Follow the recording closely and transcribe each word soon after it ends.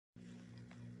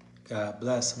God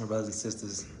bless my brothers and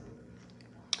sisters.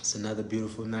 It's another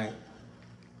beautiful night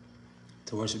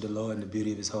to worship the Lord in the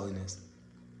beauty of His holiness.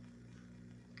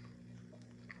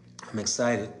 I'm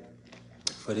excited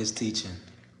for this teaching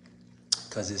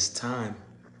because it's time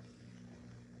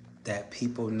that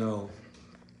people know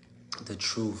the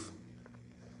truth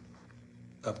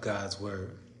of God's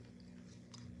word.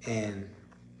 And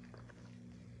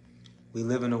we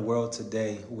live in a world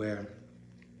today where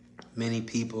many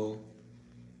people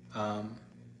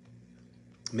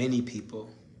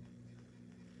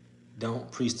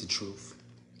don't preach the truth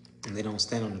and they don't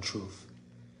stand on the truth.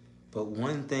 But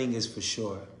one thing is for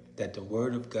sure, that the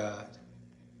word of God,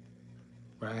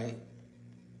 right,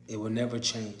 it will never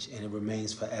change and it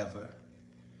remains forever.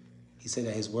 He said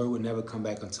that his word would never come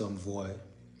back unto him void.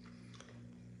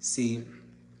 See,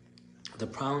 the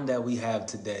problem that we have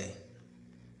today,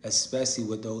 especially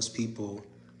with those people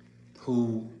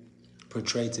who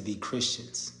portray to be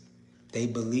Christians, they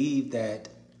believe that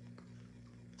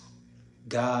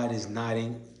God is not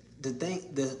in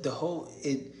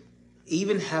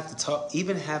even having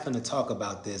to talk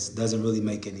about this doesn't really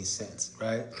make any sense,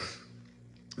 right?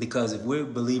 Because if we're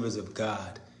believers of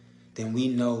God, then we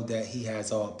know that he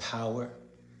has all power,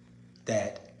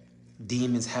 that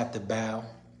demons have to bow,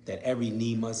 that every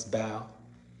knee must bow,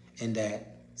 and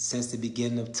that since the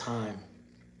beginning of time,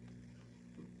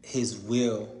 his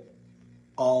will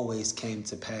always came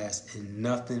to pass and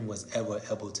nothing was ever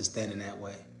able to stand in that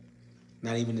way.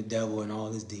 Not even the devil and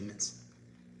all his demons.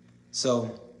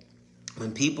 So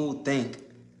when people think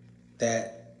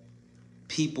that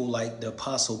people like the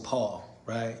Apostle Paul,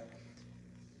 right?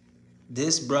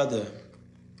 This brother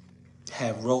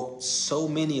have wrote so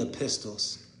many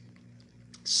epistles.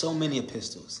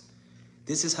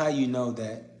 This is how you know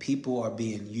that people are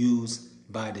being used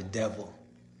by the devil.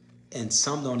 And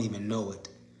some don't even know it.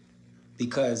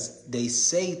 Because they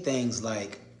say things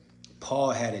like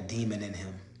Paul had a demon in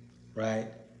him, right?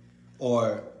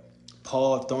 Or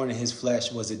Paul, thorn in his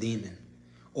flesh, was a demon.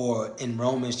 Or in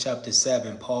Romans chapter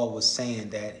 7, Paul was saying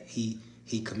that he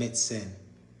commits sin.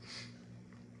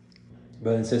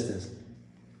 Brothers and sisters,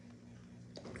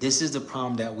 this is the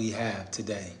problem that we have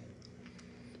today.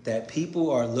 That people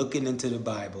are looking into the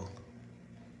Bible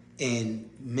and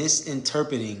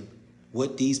misinterpreting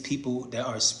what these people that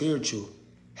are spiritual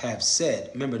have said.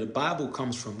 Remember, the Bible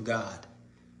comes from God.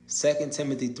 2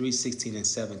 Timothy 3:16 and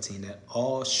 17, that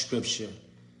all scripture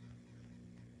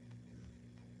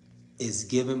is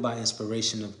given by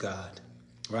inspiration of God,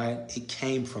 right? It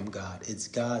came from God. It's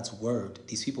God's word.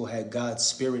 These people had God's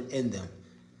spirit in them.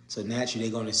 So naturally,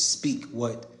 they're going to speak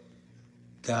what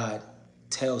God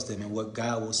tells them and what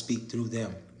God will speak through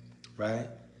them, right?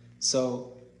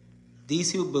 So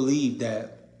these people believe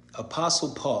that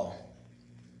Apostle Paul,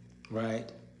 right,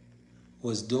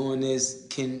 was doing this.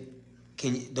 Can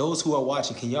those who are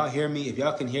watching, can y'all hear me? If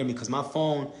y'all can hear me, because my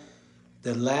phone,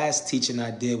 the last teaching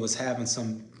I did was having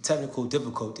some technical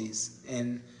difficulties,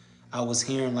 and I was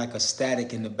hearing like a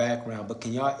static in the background. But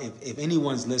can y'all, if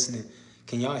anyone's listening,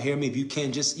 can y'all hear me? If you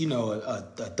can, just, a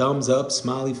thumbs up,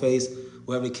 smiley face,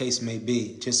 whatever the case may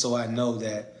be, just so I know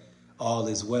that all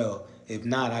is well. If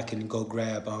not, I can go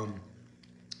grab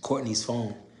Courtney's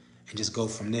phone and just go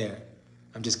from there.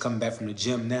 I'm just coming back from the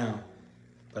gym now,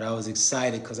 but I was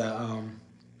excited because I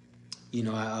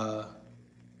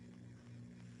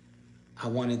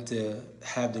wanted to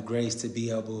have the grace to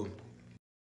be able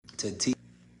to teach.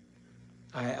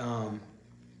 I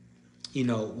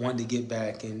wanted to get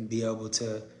back and be able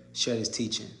to share this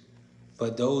teaching.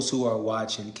 But those who are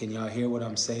watching, can y'all hear what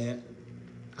I'm saying?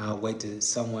 I'll wait till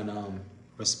someone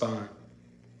respond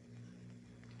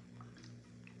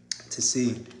to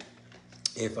see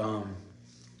if I'm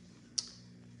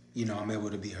able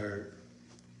to be heard.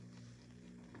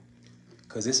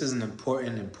 Because this is an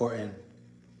important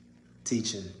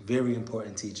teaching, very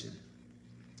important teaching.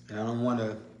 And I don't want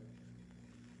to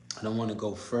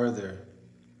go further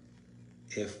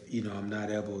if, I'm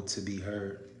not able to be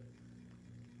heard.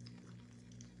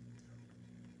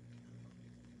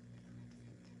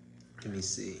 Let me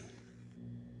see.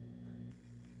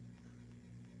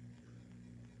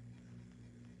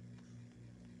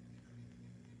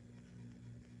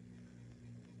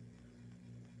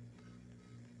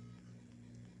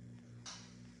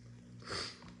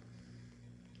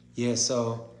 Yeah,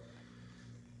 so,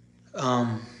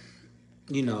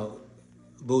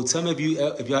 Boo, tell me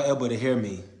if y'all able to hear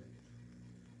me,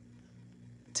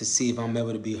 to see if I'm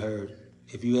able to be heard.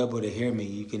 If you're able to hear me,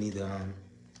 you can either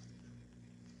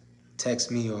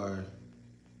text me or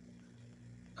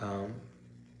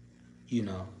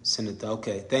send it.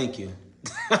 Okay, thank you.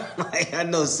 Like, I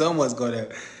know someone's gonna,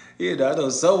 You know, I know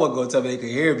someone gonna tell me they can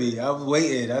hear me. I was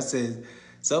waiting. I said,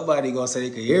 somebody gonna say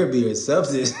they can hear me or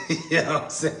something. You know what I'm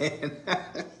saying?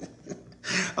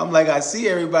 I'm like, I see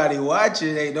everybody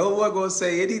watching. Ain't no one gonna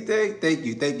say anything. Thank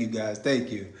you guys.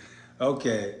 Thank you.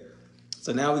 Okay.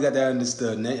 So now we got that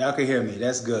understood. Now y'all can hear me.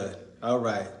 That's good. All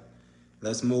right.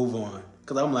 Let's move on.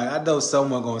 Cause I'm like, I know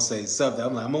someone gonna say something.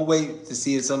 I'm like, I'm gonna wait to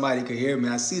see if somebody can hear me.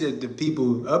 I see the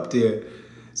people up there.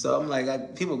 So I'm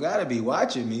like, people gotta be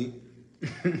watching me.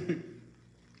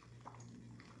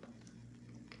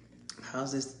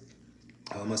 How's this?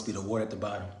 Oh, it must be the water at the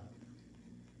bottom.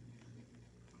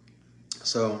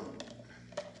 So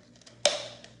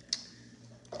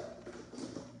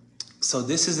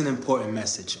this is an important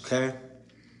message, okay?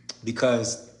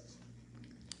 Because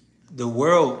the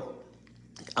world,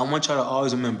 I want y'all to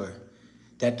always remember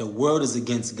that the world is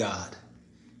against God.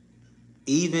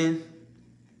 Even,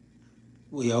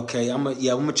 I'm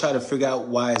gonna try to figure out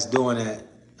why it's doing that,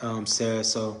 Sarah.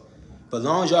 So, but as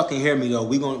long as y'all can hear me though,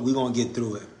 we gonna get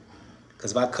through it.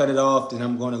 Because if I cut it off, then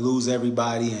I'm gonna lose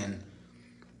everybody, and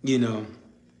you know,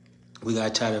 we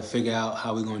gotta try to figure out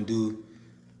how we're gonna do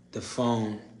the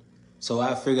phone. So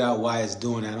I figure out why it's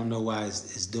doing that. I don't know why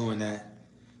it's doing that.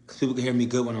 Because people can hear me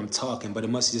good when I'm talking, but it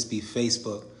must just be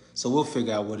Facebook. So we'll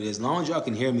figure out what it is. As long as y'all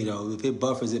can hear me though, if it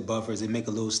buffers, it make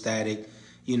a little static,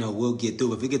 you know, we'll get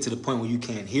through. If it gets to the point where you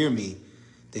can't hear me,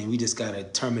 then we just gotta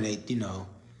terminate, you know,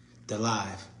 the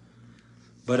live.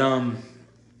 But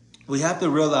we have to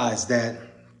realize that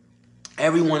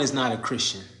everyone is not a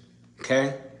Christian,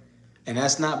 okay? And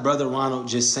that's not Brother Ronald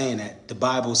just saying that. The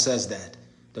Bible says that.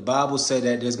 The Bible said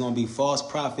that there's going to be false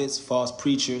prophets, false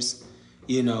preachers,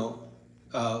 you know,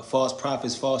 false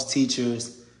prophets, false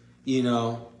teachers, you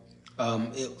know.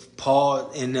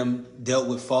 Paul and them dealt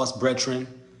with false brethren.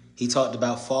 He talked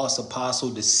about false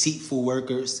apostles, deceitful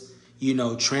workers, you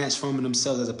know, transforming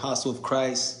themselves as apostles of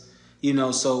Christ. You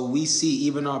know, so we see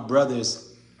even our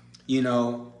brothers, you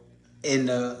know, in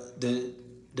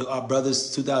our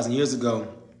brothers 2,000 years ago,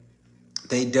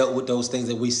 they dealt with those things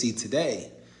that we see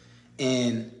today.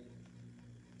 And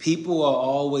people are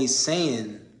always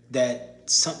saying that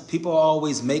people are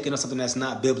always making up something that's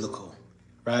not biblical,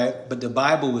 right? But the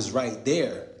Bible is right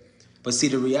there. But see,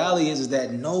 the reality is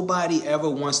that nobody ever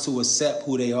wants to accept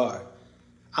who they are.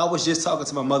 I was just talking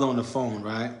to my mother on the phone,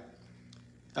 right?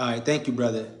 All right, thank you,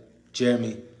 brother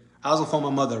Jeremy. I was on the phone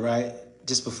with my mother, right?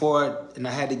 Just before, and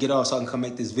I had to get off so I can come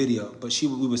make this video. But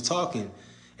we was talking.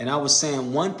 And I was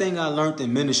saying one thing I learned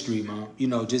in ministry, Mom, you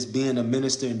know, just being a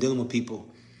minister and dealing with people,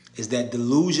 is that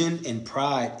delusion and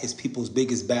pride is people's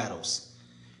biggest battles.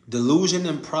 Delusion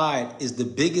and pride is the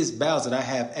biggest battles that I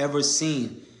have ever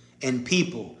seen in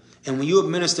people. And when you're a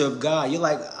minister of God, you're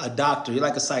like a doctor, you're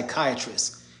like a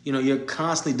psychiatrist. You know, you're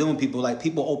constantly dealing with people. Like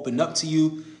people open up to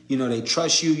you, you know, they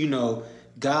trust you, you know,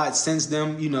 God sends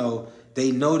them, you know,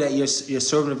 they know that you're a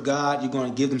servant of God. You're going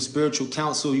to give them spiritual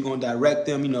counsel. You're going to direct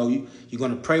them. You know, you're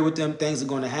going to pray with them. Things are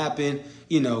going to happen.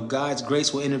 You know, God's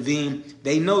grace will intervene.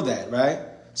 They know that, right?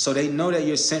 So they know that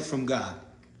you're sent from God.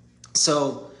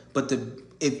 So, but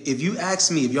if you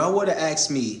ask me, if y'all were to ask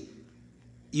me,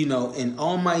 you know, in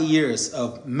all my years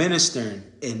of ministering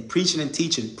and preaching and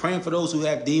teaching, praying for those who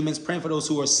have demons, praying for those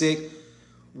who are sick,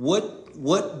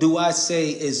 what do I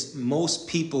say is most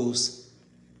people's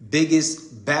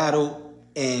biggest battle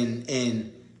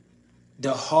and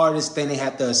the hardest thing they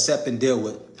have to accept and deal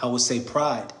with? I would say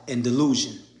pride and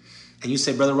delusion. And you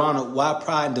say, Brother Ronald, why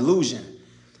pride and delusion?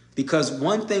 Because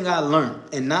one thing I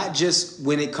learned, and not just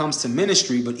when it comes to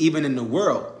ministry, but even in the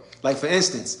world, like for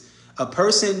instance, a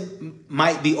person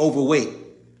might be overweight,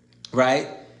 right?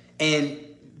 And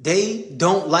they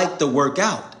don't like to work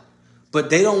out, but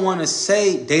they don't want to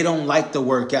say they don't like to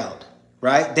work out,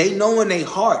 right? They know in their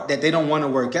heart that they don't want to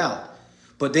work out,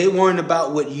 but they worrying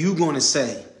about what you going to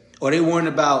say, or they worrying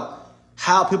about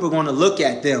how people are going to look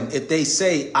at them if they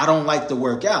say, I don't like to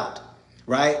work out,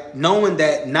 right? Knowing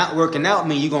that not working out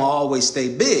means you're going to always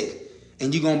stay big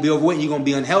and you're going to be overweight and you're going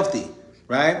to be unhealthy,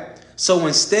 right? So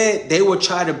instead, they will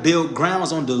try to build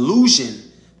grounds on delusion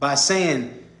by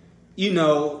saying, you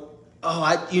know,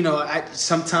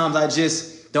 sometimes I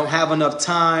just don't have enough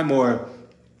time, or,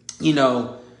 you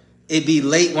know, it'd be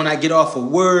late when I get off of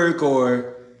work,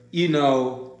 or, you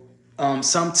know,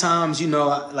 sometimes, you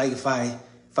know, like if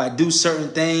I do certain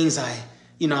things, I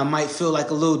might feel like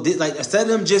a little, like instead of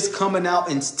them just coming out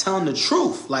and telling the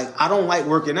truth, like I don't like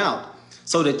working out.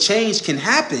 So the change can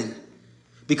happen,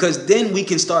 because then we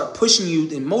can start pushing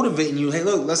you and motivating you. Hey,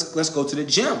 look, let's go to the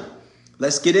gym.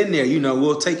 Let's get in there. You know,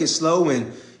 we'll take it slow,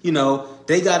 and, you know,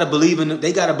 they got to believe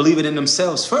it in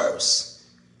themselves first.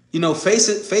 You know, faith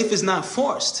is not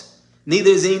forced. Neither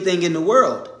is anything in the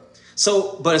world.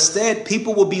 So, but instead,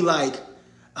 people will be like,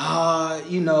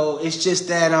 it's just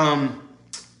that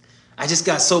I just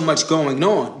got so much going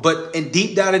on. But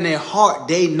deep down in their heart,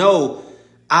 they know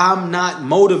I'm not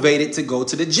motivated to go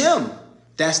to the gym.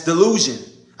 That's delusion.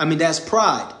 That's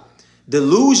pride.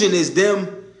 Delusion is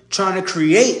them trying to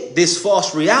create this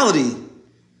false reality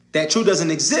that truth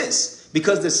doesn't exist,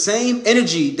 because the same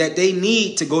energy that they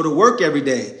need to go to work every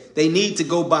day, they need to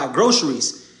go buy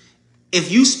groceries.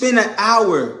 If you spend an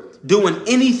hour doing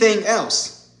anything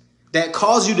else that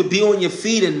causes you to be on your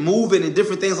feet and moving and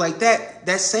different things like that,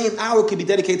 that same hour can be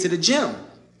dedicated to the gym,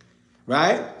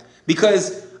 right?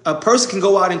 Because a person can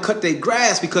go out and cut their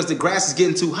grass because the grass is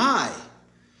getting too high.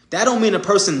 That don't mean a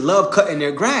person love cutting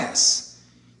their grass.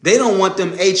 They don't want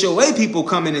them HOA people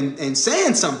coming and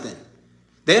saying something.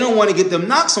 They don't want to get them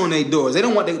knocks on their doors. They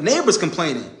don't want their neighbors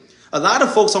complaining. A lot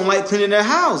of folks don't like cleaning their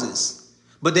houses,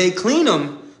 but they clean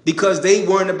them because they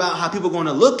worrying about how people are going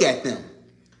to look at them.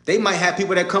 They might have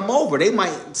people that come over.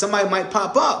 Somebody might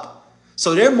pop up.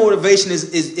 So their motivation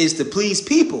is to please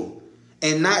people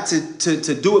and not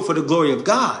to do it for the glory of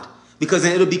God, because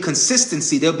then it'll be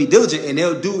consistency. They'll be diligent and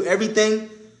they'll do everything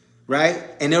right,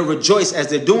 and they'll rejoice as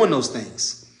they're doing those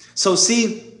things. So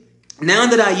see, now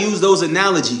that I use those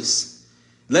analogies,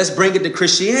 let's bring it to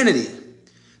Christianity.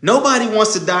 Nobody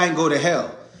wants to die and go to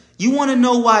hell. You want to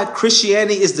know why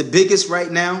Christianity is the biggest right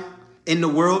now in the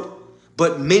world,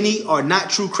 but many are not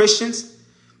true Christians?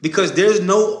 Because there's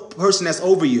no person that's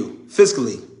over you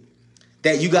physically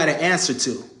that you got to answer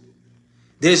to.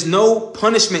 There's no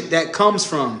punishment that comes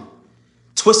from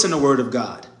twisting the word of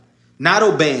God, not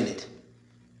obeying it.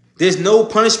 There's no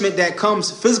punishment that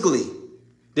comes physically.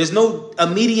 There's no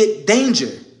immediate danger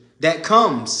that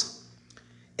comes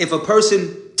if a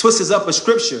person twists up a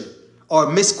scripture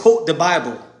or misquote the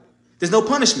Bible. There's no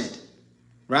punishment,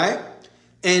 right?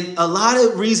 And a lot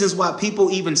of reasons why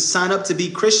people even sign up to be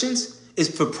Christians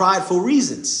is for prideful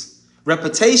reasons.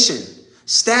 Reputation,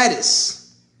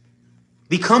 status,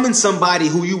 becoming somebody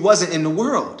who you wasn't in the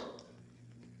world,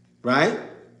 right?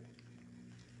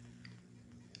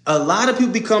 A lot of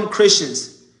people become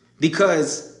Christians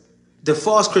because the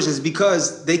false Christians,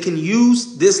 because they can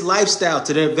use this lifestyle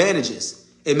to their advantages.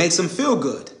 It makes them feel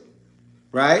good,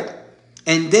 right?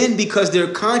 And then because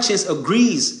their conscience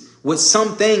agrees with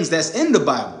some things that's in the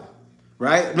Bible,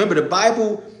 right? Remember, the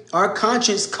Bible, our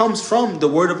conscience comes from the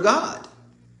word of God.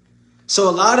 So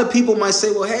a lot of people might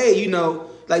say, well, hey,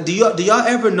 do y'all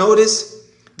ever notice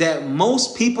that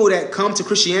most people that come to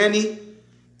Christianity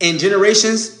in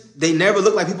generations, they never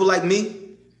look like people like me?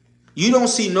 You don't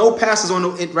see no pastors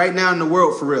right now in the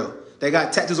world, for real, that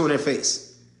got tattoos on their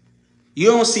face. You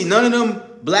don't see none of them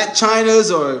Black Chinas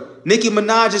or Nicki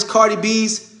Minaj's, Cardi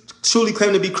B's truly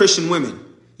claim to be Christian women.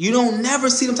 You don't never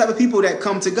see them type of people that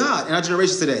come to God in our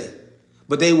generation today.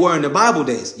 But they were in the Bible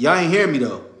days. Y'all ain't hearing me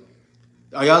though.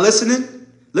 Are y'all listening?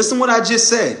 Listen what I just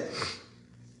said.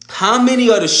 How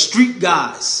many are the street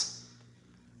guys?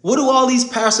 What do all these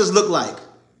pastors look like?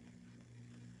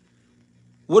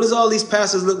 What does all these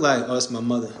pastors look like? Oh, that's my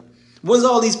mother. What does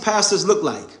all these pastors look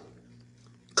like?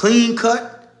 Clean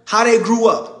cut? How they grew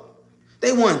up?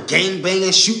 They weren't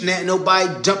gangbanging, shooting at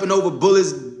nobody, jumping over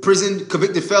bullets, prison,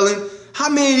 convicted felon. How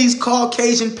many of these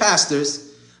Caucasian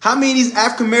pastors, how many of these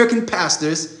African-American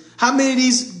pastors, how many of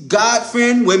these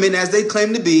God-fearing women, as they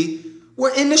claim to be,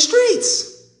 were in the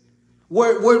streets?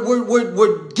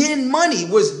 Were getting money,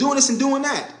 was doing this and doing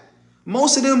that.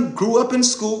 Most of them grew up in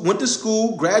school, went to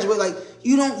school, graduated.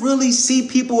 You don't really see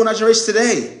people in our generation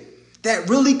today that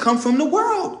really come from the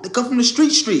world. They come from the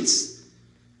streets.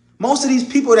 Most of these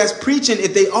people that's preaching,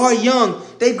 if they are young,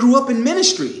 they grew up in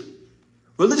ministry,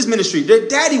 religious ministry. Their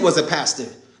daddy was a pastor.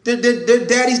 Their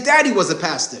daddy's daddy was a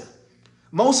pastor.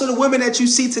 Most of the women that you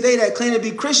see today that claim to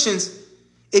be Christians,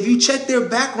 if you check their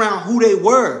background, who they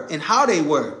were and how they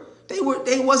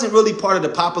wasn't really part of the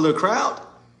popular crowd.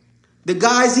 The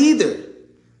guys either.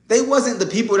 They wasn't the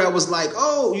people that was like,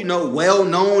 well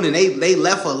known and they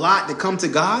left a lot to come to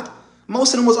God.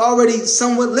 Most of them was already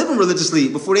somewhat living religiously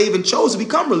before they even chose to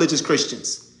become religious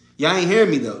Christians. Y'all ain't hearing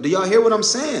me though. Do y'all hear what I'm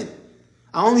saying?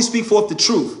 I only speak forth the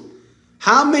truth.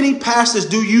 How many pastors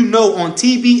do you know on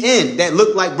TBN that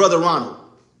look like Brother Ronald?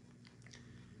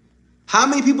 How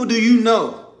many people do you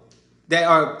know that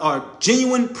are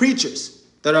genuine preachers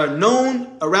that are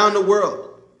known around the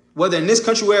world, whether in this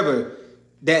country or wherever,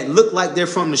 that look like they're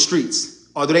from the streets?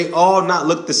 Or do they all not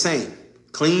look the same?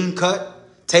 Clean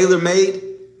cut, tailor-made,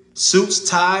 suits,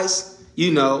 ties,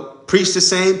 preach the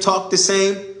same, talk the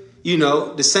same,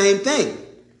 the same thing.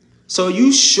 So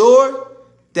you sure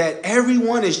that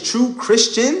everyone is true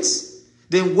Christians?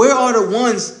 Then where are the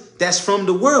ones that's from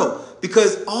the world?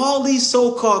 because all these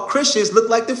so-called Christians look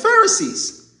like the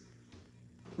Pharisees.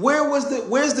 Where's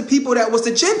the people that was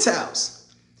the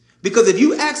Gentiles? Because if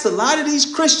you ask a lot of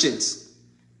these Christians,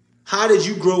 how did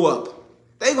you grow up?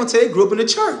 They're going to tell you they grew up in the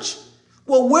church.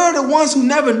 Well, we're the ones who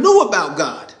never knew about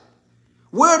God.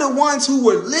 We're the ones who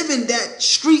were living that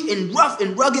street and rough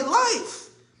and rugged life.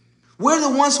 We're the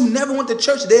ones who never went to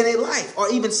church a day in their life or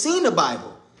even seen the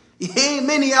Bible. There ain't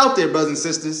many out there, brothers and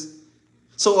sisters.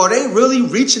 So are they really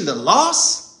reaching the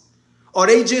lost? Are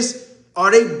they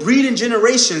breeding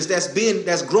generations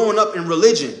that's growing up in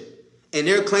religion and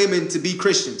they're claiming to be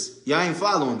Christians? Y'all ain't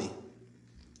following me.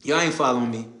 Y'all ain't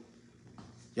following me.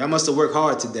 Y'all must have worked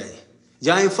hard today.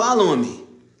 Y'all ain't following me.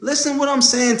 Listen what I'm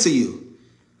saying to you.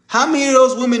 How many of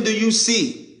those women do you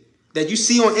see that you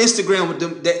see on Instagram with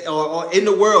them or in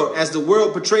the world as the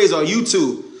world portrays on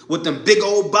YouTube with them big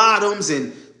old bottoms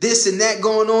and this and that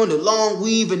going on, the long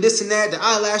weave and this and that, the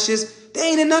eyelashes? They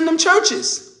ain't in none of them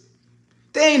churches.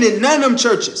 They ain't in none of them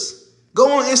churches.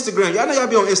 Go on Instagram. Y'all know y'all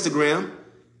be on Instagram.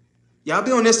 Y'all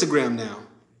be on Instagram now,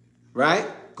 right?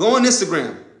 Go on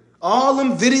Instagram. All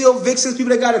them video vixens,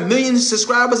 people that got 1 million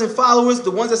subscribers and followers,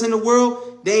 the ones that's in the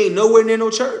world, they ain't nowhere near no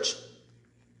church.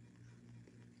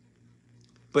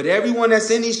 But everyone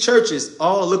that's in these churches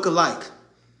all look alike.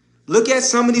 Look at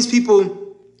some of these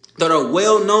people that are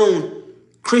well-known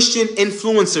Christian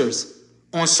influencers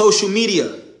on social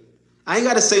media. I ain't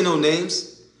got to say no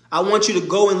names. I want you to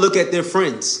go and look at their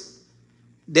friends.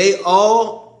 They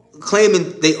all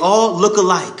claiming they all look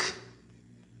alike.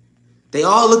 They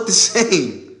all look the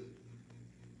same.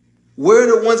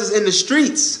 We're the ones that's in the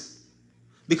streets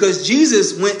because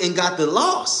Jesus went and got the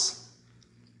lost.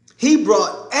 He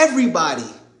brought everybody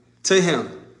to him,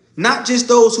 not just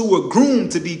those who were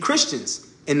groomed to be Christians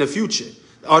in the future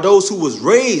or those who was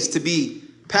raised to be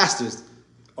pastors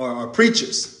or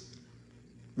preachers.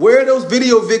 Where are those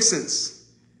video vixens?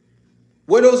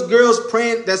 Where are those girls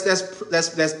praying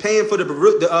that's paying for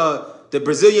the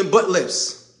Brazilian butt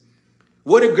lifts?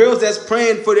 What are girls that's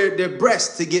praying for their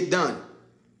breasts to get done?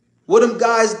 What them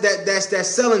guys that's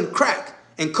selling crack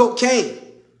and cocaine?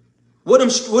 What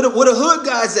the hood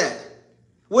guys at?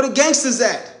 What the gangsters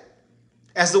at?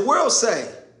 As the world say.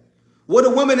 What the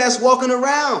women that's walking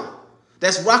around,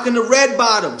 that's rocking the red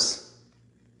bottoms,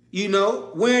 you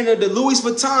know, wearing the Louis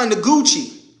Vuitton, the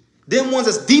Gucci. Them ones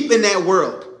that's deep in that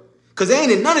world. Because they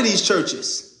ain't in none of these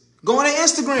churches. Go on their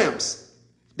Instagrams.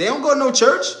 They don't go to no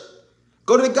church.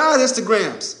 Go to the God's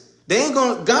Instagrams.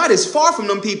 God is far from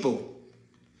them people.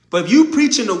 But if you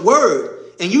preaching the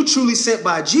word and you truly sent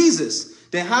by Jesus,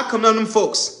 then how come none of them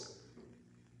folks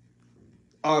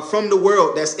are from the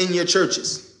world that's in your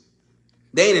churches?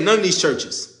 They ain't in none of these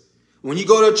churches. When you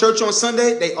go to a church on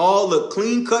Sunday, they all look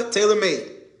clean cut, tailor made.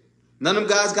 None of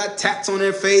them guys got tats on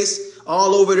their face,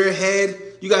 all over their head.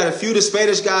 You got a few of the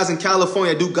Spanish guys in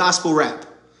California do gospel rap.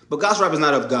 But gospel rap is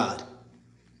not of God.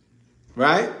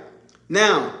 Right?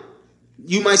 Now,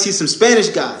 you might see some Spanish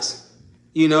guys,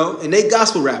 you know, and they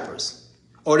gospel rappers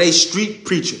or they street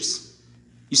preachers.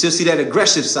 You still see that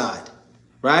aggressive side,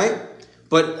 right?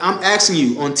 But I'm asking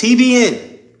you, on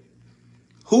TBN,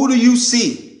 who do you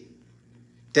see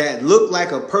that look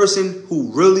like a person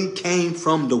who really came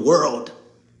from the world?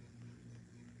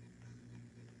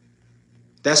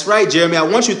 That's right, Jeremy. I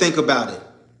want you to think about it.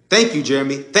 Thank you,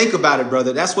 Jeremy. Think about it,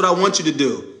 brother. That's what I want you to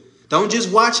do. Don't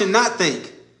just watch and not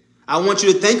think. I want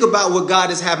you to think about what God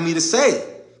is having me to say.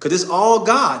 Because it's all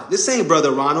God. This ain't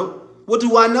Brother Ronald. What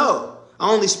do I know?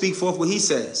 I only speak forth what he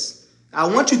says. I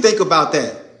want you to think about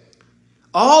that.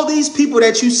 All these people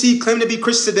that you see claim to be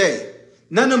Christians today,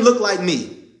 none of them look like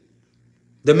me.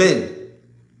 The men.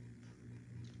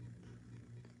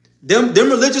 Them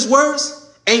religious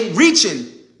words ain't reaching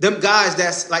them guys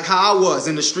that's like how I was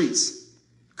in the streets.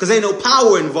 Because ain't no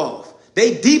power involved.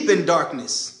 They deep in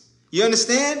darkness. You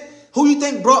understand? Who you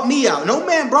think brought me out? No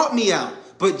man brought me out,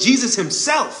 but Jesus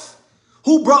himself.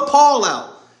 Who brought Paul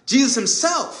out? Jesus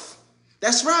himself.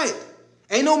 That's right.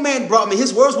 Ain't no man brought me.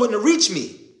 His words wouldn't have reached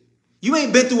me. You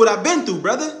ain't been through what I've been through,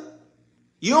 brother.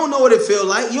 You don't know what it feel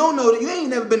like. You don't know. You ain't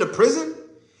never been to prison.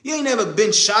 You ain't never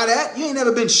been shot at. You ain't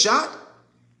never been shot.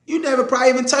 You never probably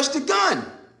even touched a gun.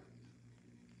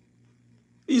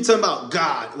 You talking about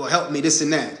God will help me, this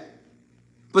and that.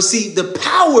 But see, the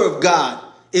power of God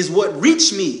is what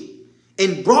reached me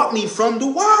and brought me from the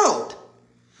world.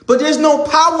 But there's no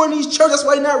power in these churches. That's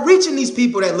why they're not reaching these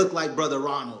people that look like Brother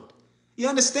Ronald. You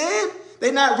understand?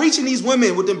 They're not reaching these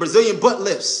women with them Brazilian butt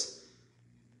lifts.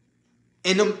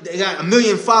 And they got 1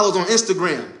 million followers on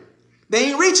Instagram.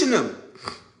 They ain't reaching them.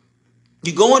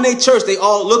 You go in their church, they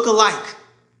all look alike.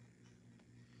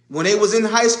 When they was in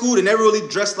high school, they never really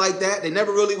dressed like that. They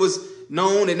never really was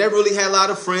known. They never really had a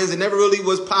lot of friends. They never really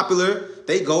was popular.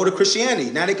 They go to Christianity.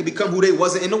 Now they can become who they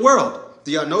wasn't in the world.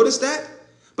 Do y'all notice that?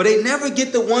 But they never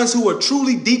get the ones who are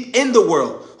truly deep in the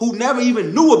world, who never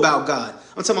even knew about God.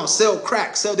 I'm talking about sell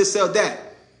crack, sell this, sell that,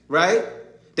 right?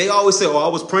 They always say, oh, I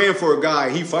was praying for a guy.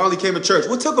 He finally came to church.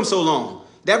 What took him so long?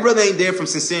 That brother ain't there from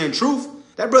sincere and truth.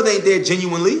 That brother ain't there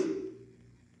genuinely.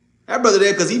 That brother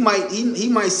there because he might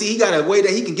see he got a way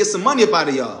that he can get some money up out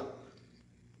of y'all.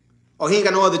 Or he ain't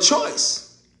got no other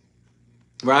choice,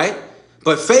 right?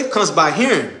 But faith comes by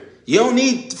hearing. You don't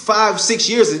need 5-6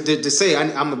 years to say,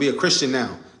 I'm going to be a Christian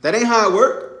now. That ain't how it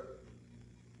works.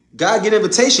 God get an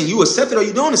invitation. You accept it or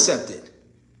you don't accept it.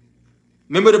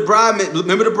 Remember the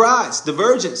brides, the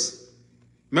virgins.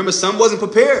 Remember, some wasn't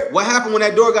prepared. What happened when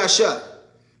that door got shut?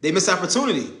 They missed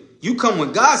opportunity. You come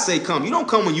when God say come. You don't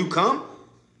come when you come.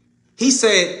 He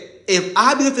said, if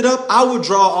I be lifted up, I will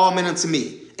draw all men unto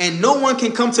me. And no one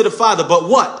can come to the Father, but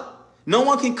what? No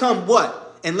one can come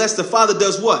what? Unless the Father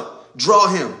does what? Draw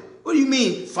him. What do you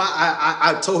mean?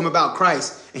 I told him about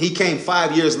Christ and he came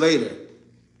 5 years later.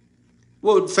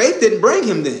 Well, faith didn't bring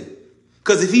him then.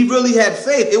 Because if he really had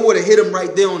faith, it would have hit him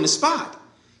right there on the spot.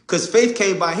 Because faith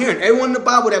came by hearing. Everyone in the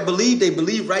Bible that believed, they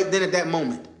believed right then at that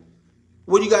moment.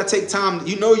 What you got to take time?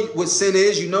 You know what sin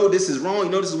is. You know this is wrong.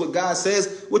 You know this is what God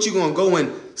says. What you going to go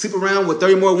and sleep around with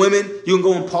 30 more women? You can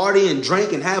go and party and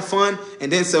drink and have fun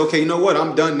and then say, okay, you know what?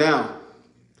 I'm done now.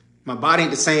 My body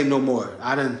ain't the same no more.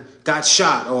 I done got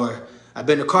shot or I've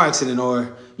been in a car accident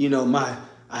or, you know,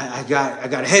 I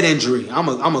got a head injury. I'm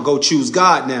going to go choose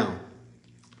God now.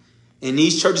 In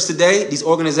these churches today, these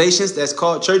organizations that's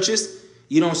called churches,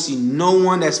 you don't see no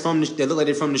one that look like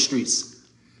they're from the streets.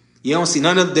 You don't see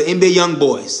none of the NBA young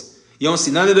boys. You don't see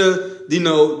none of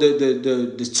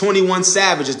the 21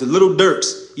 Savages, the Little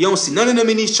Dirks. You don't see none of them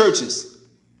in these churches.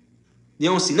 You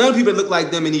don't see none of the people that look like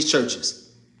them in these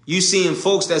churches. You seeing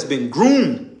folks that's been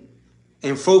groomed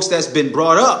and folks that's been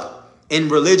brought up in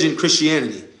religion,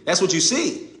 Christianity. That's what you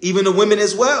see. Even the women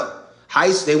as well.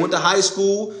 They went to high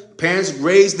school. Parents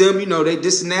raised them. You know, they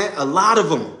this and that. A lot of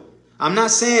them. I'm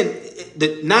not saying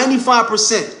that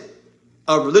 95%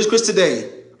 of religious Christians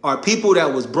today are people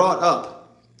that was brought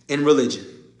up in religion.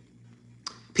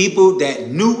 People that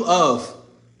knew of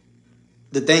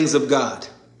the things of God.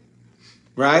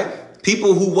 Right?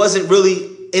 People who wasn't really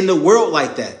in the world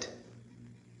like that.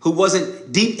 Who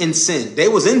wasn't deep in sin. They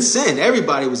was in sin.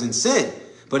 Everybody was in sin.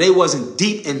 But they wasn't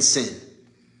deep in sin.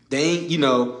 They ain't, you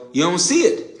know, you don't see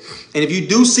it. And if you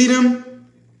do see them,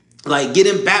 like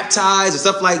getting baptized or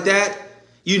stuff like that,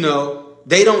 you know,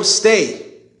 they don't stay.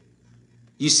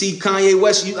 You see Kanye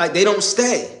West, they don't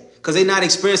stay because they're not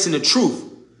experiencing the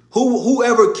truth.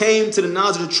 Whoever came to the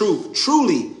knowledge of the truth,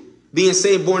 truly being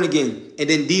saved, born again, and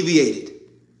then deviated.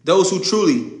 Those who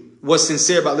truly was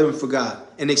sincere about living for God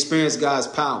and experienced God's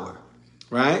power,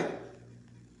 right?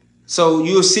 So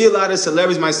you'll see a lot of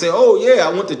celebrities might say, oh, yeah, I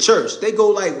went to church. They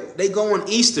go on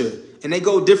Easter and they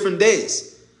go different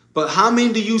days. But how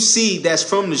many do you see that's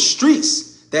from the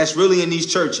streets that's really in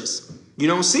these churches? You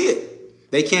don't see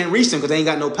it. They can't reach them because they ain't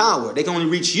got no power. They can only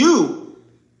reach you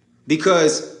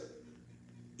because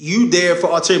you there for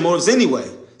ulterior motives anyway.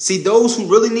 See, those who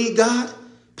really need God,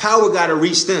 power got to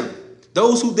reach them.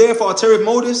 Those who there for ulterior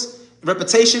motives,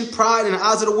 reputation, pride in the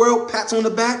eyes of the world, pats on the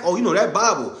back. Oh, you know that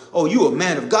Bible. Oh, you a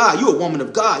man of God. You a woman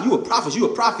of God. You a prophet. You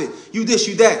a prophet. You this,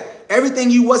 you that. Everything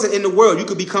you wasn't in the world, you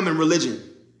could become in religion.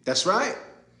 That's right.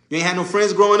 You ain't had no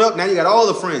friends growing up. Now you got all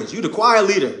the friends. You the choir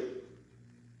leader.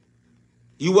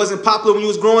 You wasn't popular when you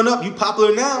was growing up. You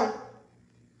popular now.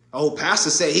 Oh,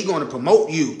 pastor said he going to promote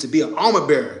you to be an armor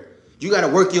bearer. You got to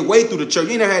work your way through the church.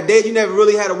 You never had days. You never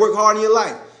really had to work hard in your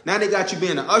life. Now they got you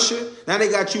being an usher. Now they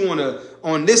got you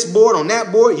on this board, on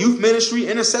that board, youth ministry,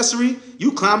 intercessory.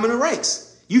 You climbing the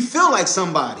ranks. You feel like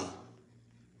somebody.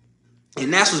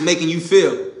 And that's what's making you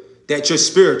feel that you're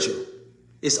spiritual.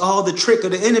 It's all the trick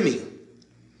of the enemy.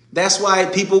 That's why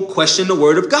people question the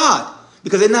word of God.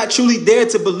 Because they're not truly there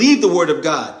to believe the word of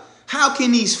God. How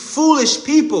can these foolish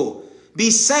people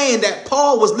be saying that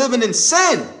Paul was living in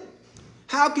sin?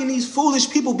 How can these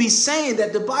foolish people be saying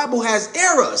that the Bible has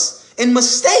errors and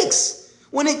mistakes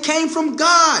when it came from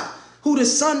God, who the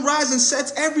sun rises and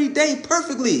sets every day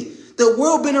perfectly? The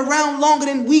world been around longer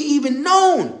than we even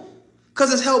known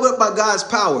because it's held up by God's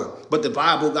power. But the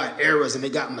Bible got errors and they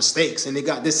got mistakes and they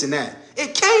got this and that.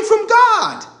 It came from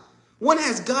God. When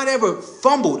has God ever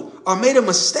fumbled or made a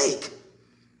mistake?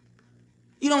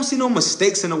 You don't see no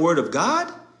mistakes in the word of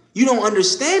God. You don't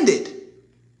understand it.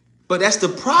 But that's the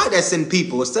pride that's in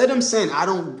people. Instead of them saying, I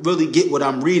don't really get what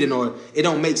I'm reading or it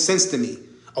don't make sense to me.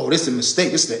 Oh, this is a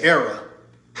mistake. This is the error.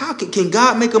 How can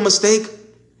God make a mistake?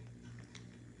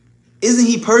 Isn't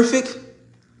he perfect?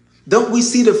 Don't we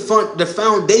see the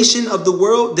foundation of the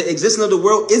world, the existence of the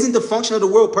world? Isn't the function of the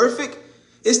world perfect?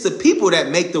 It's the people that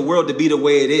make the world to be the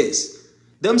way it is.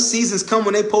 Them seasons come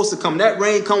when they're supposed to come. That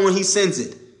rain come when he sends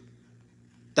it.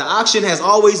 The oxygen has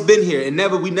always been here,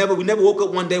 and we never woke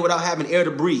up one day without having air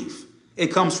to breathe. It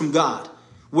comes from God.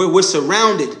 We're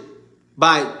surrounded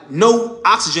by no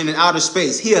oxygen in outer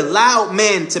space. He allowed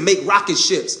man to make rocket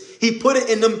ships. He put it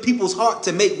in them people's heart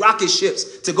to make rocket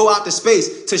ships, to go out to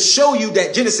space, to show you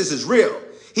that Genesis is real.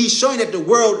 He's showing that the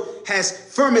world has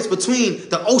firmaments between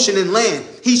the ocean and land.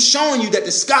 He's showing you that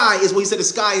the sky is what he said the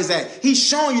sky is at. He's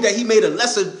showing you that he made a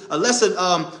lesser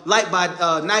light by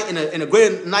night and a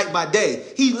greater night by day.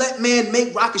 He let man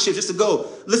make rocket ships just to go.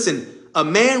 Listen, a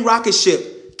man rocket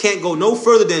ship can't go no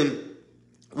further than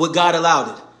what God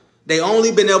allowed it. They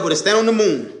only been able to stand on the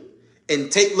moon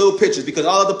and take little pictures because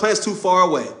all of the planets too far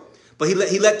away. But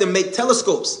he let them make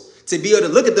telescopes to be able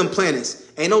to look at them planets.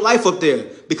 Ain't no life up there.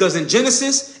 Because in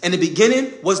Genesis, in the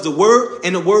beginning was the Word,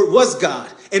 and the Word was God.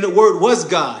 And the Word was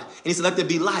God. And he said, let there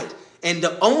be light. And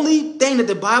the only thing that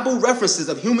the Bible references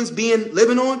of humans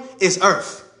living on is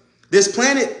earth. This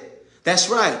planet, that's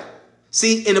right.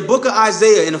 See, in the book of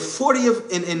Isaiah, in the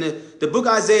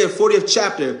 40th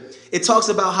chapter, it talks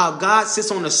about how God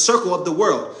sits on the circle of the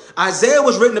world. Isaiah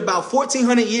was written about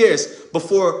 1400 years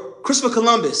before Christopher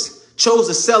Columbus chose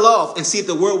to sell off and see if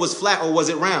the world was flat or was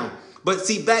it round. But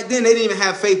see, back then, they didn't even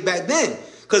have faith back then.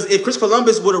 Because if Christopher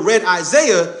Columbus would have read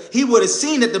Isaiah, he would have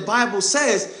seen that the Bible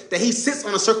says that he sits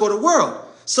on the circle of the world.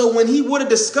 So when he would have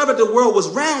discovered the world was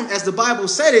round, as the Bible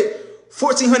said it,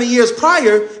 1400 years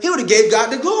prior, he would have gave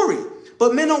God the glory.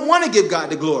 But men don't want to give God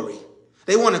the glory.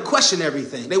 They want to question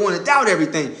everything. They want to doubt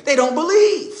everything. They don't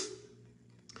believe.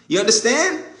 You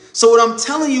understand? So what I'm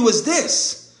telling you is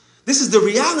this. This is the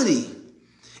reality.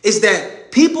 Is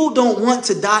that people don't want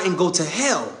to die and go to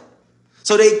hell.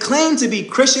 So they claim to be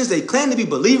Christians. They claim to be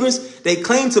believers. They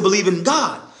claim to believe in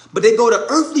God. But they go to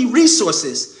earthly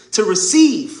resources to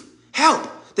receive help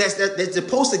that's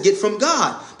supposed to get from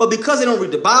God. But because they don't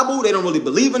read the Bible, they don't really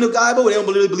believe in the Bible, they don't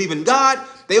really believe in God,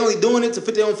 they only doing it to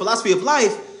fit their own philosophy of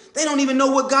life, they don't even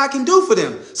know what God can do for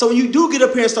them. So when you do get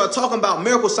up here and start talking about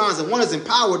miracle signs and wonders and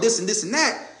power, this and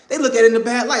that, they look at it in a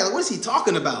bad light. Like, what is he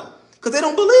talking about? Because they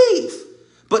don't believe.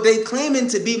 But they claiming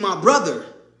to be my brother.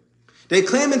 They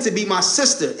claiming to be my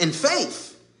sister in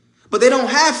faith. But they don't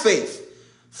have faith.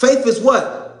 Faith is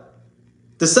what?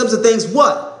 The substance of things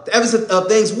what? The evidence of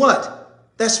things what?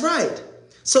 That's right.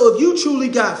 So if you truly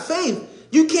got faith,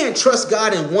 you can't trust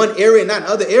God in one area and not in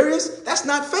other areas. That's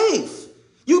not faith.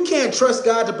 You can't trust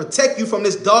God to protect you from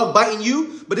this dog biting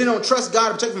you, but then don't trust God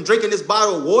to protect you from drinking this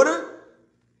bottle of water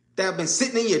that have been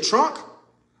sitting in your trunk.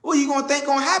 What are you going to think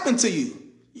going to happen to you?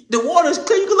 The water is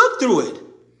clear. You can look through it.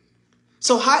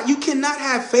 So you cannot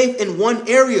have faith in one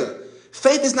area.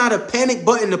 Faith is not a panic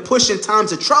button to push in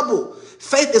times of trouble.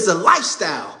 Faith is a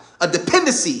lifestyle, a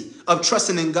dependency of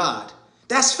trusting in God.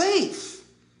 That's faith.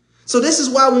 So this is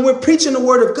why when we're preaching the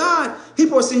word of God,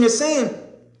 people are sitting here saying,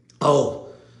 oh,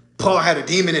 Paul had a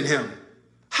demon in him.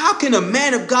 How can a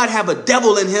man of God have a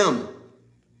devil in him?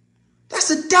 That's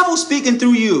the devil speaking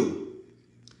through you.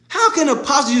 How can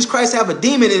Apostle Jesus Christ have a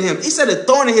demon in him? He said a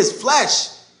thorn in his flesh.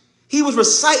 He was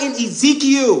reciting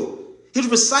Ezekiel. He was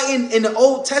reciting in the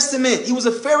Old Testament. He was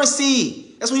a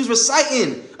Pharisee. That's what he was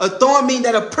reciting. A thorn means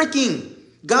that a pricking.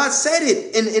 God said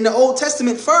it in the Old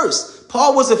Testament first.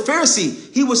 Paul was a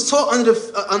Pharisee. He was taught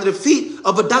under the feet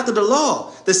of a doctor of the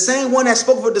law. The same one that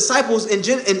spoke for disciples in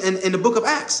the book of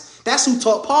Acts. That's who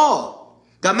taught Paul.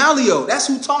 Gamaliel, that's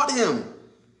who taught him.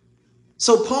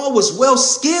 So Paul was well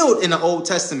skilled in the Old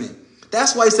Testament.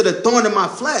 That's why he said a thorn in my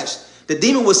flesh. The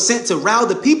demon was sent to rile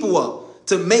the people up,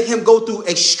 to make him go through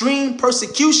extreme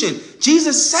persecution.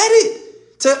 Jesus said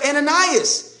it to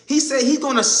Ananias. He said he's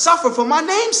going to suffer for my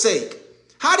name's sake.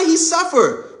 How did he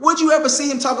suffer? Would you ever see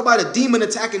him talk about a demon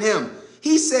attacking him?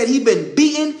 He said he'd been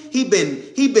beaten. He'd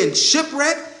been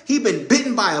shipwrecked. He'd been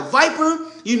bitten by a viper.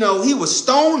 You know, he was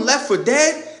stoned, left for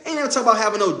dead. Ain't never talk about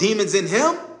having no demons in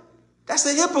him. That's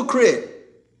a hypocrite.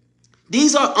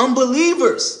 These are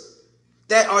unbelievers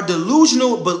that are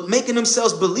delusional, but making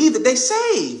themselves believe that they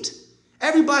saved.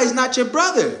 Everybody's not your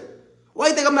brother. Why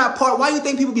do you think I'm not part? Why do you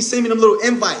think people be sending me them little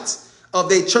invites of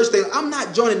their church thing? I'm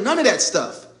not joining none of that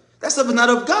stuff. That stuff is not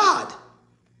of God.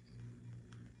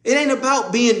 It ain't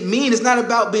about being mean. It's not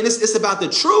about being, it's about the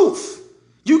truth.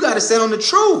 You got to stand on the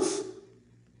truth.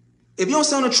 If you don't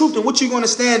stand on the truth, then what you going to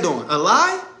stand on? A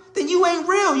lie? Then you ain't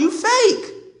real. You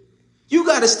fake. You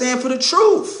got to stand for the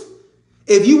truth.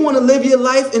 If you want to live your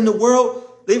life in the world,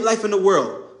 live life in the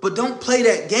world. But don't play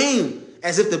that game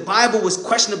as if the Bible was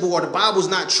questionable or the Bible's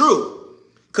not true.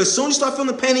 Because soon you start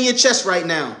feeling the pain in your chest right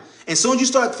now, and soon you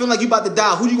start feeling like you're about to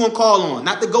die, who you going to call on?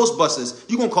 Not the Ghostbusters.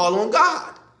 You're going to call on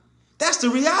God. That's the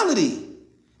reality.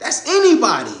 That's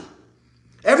anybody.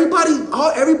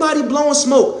 Everybody blowing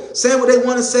smoke, saying what they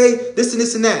want to say, this and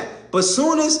this and that. But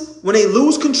soon as when they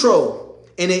lose control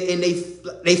and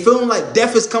they feeling like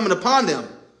death is coming upon them,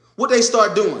 what they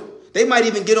start doing? They might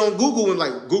even get on Google and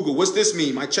like, Google, what's this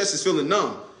mean? My chest is feeling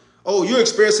numb. Oh, you're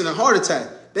experiencing a heart attack.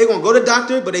 They're going to go to the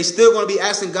doctor, but they still going to be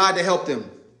asking God to help them.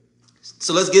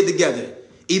 So let's get together.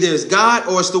 Either it's God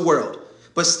or it's the world.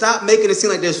 But stop making it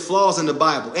seem like there's flaws in the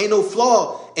Bible. Ain't no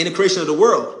flaw in the creation of the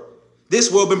world. This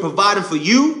world been providing for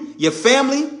you, your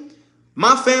family,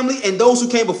 my family, and those who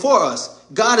came before us.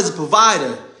 God is a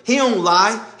provider. He don't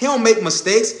lie. He don't make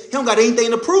mistakes. He don't got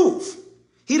anything to prove.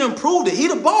 He done proved it. He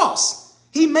the boss.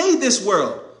 He made this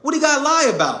world. What he got to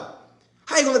lie about?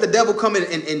 How you going to let the devil come in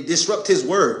and disrupt his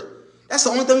word? That's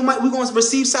the only thing we're going to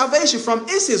receive salvation from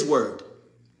is his word.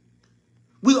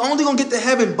 We only going to get to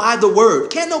heaven by the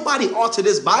word. Can't nobody alter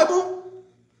this Bible?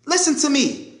 Listen to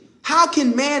me. How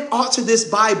can man alter this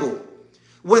Bible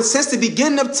when since the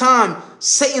beginning of time,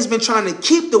 Satan's been trying to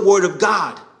keep the word of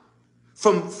God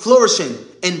from flourishing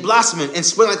and blossoming and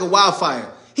spreading like a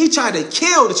wildfire? He tried to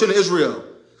kill the children of Israel.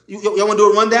 Y'all want to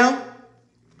do a rundown?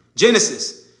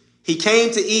 Genesis. He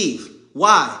came to Eve.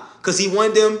 Why? Because he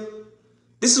wanted them.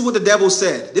 This is what the devil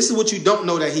said. This is what you don't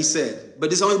know that he said. But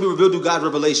this only be revealed through God's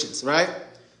revelations, right?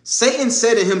 Satan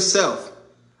said to himself,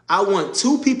 I want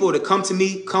two people to come to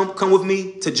me, come with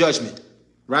me to judgment,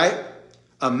 right?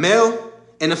 A male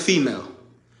and a female,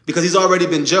 because he's already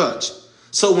been judged.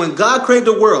 So when God created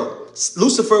the world,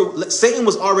 Satan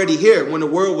was already here when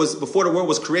before the world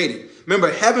was created.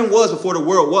 Remember, heaven was before the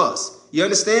world was. You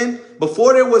understand?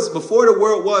 Before the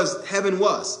world was, heaven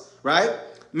was, right?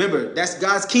 Remember, that's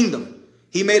God's kingdom.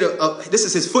 He made this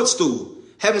is his footstool.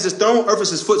 Heaven is his throne, earth is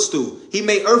his footstool. He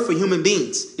made earth for human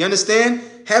beings. You understand?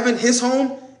 Heaven, his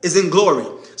home, is in glory.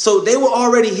 So they were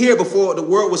already here before the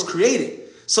world was created.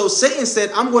 So Satan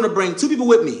said, I'm going to bring two people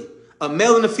with me, a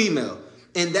male and a female.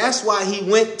 And that's why he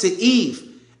went to Eve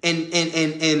and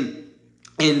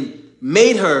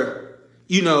made her,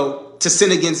 to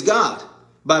sin against God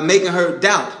by making her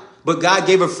doubt. But God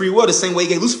gave her free will the same way he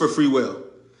gave Lucifer free will.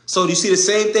 So you see the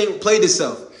same thing played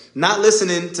itself. Not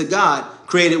listening to God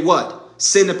created what?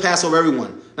 Sin to pass over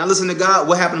everyone. Not listening to God,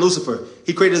 what happened to Lucifer?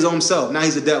 He created his own self. Now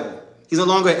he's a devil. He's no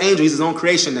longer an angel. He's his own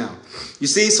creation now. You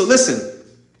see? So listen.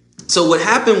 So what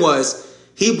happened was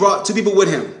he brought two people with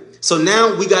him. So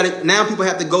now now people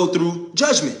have to go through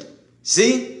judgment.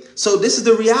 See? So this is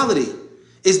the reality,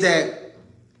 is that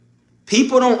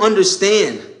people don't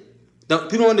understand.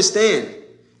 People don't understand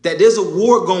that there's a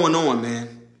war going on, man.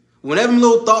 Whenever them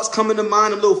little thoughts come into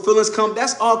mind, them little feelings come,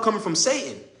 that's all coming from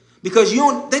Satan. Because you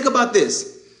don't think about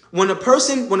this. When a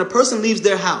person leaves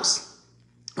their house,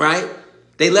 right?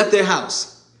 They left their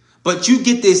house. But you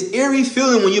get this eerie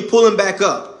feeling when you're pulling back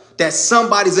up that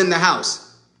somebody's in the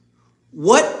house.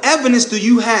 What evidence do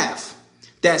you have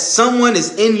that someone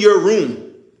is in your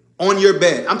room, on your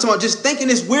bed? I'm talking about just thinking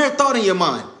this weird thought in your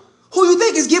mind. Who you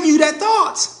think is giving you that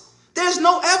thought? There's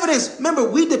no evidence. Remember,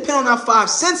 we depend on our five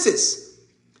senses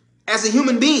as a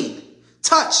human being.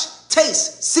 Touch,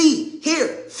 taste, see, hear,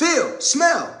 feel,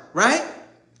 smell, right?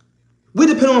 We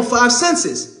depend on five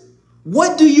senses.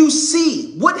 What do you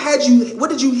see? What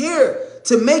did you hear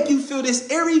to make you feel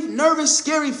this eerie, nervous,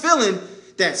 scary feeling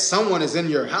that someone is in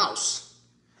your house?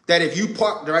 That if you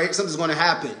park right, something's going to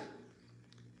happen.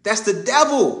 That's the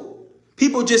devil.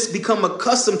 People just become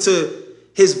accustomed to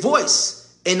his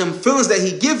voice and them feelings that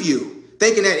he give you,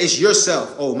 thinking that it's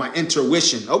yourself. Oh, my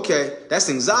intuition. Okay, that's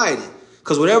anxiety.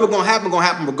 Because whatever going to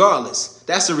happen regardless.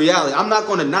 That's the reality. I'm not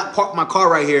going to not park my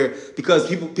car right here because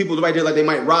people right there like they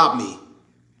might rob me.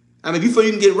 I mean, if you feel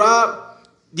you can get robbed,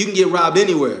 you can get robbed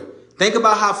anywhere. Think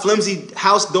about how flimsy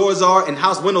house doors are and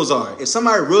house windows are. If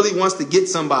somebody really wants to get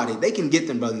somebody, they can get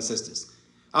them, brothers and sisters.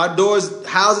 Our doors,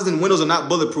 houses and windows are not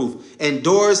bulletproof. And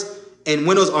doors and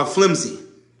windows are flimsy.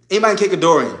 Anybody can kick a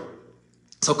door in.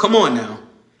 So come on now.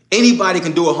 Anybody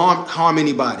can do harm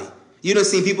anybody. You done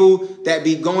seen people that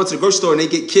be going to the grocery store and they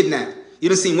get kidnapped. You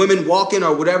done seen women walking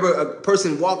or whatever, a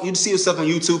person walk. You see yourself on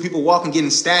YouTube, people walking, getting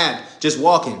stabbed, just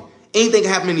walking. Anything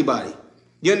can happen to anybody.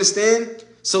 You understand?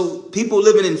 So people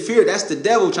living in fear, that's the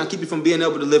devil trying to keep you from being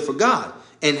able to live for God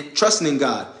and trusting in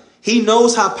God. He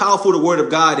knows how powerful the word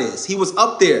of God is. He was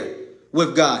up there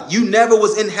with God. You never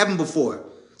was in heaven before.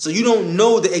 So you don't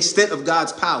know the extent of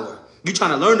God's power. You're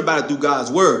trying to learn about it through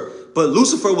God's word. But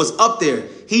Lucifer was up there.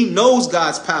 He knows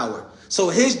God's power. So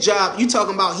his job, you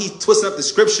talking about he's twisting up the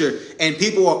scripture and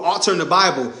people are altering the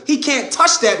Bible. He can't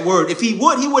touch that word. If he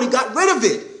would have got rid of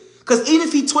it. Because even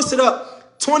if he twisted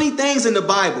up 20 things in the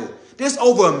Bible, there's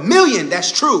over 1 million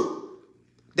that's true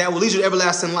that will lead you to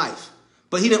everlasting life.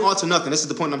 But he didn't alter nothing. This is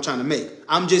the point I'm trying to make.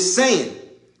 I'm just saying,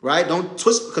 right? Don't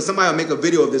twist, because somebody will make a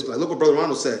video of this, like, look what Brother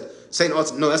Ronald said. Satan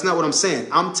alter. No, that's not what I'm saying.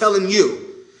 I'm telling you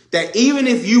that even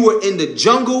if you were in the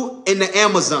jungle in the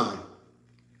Amazon,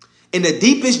 in the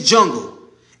deepest jungle,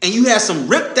 and you had some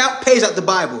ripped out page out the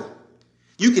Bible,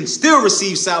 you can still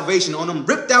receive salvation on them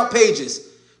ripped out pages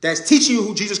that's teaching you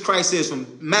who Jesus Christ is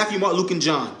from Matthew, Mark, Luke, and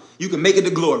John. You can make it to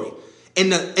glory. In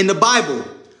the Bible,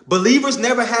 believers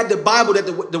never had the Bible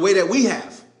the way that we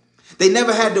have. They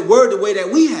never had the word the way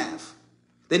that we have.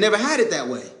 They never had it that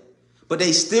way. But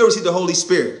they still received the Holy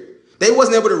Spirit. They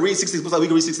wasn't able to read 66 books like we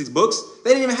can read 66 books.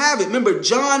 They didn't even have it. Remember,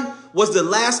 John was the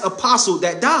last apostle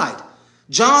that died.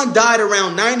 John died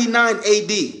around 99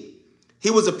 AD. He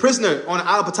was a prisoner on the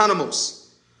Isle of Patmos.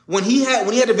 When he had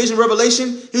the vision of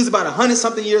Revelation, he was about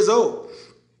 100-something years old.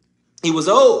 He was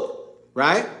old,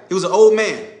 right? He was an old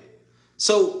man.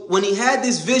 So when he had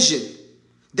this vision,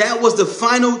 that was the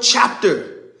final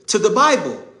chapter to the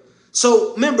Bible.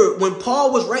 So remember, when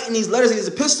Paul was writing these letters and these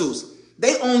epistles,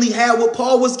 they only had what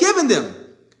Paul was giving them,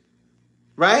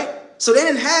 right? So they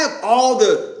didn't have all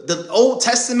the Old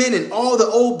Testament and all the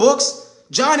old books.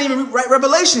 John didn't even write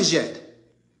Revelations yet.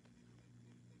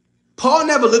 Paul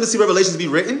never lived to see Revelations be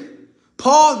written.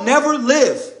 Paul never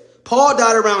lived. Paul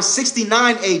died around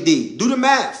 69 AD. Do the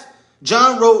math.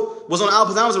 John was on Isle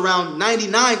of Patmos around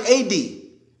 99 AD.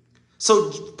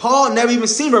 So Paul never even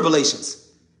seen Revelations.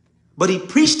 But he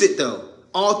preached it though.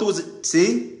 All through his,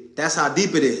 see? That's how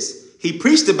deep it is. He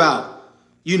preached about,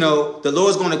 the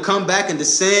Lord's going to come back and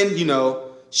descend,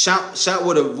 shout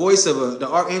with a voice of the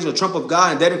archangel, the trump of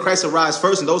God, and dead in Christ will rise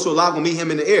first, and those who are alive will meet him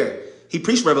in the air. He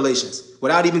preached Revelations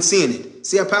without even seeing it.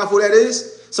 See how powerful that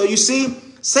is? So you see,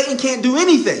 Satan can't do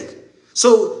anything.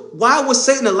 So why would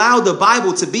Satan allow the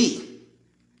Bible to be?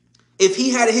 If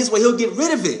he had it his way, he'll get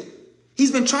rid of it.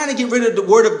 He's been trying to get rid of the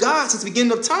word of God since the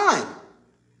beginning of time.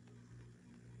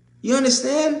 You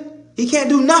understand? He can't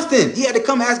do nothing. He had to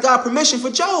come ask God permission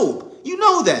for Job. You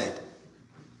know that.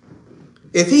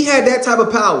 If he had that type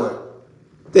of power,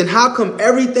 then how come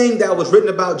everything that was written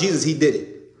about Jesus, he did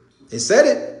it? It said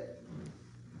it.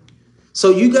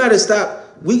 So you got to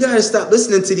stop. We got to stop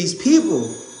listening to these people.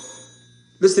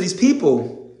 Listen to these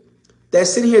people that's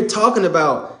sitting here talking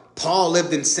about Paul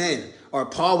lived in sin, or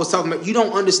Paul was talking about, you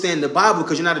don't understand the Bible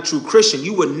because you're not a true Christian.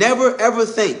 You would never, ever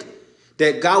think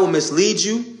that God will mislead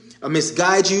you or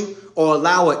misguide you or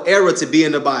allow an error to be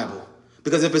in the Bible.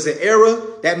 Because if it's an error,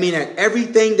 that means that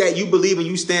everything that you believe and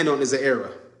you stand on is an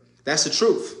error. That's the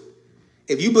truth.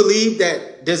 If you believe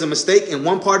that there's a mistake in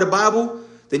one part of the Bible,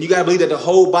 then you got to believe that the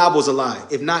whole Bible is a lie.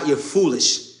 If not, you're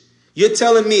foolish. You're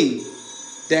telling me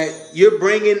that you're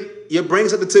bringing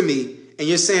something to me and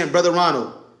you're saying, Brother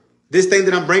Ronald, this thing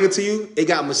that I'm bringing to you, it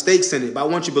got mistakes in it, but I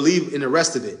want you to believe in the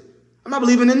rest of it. I'm not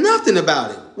believing in nothing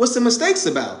about it. What's the mistakes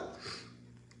about?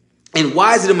 And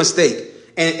why is it a mistake?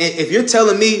 And if you're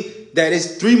telling me that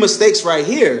it's 3 mistakes right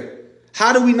here,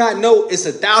 how do we not know it's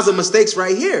 1,000 mistakes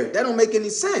right here? That don't make any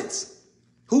sense.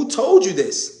 Who told you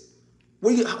this?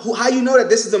 How you know that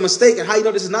this is a mistake and how you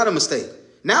know this is not a mistake?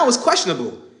 Now it's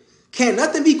questionable. Can't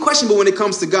nothing be questionable when it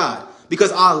comes to God,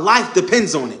 because our life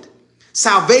depends on it.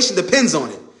 Salvation depends on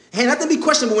it. Ain't nothing be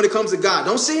questionable when it comes to God.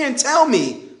 Don't sit here and tell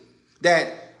me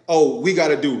that, oh, we got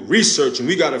to do research and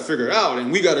we got to figure it out and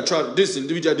we got to try this and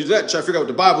we got to do that, try to figure out what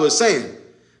the Bible is saying.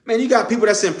 Man, you got people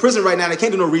that's in prison right now. They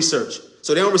can't do no research.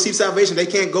 So they don't receive salvation. They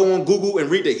can't go on Google and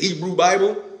read the Hebrew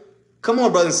Bible. Come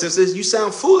on, brothers and sisters. You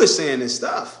sound foolish saying this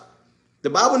stuff. The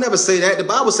Bible never say that. The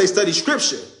Bible say study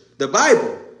scripture. The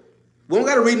Bible. We don't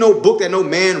got to read no book that no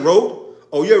man wrote.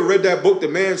 Oh, you ever read that book the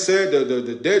man said,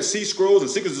 the Dead Sea Scrolls and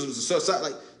secrets of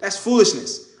like, that's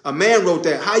foolishness. A man wrote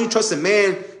that. How you trust a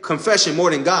man confession more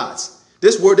than God's?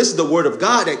 This is the word of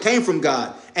God that came from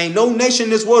God. Ain't no nation in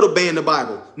this world obeying the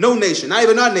Bible. No nation, not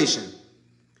even our nation.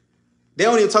 They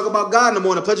don't even talk about God no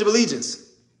more in the Pledge of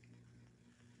Allegiance.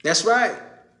 That's right.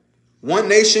 One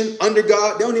nation under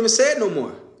God, they don't even say it no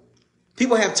more.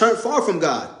 People have turned far from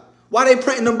God. Why are they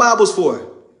printing them Bibles for?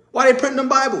 Why are they printing them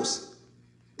Bibles?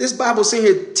 This Bible's sitting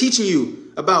here teaching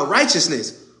you about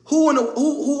righteousness. Who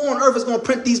on earth is going to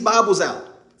print these Bibles out?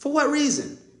 For what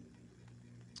reason?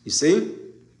 You see?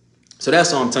 So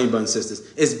that's all I'm telling you, brothers and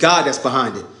sisters. It's God that's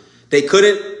behind it. They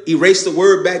couldn't erase the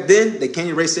word back then. They can't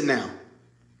erase it now.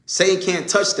 Satan can't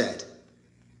touch that.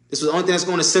 This was the only thing that's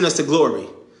going to send us to glory.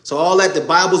 So all that, the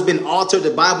Bible's been altered,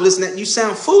 the Bible, this and that, you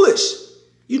sound foolish.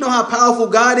 You know how powerful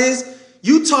God is?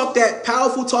 You talk that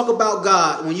powerful talk about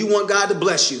God when you want God to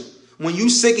bless you. When you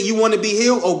sick and you want to be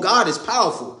healed, oh, God is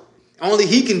powerful. Only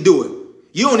he can do it.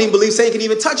 You don't even believe Satan can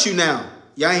even touch you now.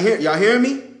 Y'all hearing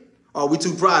me? Oh, we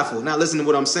too prideful. Now listen to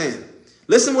what I'm saying.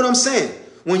 Listen to what I'm saying.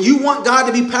 When you want God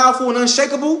to be powerful and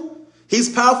unshakable, he's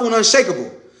powerful and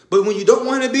unshakable. But when you don't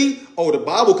want him to be, oh, the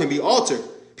Bible can be altered.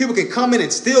 People can come in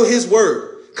and steal his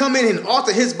word. Come in and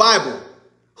alter his Bible.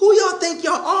 Who y'all think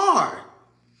y'all are?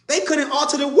 They couldn't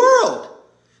alter the world.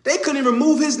 They couldn't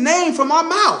remove his name from our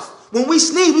mouth. When we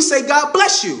sneeze, we say, God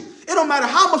bless you. It don't matter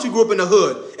how much we grew up in the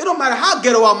hood. It don't matter how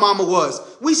ghetto our mama was.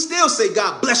 We still say,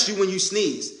 God bless you when you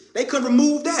sneeze. They couldn't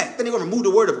remove that. Then they're going to remove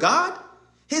the word of God?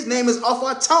 His name is off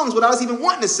our tongues without us even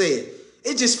wanting to say it.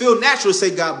 It just feels natural to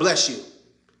say, God bless you.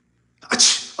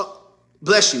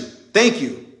 Bless you. Thank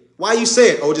you. Why you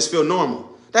say it? Oh, it just feel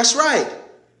normal. That's right.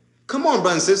 Come on,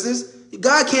 brothers and sisters.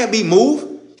 God can't be moved.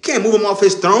 You can't move him off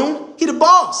his throne. He the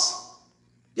boss.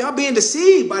 Y'all being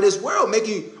deceived by this world,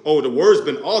 making, oh, the word's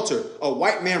been altered. A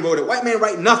white man wrote it. White man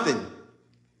write nothing.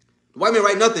 White man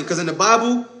write nothing, because in the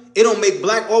Bible, it don't make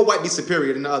black or white be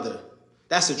superior than the other.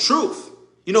 That's the truth.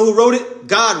 You know who wrote it?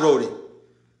 God wrote it.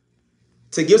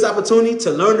 To give us opportunity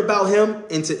to learn about him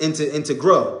and to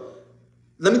grow.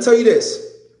 Let me tell you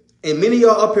this. And many of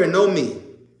y'all up here know me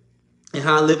and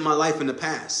how I lived my life in the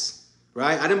past.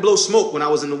 Right? I didn't blow smoke when I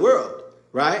was in the world.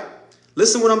 Right?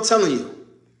 Listen what I'm telling you.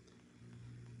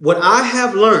 What I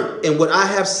have learned and what I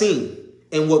have seen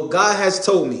and what God has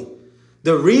told me,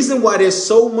 the reason why there's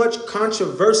so much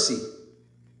controversy,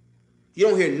 you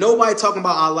don't hear nobody talking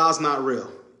about Allah's not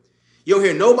real. You don't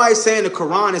hear nobody saying the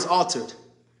Quran is altered.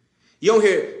 You don't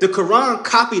hear the Quran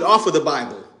copied off of the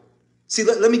Bible. See,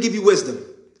 let me give you wisdom.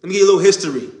 Let me give you a little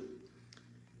history.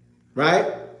 Right?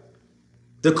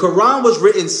 The Quran was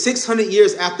written 600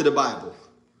 years after the Bible.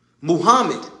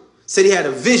 Muhammad said he had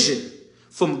a vision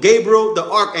from Gabriel, the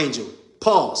archangel.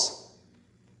 Pause.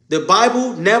 The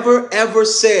Bible never ever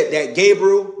said that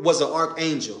Gabriel was an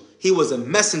archangel. He was a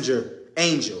messenger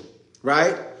angel,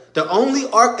 right? The only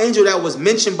archangel that was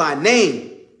mentioned by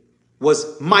name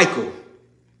was Michael,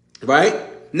 right?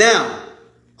 Now,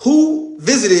 who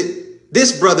visited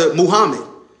this brother Muhammad?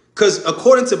 Because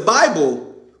according to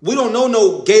Bible, we don't know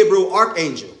no Gabriel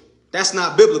archangel. That's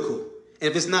not biblical. And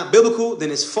if it's not biblical,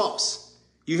 then it's false.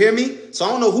 You hear me? So I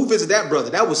don't know who visited that brother.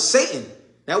 That was Satan.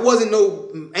 That wasn't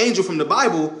no angel from the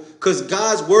Bible, because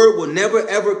God's word will never,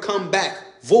 ever come back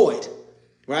void,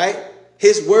 right?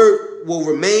 His word will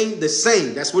remain the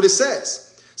same. That's what it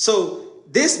says. So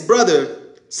this brother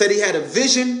said he had a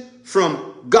vision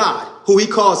from God, who he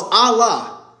calls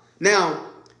Allah. Now,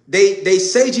 they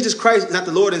say Jesus Christ is not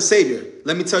the Lord and Savior.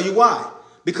 Let me tell you why.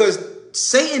 Because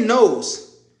Satan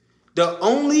knows the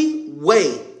only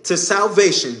way to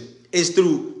salvation is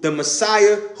through the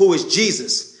Messiah, who is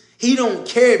Jesus. He don't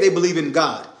care if they believe in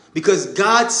God, because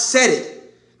God said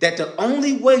it, that the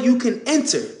only way you can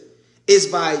enter is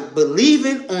by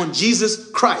believing on Jesus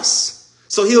Christ.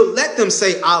 So he'll let them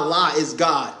say Allah is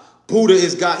God, Buddha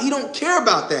is God. He don't care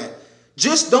about that.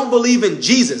 Just don't believe in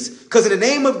Jesus, because in the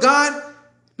name of God,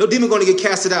 no demon going to get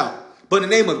casted out. But in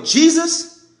the name of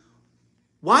Jesus,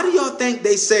 why do y'all think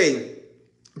they say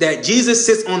that Jesus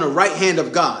sits on the right hand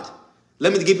of God?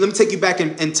 Let me take you back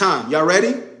in time. Y'all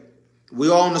ready? We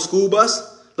all on the school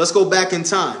bus. Let's go back in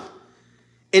time.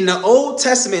 In the Old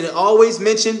Testament, it always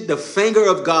mentioned the finger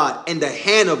of God and the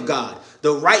hand of God,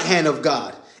 the right hand of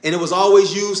God. And it was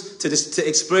always used to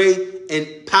explain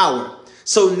in power.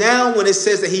 So now when it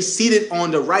says that he's seated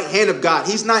on the right hand of God,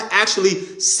 he's not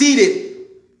actually seated.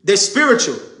 They're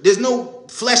spiritual. There's no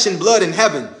flesh and blood in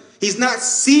heaven. He's not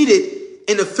seated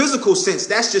in the physical sense.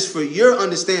 That's just for your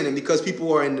understanding, because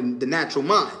people are in the natural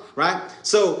mind, right?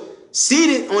 So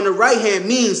seated on the right hand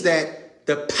means that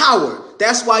the power.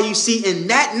 That's why you see in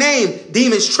that name,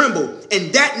 demons tremble.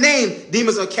 In that name,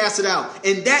 demons are casted out.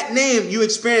 In that name, you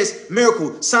experience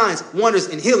miracles, signs, wonders,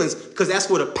 and healings, because that's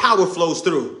where the power flows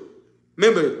through.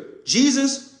 Remember,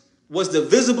 Jesus was the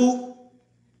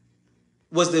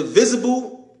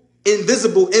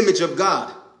invisible image of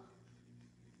God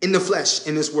in the flesh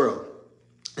in this world.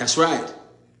 That's right.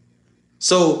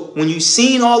 So when you've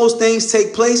seen all those things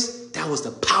take place, that was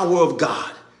the power of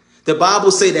God. The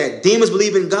Bible said that demons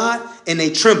believe in God and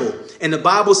they tremble. And the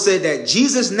Bible said that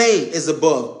Jesus' name is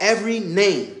above every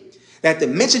name. That to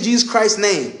mention Jesus Christ's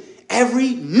name,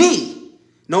 every knee,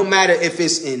 no matter if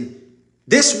it's in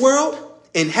this world,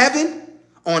 in heaven,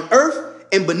 on earth,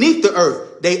 and beneath the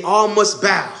earth, they all must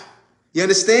bow. You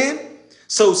understand?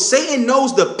 So Satan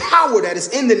knows the power that is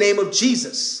in the name of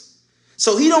Jesus.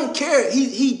 So he don't care.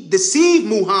 He deceived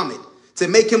Muhammad to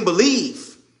make him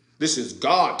believe this is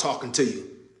God talking to you.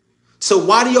 So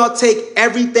why do y'all take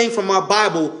everything from our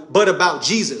Bible but about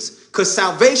Jesus? Because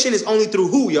salvation is only through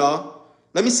who, y'all?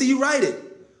 Let me see you write it.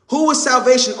 Who is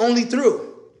salvation only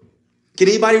through? Can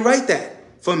anybody write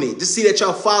that for me? Just see that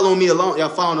y'all following me along. Y'all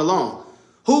following along.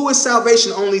 Who is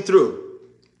salvation only through?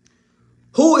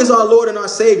 Who is our Lord and our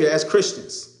Savior as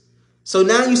Christians? So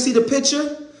now you see the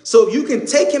picture. So if you can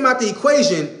take him out the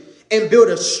equation and build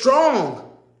a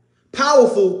strong,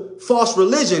 powerful, false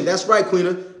religion. That's right,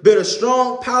 Queena. Build a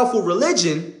strong, powerful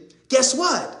religion. Guess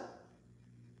what?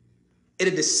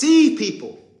 It'll deceive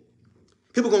people.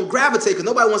 People are going to gravitate because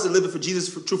nobody wants to live it for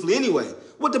Jesus truthfully anyway.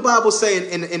 What the Bible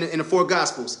say in the four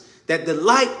Gospels? That the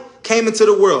light came into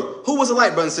the world. Who was the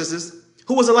light, brothers and sisters?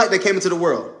 Who was the light that came into the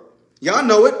world? Y'all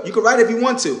know it. You can write it if you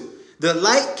want to. The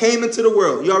light came into the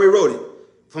world. You already wrote it.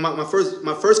 For my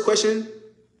first question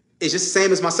is just the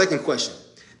same as my second question.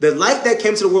 The light that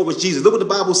came to the world was Jesus. Look what the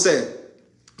Bible said.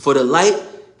 For the light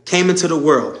came into the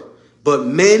world, but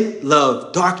men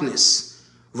love darkness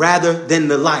rather than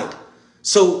the light.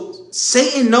 So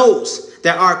Satan knows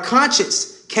that our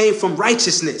conscience came from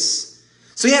righteousness.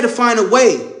 So he had to find a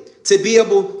way to be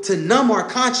able to numb our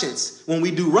conscience when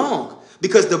we do wrong.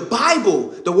 Because the Bible,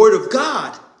 the word of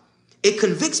God, it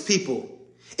convicts people.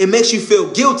 It makes you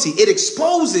feel guilty. It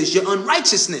exposes your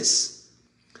unrighteousness.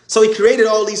 So he created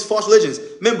all these false religions.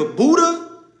 Remember,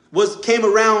 Buddha came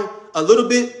around a little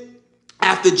bit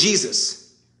after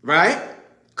Jesus, right?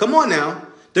 Come on now.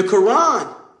 The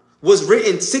Quran was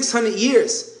written 600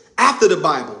 years after the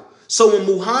Bible. So when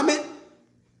Muhammad,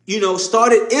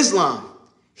 started Islam,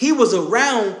 he was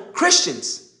around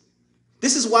Christians.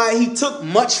 This is why he took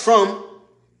much from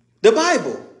the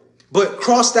Bible, but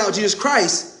crossed out Jesus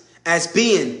Christ as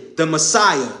being the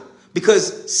Messiah.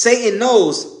 Because Satan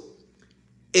knows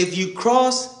if you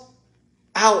cross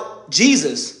out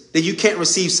Jesus, then you can't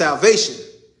receive salvation,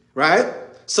 right?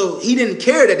 So he didn't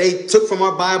care that they took from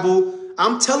our Bible.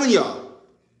 I'm telling y'all,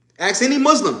 ask any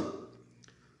Muslim.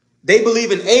 They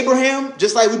believe in Abraham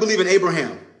just like we believe in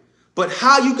Abraham. But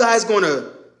how you guys going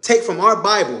to take from our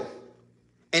Bible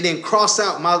and then cross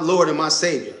out my Lord and my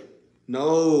Savior?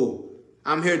 No,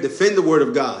 I'm here to defend the word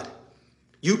of God.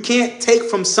 You can't take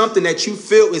from something that you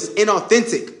feel is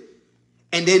inauthentic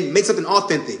and then make something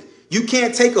authentic. You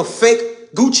can't take a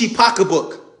fake Gucci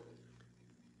pocketbook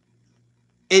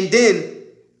and then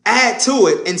add to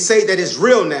it and say that it's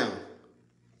real now.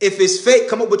 If it's fake,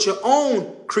 come up with your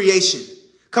own creation.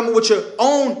 Come up with your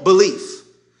own belief.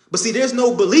 But see, there's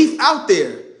no belief out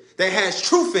there that has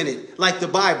truth in it like the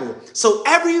Bible. So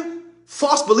every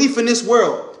false belief in this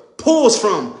world pulls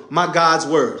from my God's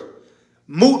word.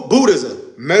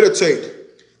 Buddhism, meditate,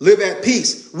 live at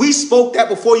peace. We spoke that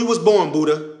before you was born,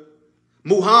 Buddha.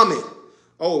 Muhammad,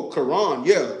 Quran,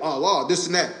 yeah, Allah, this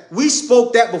and that. We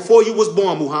spoke that before you was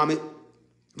born, Muhammad.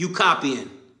 You copying.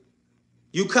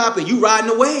 You riding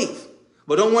the wave,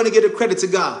 but don't want to give the credit to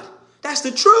God. That's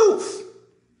the truth.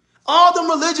 All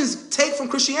the religions take from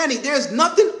Christianity. There's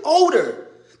nothing older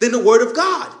than the word of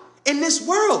God in this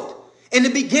world. In the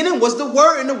beginning was the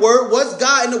word, and the word was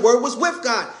God, and the word was with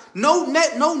God. No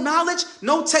knowledge,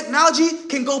 no technology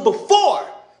can go before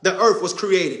the earth was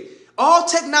created. All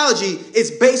technology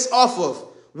is based off of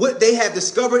what they have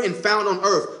discovered and found on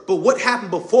earth. But what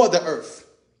happened before the earth?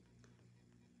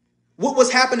 What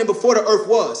was happening before the earth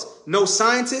was? No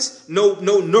scientists, no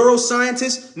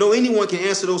neuroscientists, no anyone can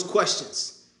answer those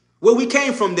questions. Where we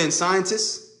came from then,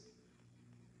 scientists?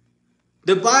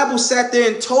 The Bible sat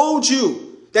there and told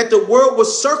you that the world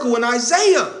was circled in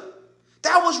Isaiah.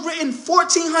 That was written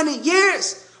 1,400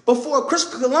 years before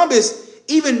Christopher Columbus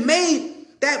even made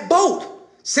that boat.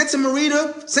 Santa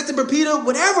Pepita,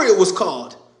 whatever it was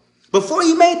called. Before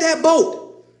he made that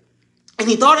boat. And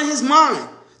he thought in his mind,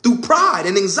 through pride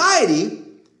and anxiety,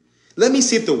 let me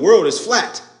see if the world is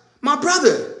flat. My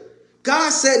brother, God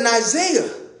said in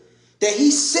Isaiah that he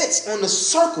sits on the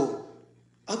circle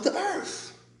of the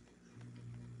earth.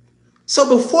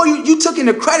 So before you took in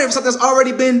the credit for something that's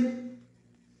already been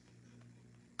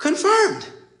confirmed.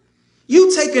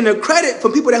 You taking the credit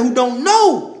from people who don't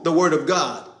know the word of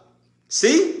God.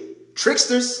 See?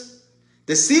 Tricksters,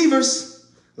 deceivers,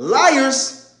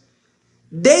 liars.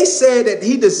 They said that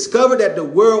he discovered that the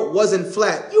world wasn't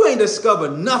flat. You ain't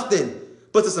discovered nothing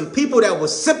but to some people that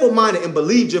was simple-minded and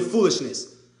believed your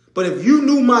foolishness. But if you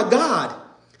knew my God,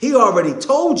 he already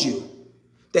told you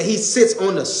that he sits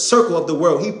on the circle of the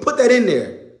world. He put that in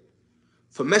there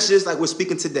for messages like we're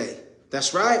speaking today.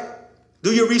 That's right.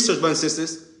 Do your research, brothers and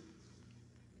sisters.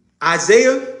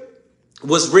 Isaiah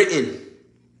was written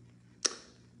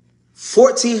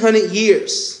 1,400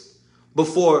 years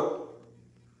before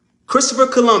Christopher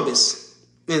Columbus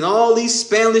and all these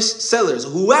Spanish settlers,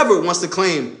 whoever wants to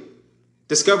claim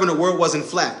discovering the world wasn't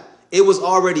flat. It was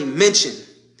already mentioned.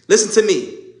 Listen to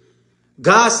me.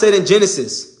 God said in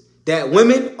Genesis that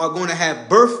women are going to have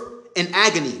birth in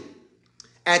agony.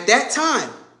 At that time,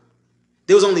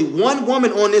 there was only one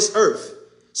woman on this earth.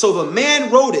 So if a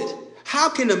man wrote it, how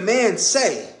can a man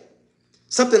say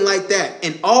something like that?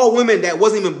 And all women that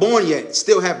wasn't even born yet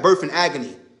still have birth in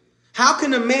agony. How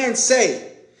can a man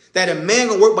say that a man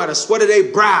gonna work by the sweat of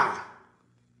their brow?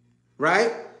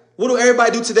 Right? What do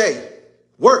everybody do today?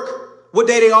 Work. What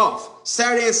day they off?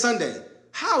 Saturday and Sunday.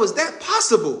 How is that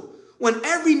possible when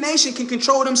every nation can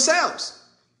control themselves?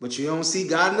 But you don't see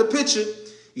God in the picture.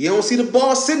 You don't see the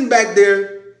boss sitting back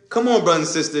there. Come on,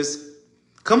 brothers and sisters.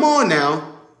 Come on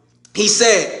now. He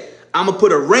said, I'm going to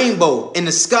put a rainbow in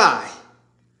the sky.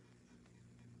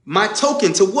 My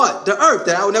token to what? The earth,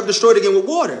 that I will never destroy it again with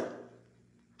water.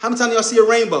 How many times y'all see a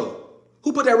rainbow?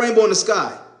 Who put that rainbow in the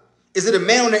sky? Is it a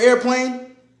man on the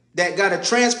airplane that got a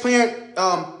transparent,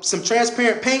 some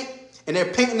transparent paint, and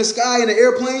they're painting the sky in the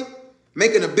airplane,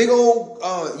 making a big old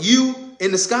U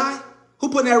in the sky? Who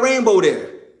put that rainbow there?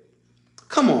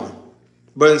 Come on,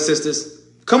 brothers and sisters.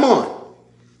 Come on.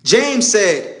 James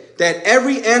said that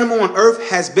every animal on earth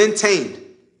has been tamed.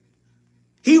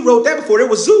 He wrote that before there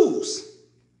was zoos.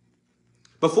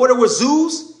 Before there were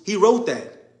zoos, he wrote that.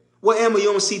 What animal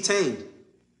you don't see tamed?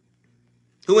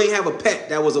 Who ain't have a pet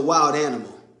that was a wild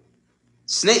animal?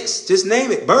 Snakes, just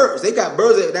name it. Birds. They got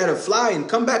birds that'll fly and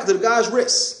come back to the guy's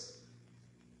wrists.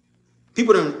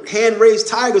 People done hand-raised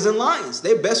tigers and lions.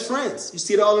 They're best friends. You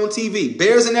see it all on TV.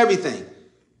 Bears and everything.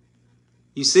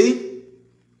 You see?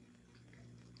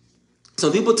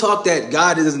 So people talk that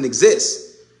God doesn't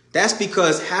exist. That's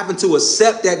because having to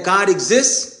accept that God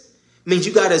exists means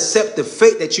you got to accept the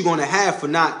fate that you're going to have for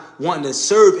not wanting to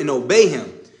serve and obey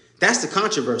him. That's the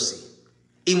controversy.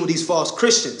 Even with these false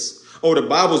Christians. Oh, the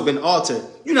Bible's been altered.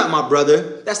 You're not my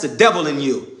brother. That's the devil in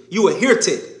you. You a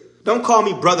heretic. Don't call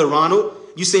me Brother Ronald.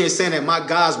 You saying that my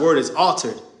God's word is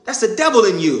altered. That's the devil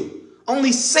in you.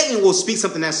 Only Satan will speak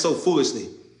something that's so foolishly.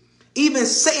 Even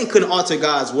Satan couldn't alter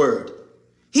God's word.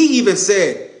 He even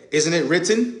said, isn't it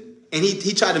written? And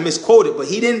he tried to misquote it, but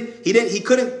he couldn't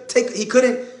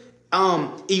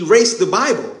erase the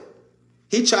Bible.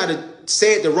 He tried to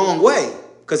say it the wrong way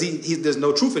because there's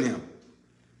no truth in him.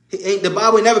 The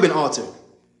Bible ain't never been altered.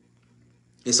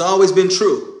 It's always been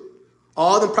true.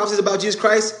 All the prophecies about Jesus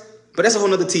Christ, but that's a whole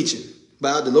nother teaching.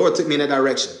 But the Lord took me in that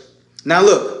direction. Now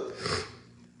look,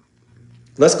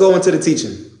 let's go into the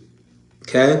teaching.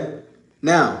 Okay?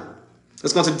 Now,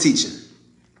 let's go into the teaching.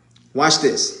 Watch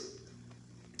this.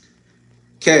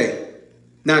 Okay.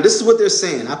 Now, this is what they're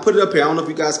saying. I put it up here. I don't know if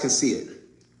you guys can see it.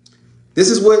 This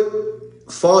is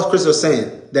what false Christians are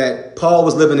saying, that Paul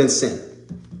was living in sin.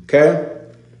 Okay?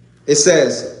 It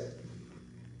says,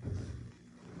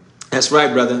 that's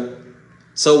right, brother.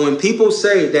 So when people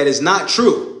say that it's not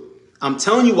true, I'm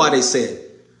telling you why they say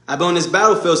it. I've been on this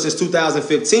battlefield since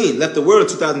 2015, left the world in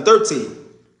 2013,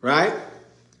 right?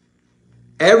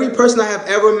 Every person I have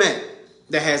ever met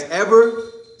that has ever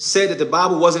said that the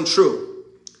Bible wasn't true,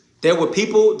 there were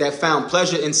people that found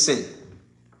pleasure in sin,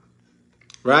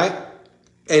 right?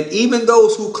 And even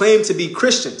those who claim to be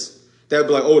Christians, they'll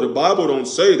be like, oh, the Bible don't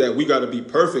say that we got to be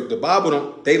perfect. The Bible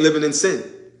don't, they living in sin.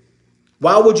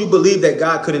 Why would you believe that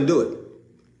God couldn't do it?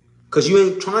 Because you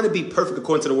ain't trying to be perfect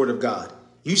according to the word of God.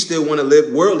 You still want to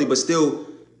live worldly, but still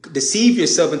deceive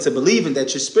yourself into believing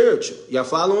that you're spiritual. Y'all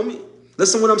following me?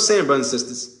 Listen to what I'm saying, brothers and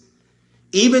sisters.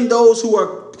 Even those who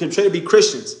are trying to be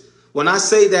Christians, when I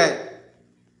say that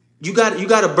you got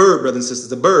a bird, brothers and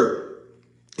sisters, a bird.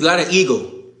 You got an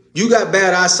eagle. You got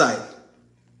bad eyesight.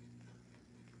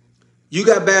 You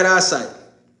got bad eyesight.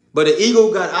 But an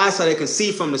eagle got eyesight that can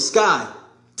see from the sky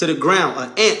to the ground,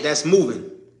 an ant that's moving.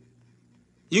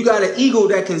 You got an eagle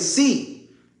that can see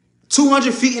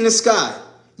 200 feet in the sky.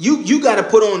 You got to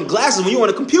put on glasses when you're on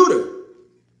a computer.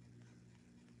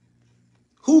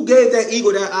 Who gave that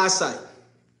eagle that eyesight?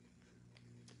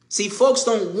 See, folks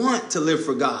don't want to live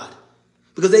for God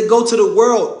because they go to the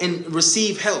world and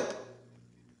receive help.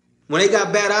 When they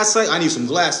got bad eyesight, I need some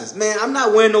glasses. Man, I'm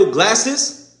not wearing no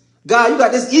glasses. God, you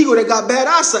got this eagle that got bad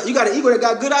eyesight. You got an eagle that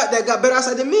got better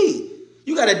eyesight than me.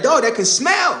 You got a dog that can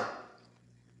smell.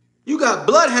 You got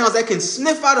bloodhounds that can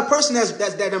sniff out a person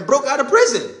that done broke out of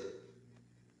prison.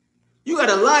 You got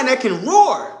a lion that can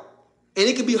roar, and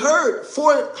it can be heard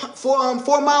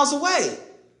 4 miles away.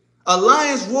 A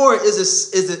lion's roar is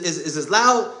as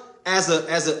loud as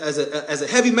a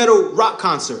heavy metal rock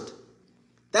concert.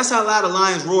 That's how loud a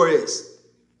lion's roar is.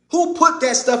 Who put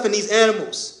that stuff in these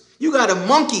animals? You got a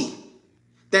monkey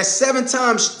that's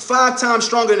 5 times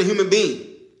stronger than a human being.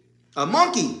 A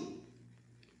monkey.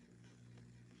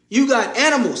 You got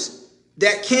animals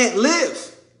that can't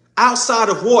live outside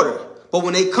of water, but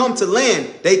when they come to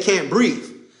land, they can't breathe.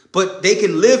 But they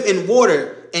can live in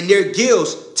water and their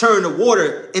gills turn the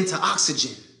water into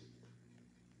oxygen.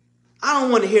 I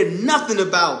don't want to hear nothing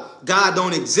about God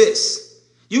don't exist.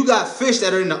 You got fish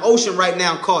that are in the ocean right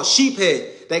now called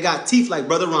sheephead. They got teeth like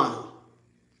Brother Ronald.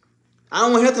 I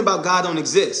don't want to hear nothing about God don't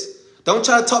exist. Don't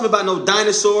try to talk me about no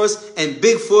dinosaurs and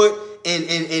Bigfoot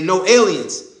and no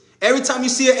aliens. Every time you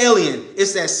see an alien,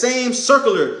 it's that same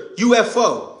circular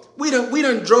UFO. We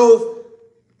done drove,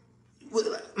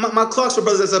 my Clarksville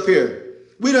brothers that's up here,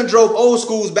 we done drove old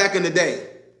schools back in the day.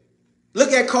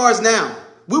 Look at cars now.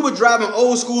 We were driving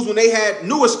old schools when they had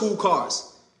newer school cars.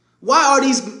 Why are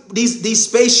these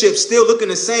spaceships still looking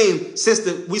the same since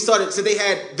they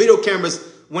had video cameras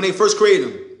when they first created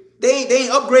them? They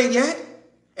ain't upgrade yet.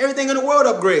 Everything in the world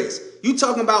upgrades. You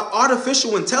talking about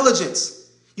artificial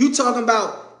intelligence. You talking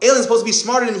about aliens supposed to be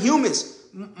smarter than humans,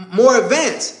 more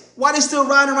advanced. Why they still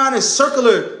riding around in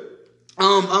circular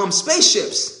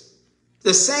spaceships?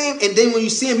 The same, and then when you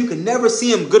see them, you can never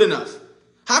see them good enough.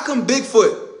 How come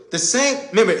Bigfoot, the same,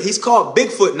 remember, he's called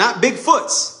Bigfoot, not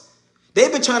Bigfoots.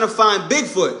 They've been trying to find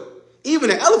Bigfoot. Even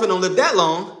an elephant don't live that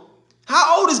long.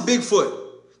 How old is Bigfoot?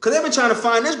 Because they've been trying to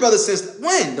find this brother since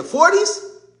when? The 40s?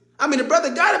 I mean, the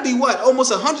brother got to be, what,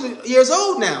 almost 100 years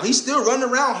old now. He's still running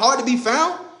around, hard to be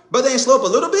found. Brother ain't slow up a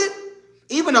little bit.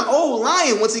 Even an old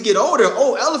lion, once he get older,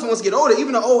 old elephant once he get older,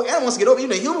 even an old animal once he get older,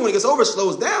 even a human when he gets older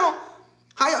slows down.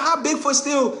 How Bigfoot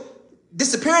still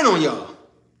disappearing on y'all?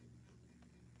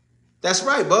 That's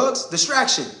right, Bugs.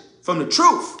 Distraction from the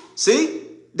truth. See?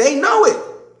 They know it.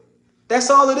 That's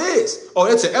all it is. Oh,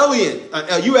 it's an alien,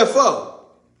 a UFO.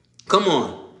 Come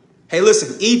on. Hey,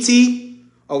 listen, ET,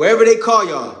 or wherever they call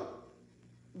y'all,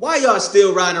 why y'all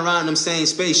still riding around them same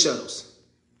space shuttles?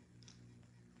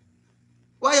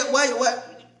 Why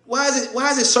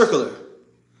is it circular?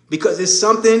 Because it's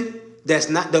something that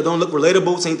don't look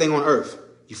relatable to anything on Earth.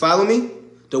 You follow me?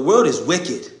 The world is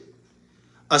wicked.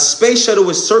 A space shuttle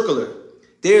is circular.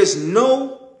 There's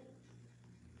no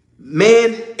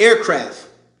manned aircraft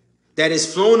that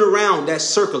is flown around that's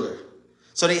circular.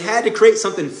 So they had to create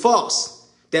something false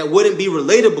that wouldn't be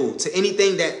relatable to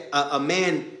anything that a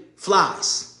man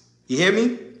flies. You hear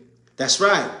me? That's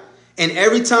right. And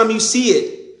every time you see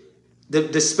it,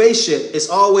 the spaceship is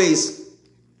always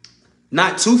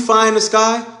not too far in the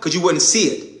sky because you wouldn't see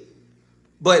it.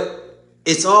 But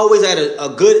it's always at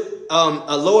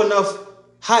a low enough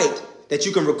height that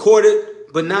you can record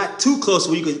it, but not too close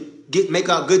where you could make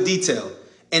out good detail.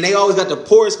 And they always got the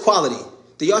poorest quality.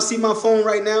 Do y'all see my phone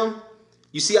right now?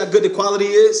 You see how good the quality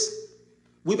is?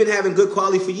 We've been having good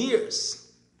quality for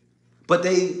years. But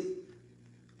they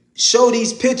show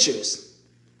these pictures.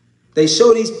 They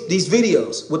show these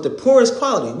videos with the poorest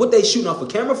quality. What they shooting off a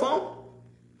camera phone?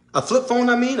 A flip phone,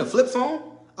 a flip phone?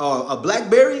 Or a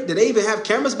BlackBerry? Did they even have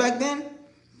cameras back then?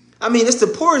 I mean, it's the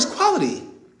poorest quality.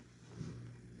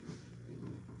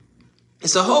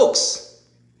 It's a hoax.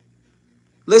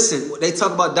 Listen, they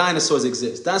talk about dinosaurs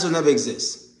exist. Dinosaurs never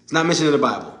exist. It's not mentioned in the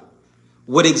Bible.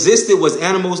 What existed was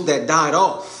animals that died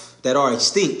off, that are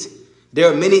extinct.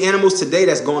 There are many animals today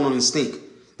that's going on extinct.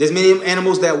 There's many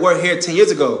animals that were here 10 years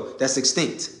ago that's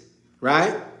extinct,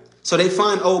 right? So they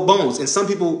find old bones, and some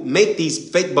people make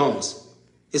these fake bones.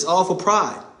 It's all for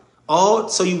pride. All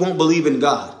so you won't believe in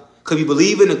God. Because you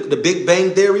believe in the Big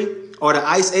Bang Theory or the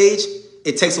Ice Age,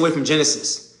 it takes away from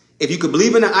Genesis. If you could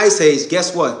believe in the Ice Age,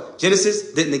 guess what?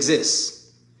 Genesis didn't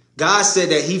exist. God said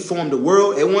that he formed the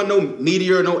world. It wasn't no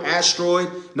meteor, no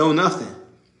asteroid, no nothing.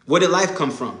 Where did life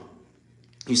come from?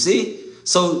 You see?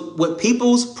 So what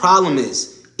people's problem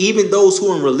is, even those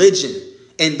who are in religion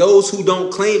and those who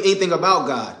don't claim anything about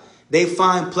God, they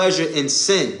find pleasure in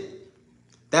sin.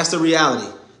 That's the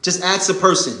reality. Just ask a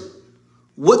person,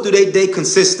 what do they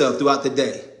consist of throughout the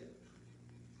day?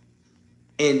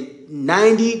 And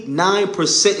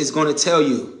 99% is going to tell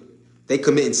you they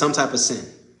committing some type of sin.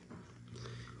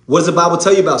 What does the Bible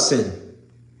tell you about sin?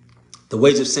 The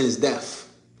wage of sin is death.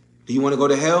 Do you want to go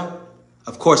to hell?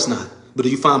 Of course not. But do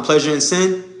you find pleasure in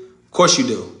sin? Of course you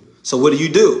do. So what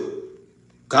do?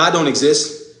 God don't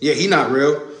exist. Yeah, he not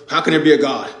real. How can there be a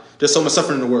God? There's so much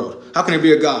suffering in the world. How can there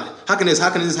be a God? How can this? How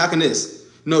can this? How can this?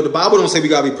 No, the Bible don't say we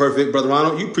got to be perfect, Brother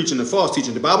Ronald. You preaching the false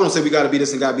teaching. The Bible don't say we got to be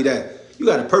this and got to be that. You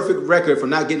got a perfect record for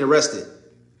not getting arrested.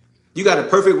 You got a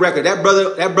perfect record. That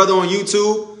brother on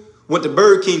YouTube went to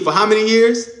Burger King for how many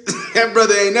years? That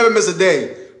brother ain't never missed a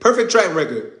day. Perfect track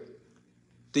record.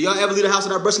 Do y'all ever leave the house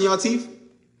without brushing your teeth?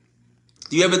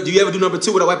 Do you ever do number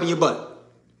 2 without wiping your butt?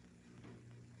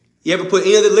 You ever put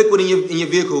any other liquid in your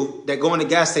vehicle that go in the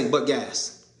gas tank but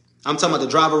gas? I'm talking about to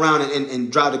drive around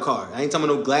and drive the car. I ain't talking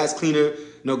about no glass cleaner,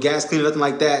 no gas cleaner, nothing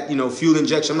like that. You know, fuel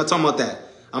injection. I'm not talking about that.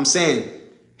 I'm saying,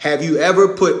 Have you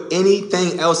ever put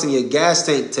anything else in your gas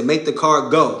tank to make the car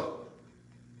go?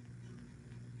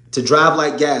 To drive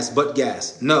like gas, but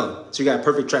gas? No. So you got a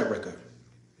perfect track record.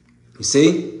 You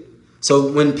see?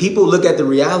 So when people look at the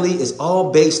reality, it's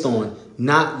all based on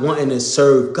not wanting to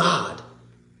serve God.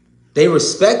 They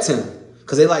respect him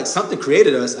because they like something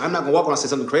created us. I'm not going to walk around and say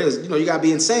something created us. You know, you got to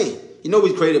be insane. You know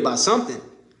we're created by something.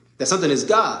 That something is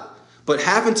God. But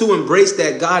having to embrace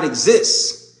that God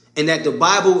exists and that the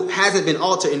Bible hasn't been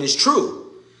altered and is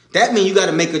true, that means you got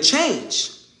to make a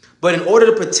change. But in order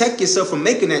to protect yourself from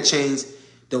making that change,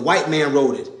 the white man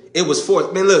wrote it. It was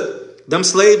forced. Man, look, them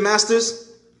slave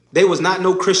masters, they was not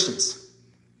no Christians.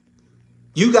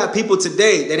 You got people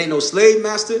today that ain't no slave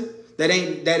master, that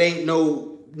ain't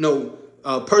no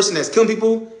person that's killing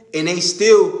people, and they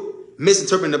still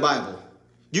misinterpreting the Bible.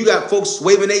 You got folks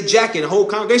waving their jacket and the whole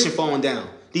congregation falling down.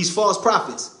 These false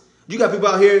prophets. You got people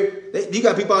out here. You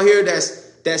got people out here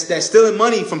that's stealing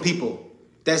money from people.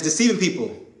 That's deceiving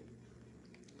people.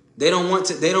 They don't want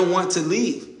to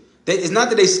leave. It's not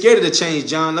that they're scared of the change,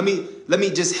 John. Let me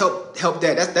just help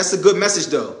that. That's a good message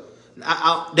though.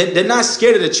 They're not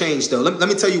scared of the change though. Let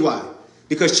me tell you why.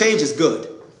 Because change is good,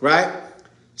 right?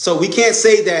 So we can't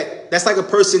say that that's like a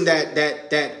person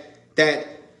that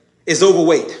is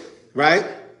overweight, right?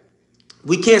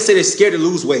 We can't say they're scared to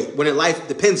lose weight when their life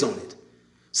depends on it.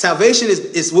 Salvation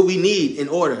is what we need in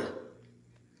order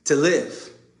to live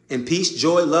in peace,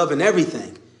 joy, love, and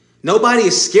everything. Nobody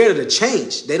is scared of the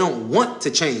change. They don't want to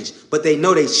change, but they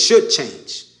know they should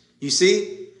change. You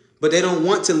see? But they don't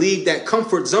want to leave that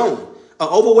comfort zone. An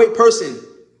overweight person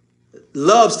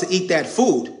loves to eat that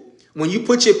food. When you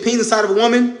put your penis inside of a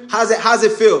woman, how's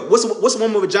it feel? What's a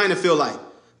woman's vagina feel like?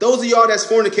 Those of y'all that's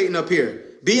fornicating up here,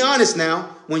 be honest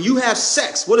now. When you have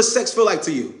sex, what does sex feel like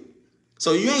to you?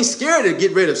 So you ain't scared to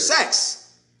get rid of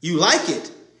sex. You like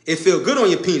it. It feel good on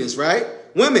your penis, right?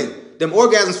 Women, them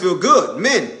orgasms feel good.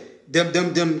 Men,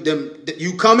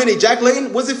 you come in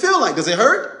ejaculating, what does it feel like? Does it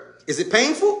hurt? Is it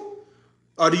painful?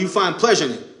 Or do you find pleasure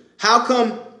in it? How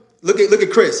come, look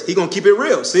at Chris, he gonna keep it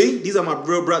real. See, these are my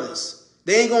real brothers.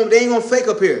 They ain't gonna fake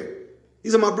up here.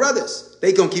 These are my brothers.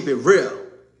 They gonna keep it real.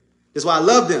 That's why I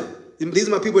love them. These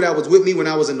are my people that was with me when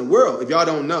I was in the world. If y'all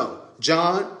don't know,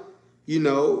 John, you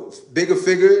know, bigger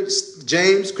figure,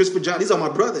 James, Christopher John, these are my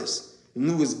brothers. When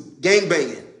we was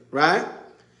gangbanging, right?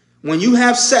 When you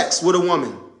have sex with a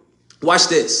woman, watch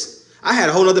this. I had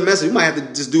a whole other message. We might have to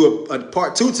just do a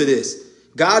part 2 to this.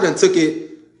 God done took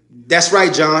it. That's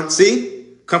right, John. See?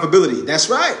 Comfortability. That's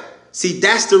right. See,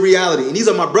 that's the reality. And these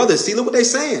are my brothers. See, look what they're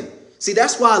saying. See,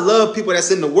 that's why I love people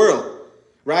that's in the world,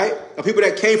 right? Or people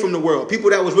that came from the world. People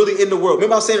that was really in the world.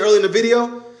 Remember I was saying earlier in the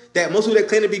video that most people that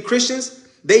claim to be Christians,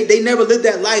 they never lived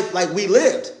that life like we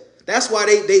lived. That's why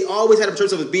they always had a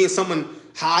church of being someone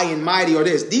high and mighty or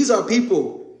this. These are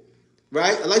people,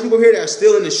 right? A lot of people here that are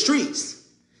still in the streets.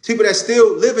 People that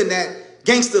still living that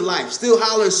gangster life, still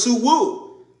hollering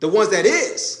Sue-woo. The ones that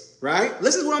is, right?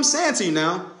 Listen to what I'm saying to you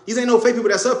now. These ain't no fake people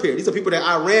that's up here. These are people that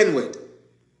I ran with,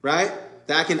 right?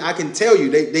 That I can tell you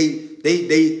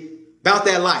they about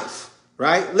that life,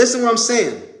 right? Listen what I'm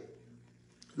saying.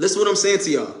 Listen what I'm saying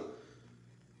to y'all.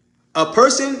 A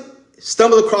person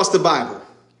stumbled across the Bible.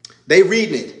 They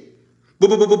reading it. Boom,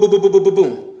 boom, boom, boom, boom, boom, boom, boom,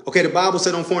 boom. Okay, the Bible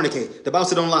said don't fornicate. The Bible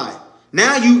said don't lie.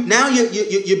 Now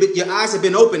your eyes have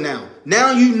been opened now.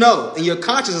 Now you know, and your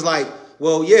conscience is like,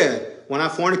 well, yeah, when I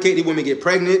fornicate, these women get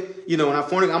pregnant. You know, when I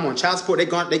fornicate, I'm on child support. They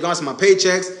gone to my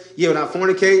paychecks. Yeah, when I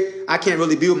fornicate, I can't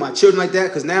really be with my children like that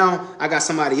because now I got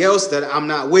somebody else that I'm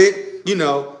not with. You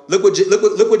know, look what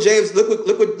James, look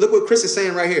what Chris is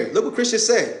saying right here. Look what Chris just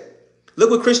said. Look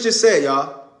what Chris just said,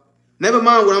 y'all. Never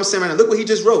mind what I'm saying right now. Look what he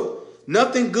just wrote.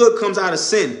 Nothing good comes out of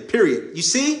sin, period. You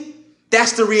see?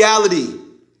 That's the reality.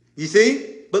 You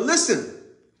see? But listen.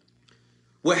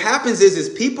 What happens is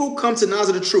people come to knowledge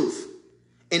of the truth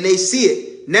and they see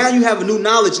it. Now you have a new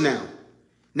knowledge now.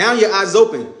 Now your eyes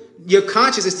open. Your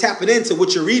conscience is tapping into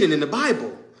what you're reading in the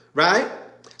Bible, right?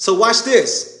 So watch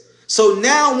this. So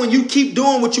now when you keep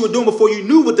doing what you were doing before you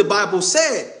knew what the Bible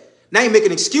said, now you're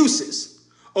making excuses.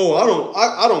 Oh,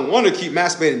 I don't want to keep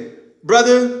masturbating.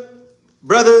 Brother,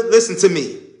 listen to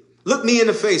me. Look me in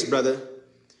the face, brother.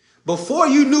 Before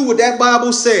you knew what that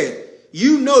Bible said,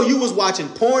 you know you was watching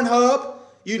Pornhub,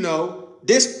 you know,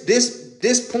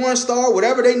 this porn star,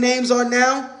 whatever their names are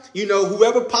now, you know,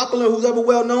 whoever popular, whoever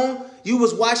well known, you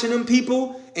was watching them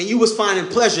people and you was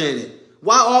finding pleasure in it.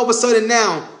 Why all of a sudden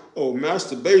now, oh,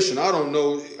 masturbation, I don't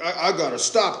know, I got to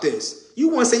stop this. You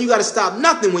weren't saying you got to stop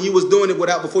nothing when you was doing it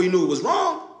before you knew it was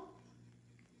wrong.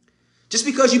 Just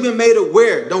because you've been made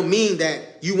aware don't mean that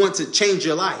you want to change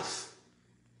your life.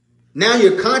 Now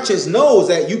your conscience knows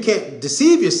that you can't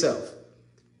deceive yourself.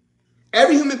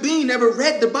 Every human being never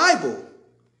read the Bible.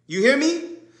 You hear me?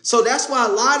 So that's why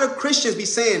a lot of Christians be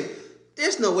saying,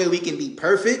 there's no way we can be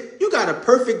perfect. You got a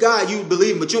perfect God you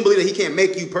believe in, but you don't believe that he can't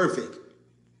make you perfect.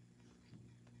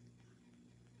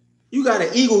 You got an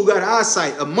eagle who got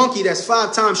eyesight, a monkey that's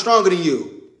 5 times stronger than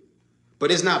you,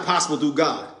 but it's not possible through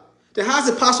God. Then how's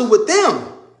it possible with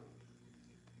them?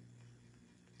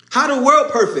 How the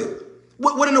world perfect?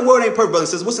 What in the world ain't perfect, brother?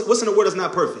 Says what's in the world that's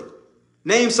not perfect?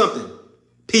 Name something.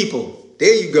 People.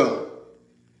 There you go.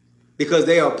 Because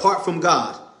they are apart from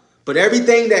God. But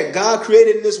everything that God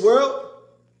created in this world,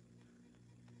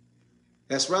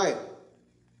 that's right.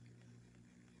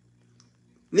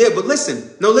 Yeah, but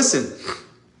listen. No, listen.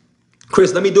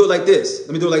 Chris, let me do it like this.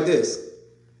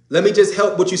 Let me just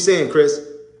help what you're saying, Chris.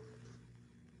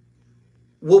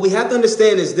 What we have to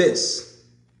understand is this,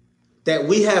 that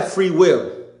we have free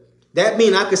will. That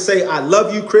means I could say, I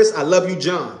love you, Chris. I love you,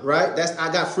 John, right?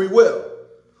 I got free will.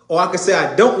 Or I could say,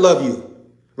 I don't love you,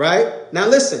 right? Now,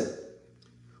 listen,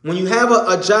 when you have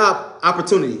a job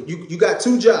opportunity, you got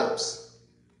 2 jobs.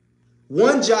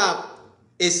 One job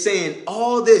is saying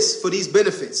all this for these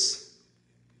benefits,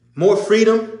 more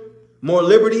freedom, more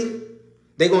liberty.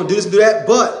 They're going to do this and do that,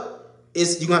 but you're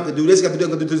going to have to do this, you got to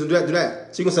do this, do that, do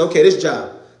that. So you're going to say, okay, this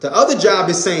job. The other job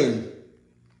is saying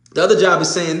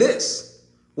this.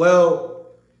 Well,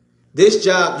 this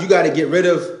job, you got to get rid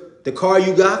of the car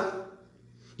you got.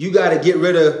 You got to get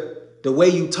rid of the way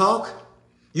you talk.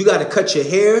 You got to cut your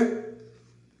hair.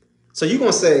 So you're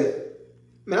going to say,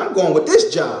 man, I'm going with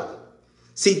this job.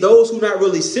 See, those who not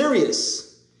really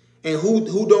serious and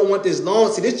who don't want this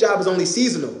long, see, this job is only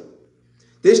seasonal.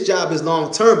 This job is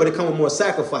long term, but it comes with more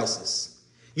sacrifices.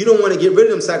 You don't want to get rid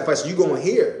of them sacrifices. You're going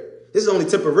here. This is only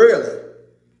temporarily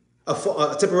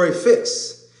a temporary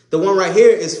fix. The one right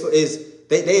here is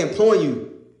they employ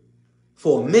you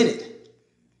for a minute.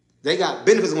 They got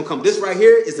benefits going to come. This right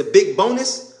here is a big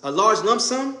bonus, a large lump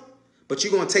sum, but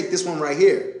you're going to take this one right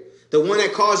here. The one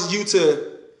that causes you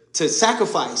to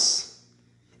sacrifice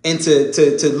and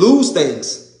to lose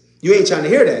things. You ain't trying to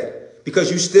hear that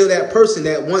because you're still that person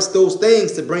that wants those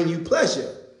things to bring you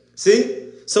pleasure. See?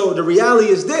 So the reality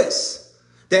is this,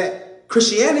 that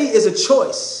Christianity is a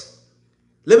choice.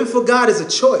 Living for God is a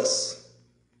choice.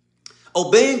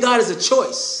 Obeying God is a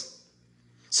choice.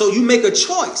 So you make a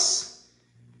choice.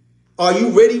 Are you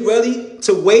ready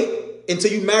to wait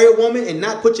until you marry a woman and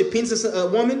not put your penis in a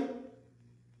woman?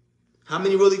 How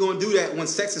many really going to do that when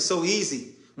sex is so easy?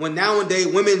 When nowadays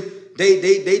women,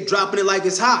 they dropping it like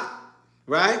it's hot,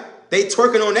 right? They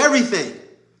twerking on everything.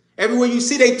 Everywhere you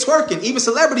see, they twerking. Even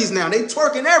celebrities now, they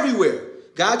twerking everywhere.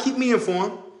 God keep me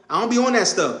informed. I don't be on that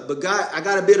stuff. But God, I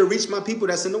got to be able to reach my people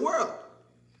that's in the world,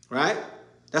 right?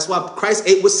 That's why Christ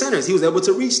ate with sinners. He was able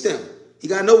to reach them. You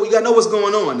got to know what's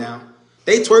going on now.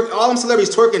 They twerk, all them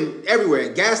celebrities twerking everywhere,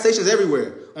 at gas stations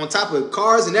everywhere, on top of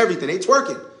cars and everything. They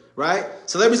twerking, right?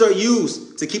 Celebrities are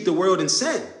used to keep the world in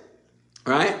sin,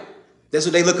 right? That's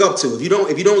what they look up to. If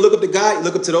you don't look up to God, you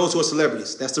look up to those who are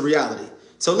celebrities. That's the reality.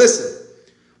 So listen,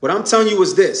 what I'm telling you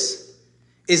is this,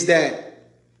 is that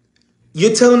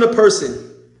you're telling the person,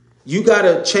 you got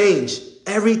to change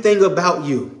everything about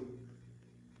you.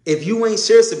 If you ain't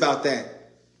serious about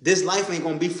that, this life ain't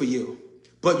going to be for you.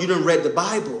 But you done read the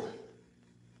Bible.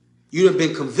 You done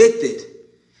been convicted.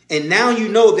 And now you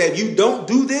know that if you don't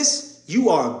do this, you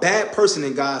are a bad person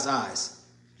in God's eyes.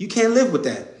 You can't live with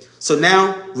that. So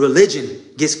now religion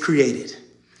gets created.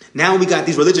 Now we got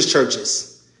these religious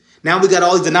churches. Now we got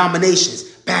all these denominations.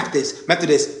 Baptist,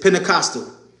 Methodist,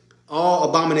 Pentecostal. All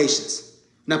abominations.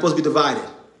 Not supposed to be divided.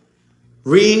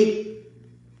 Read.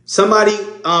 Somebody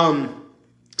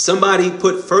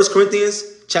put 1 Corinthians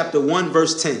chapter 1,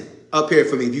 verse 10 up here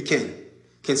for me if you can.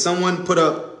 Can someone put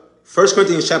up 1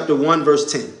 Corinthians chapter 1,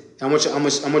 verse 10? I want y'all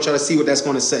to see what that's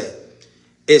going to say.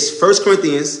 It's 1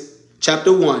 Corinthians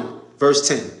chapter 1, verse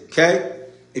 10. Okay?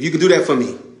 If you could do that for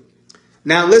me.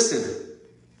 Now listen.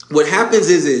 What happens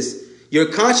is your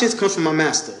conscience comes from my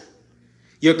master.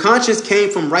 Your conscience came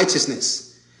from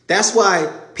righteousness. That's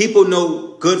why people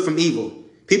know good from evil.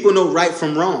 People know right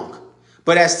from wrong.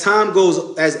 But as time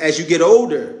goes, as you get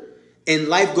older and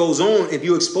life goes on, if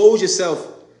you expose yourself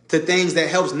to things that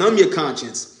helps numb your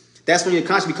conscience, that's when your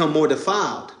conscience becomes more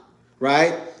defiled,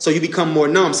 right? So you become more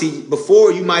numb. See,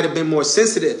 before you might have been more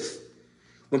sensitive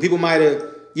when people might have,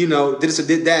 did this or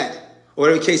did that, or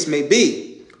whatever the case may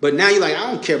be. But now you're like,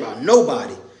 I don't care about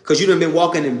nobody because you done been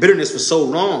walking in bitterness for so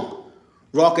long,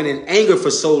 walking in anger for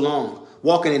so long,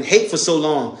 walking in hate for so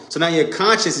long. So now your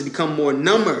conscience has become more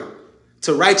number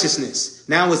to righteousness.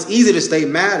 Now it's easy to stay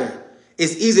madder.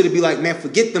 It's easy to be like, man,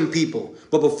 forget them people.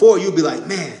 But before, you'd be like,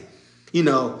 man, you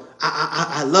know,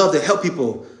 I love to help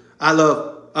people. I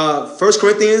love 1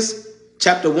 Corinthians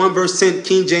chapter 1, verse 10,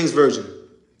 King James Version.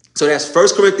 So that's 1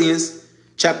 Corinthians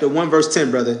chapter 1, verse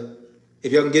 10, brother.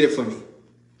 If y'all can get it for me.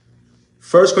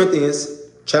 1 Corinthians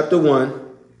chapter 1.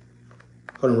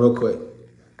 Hold on real quick.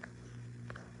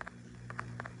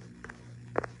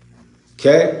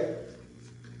 Okay.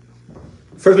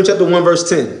 1 Corinthians chapter 1, verse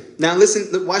 10. Now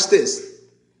listen, watch this.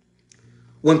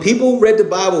 When people read the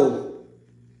Bible,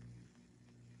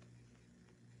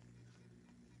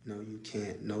 no, you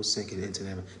can't. No sinking into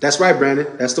heaven. That's right,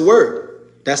 Brandon. That's the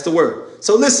word. That's the word.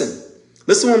 So listen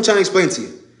what I'm trying to explain to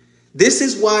you. This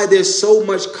is why there's so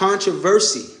much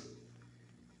controversy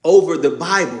over the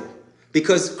Bible,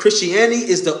 because Christianity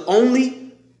is the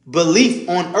only belief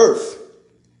on earth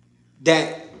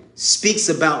that speaks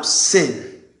about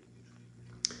sin.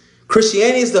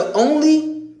 Christianity is the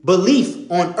only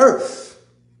belief on earth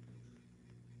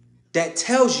that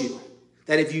tells you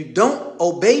that if you don't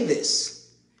obey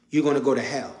this, you're going to go to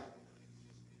hell.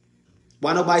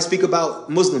 Why nobody speak about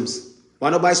Muslims? Why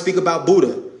nobody speak about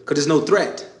Buddha? Because there's no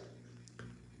threat.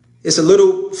 It's a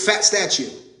little fat statue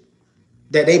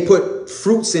that they put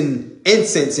fruits and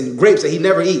incense and grapes that he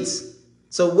never eats.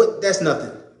 So what? That's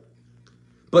nothing.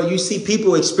 But you see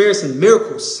people experiencing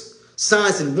miracles,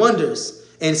 signs and wonders.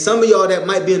 And some of y'all that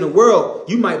might be in the world,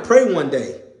 you might pray one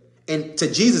day and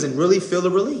to Jesus and really feel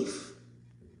the relief.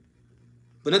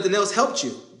 But nothing else helped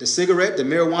you. The cigarette, the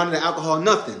marijuana, the alcohol,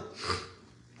 nothing.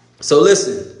 So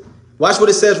listen, watch what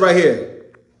it says right here.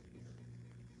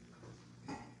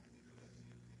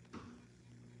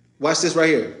 Watch this right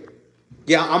here.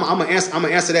 Yeah, I'm gonna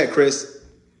answer that, Chris.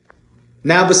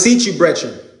 Now beseech you,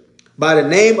 brethren, by the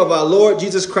name of our Lord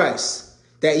Jesus Christ,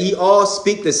 that ye all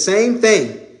speak the same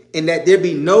thing, and that there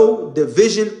be no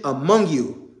division among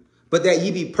you, but that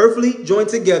ye be perfectly joined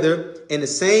together in the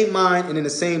same mind and in the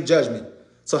same judgment.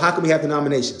 So how can we have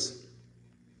denominations?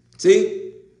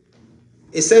 See,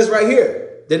 it says right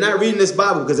here, they're not reading this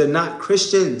Bible because they're not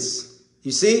Christians.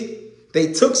 You see,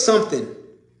 they took something.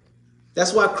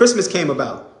 That's why Christmas came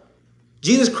about.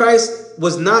 Jesus Christ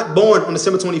was not born on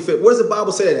December 25th. Where does the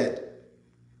Bible say that?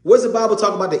 Where does the Bible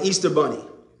talk about the Easter Bunny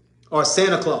or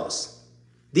Santa Claus?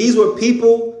 These were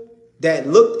people that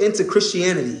looked into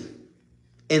Christianity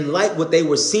and liked what they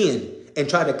were seeing and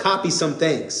tried to copy some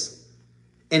things.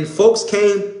 And folks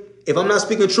came, if I'm not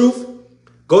speaking truth,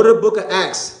 go to the book of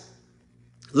Acts.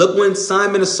 Look when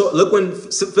Philip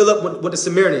went with the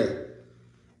Samaria.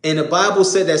 And the Bible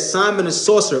said that Simon the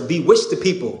sorcerer bewitched the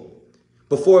people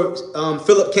before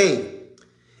Philip came.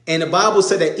 And the Bible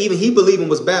said that even he believed and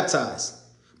was baptized.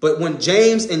 But when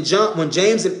John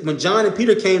and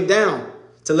Peter came down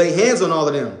to lay hands on all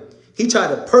of them, he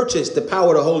tried to purchase the power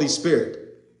of the Holy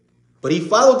Spirit. But he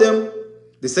followed them.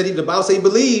 The Bible said he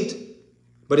believed,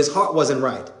 but his heart wasn't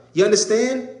right. You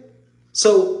understand?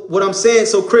 So what I'm saying,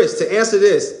 so Chris, to answer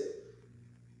this,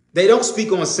 they don't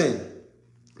speak on sin.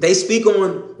 They speak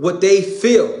on what they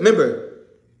feel. Remember,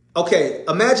 okay,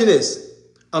 imagine this.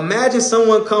 Imagine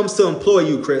someone comes to employ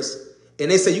you, Chris,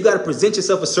 and they say you got to present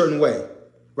yourself a certain way,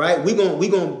 right? We're going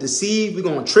to deceive, we're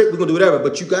going to trick, we're going to do whatever,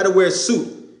 but you got to wear a suit.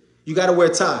 You got to wear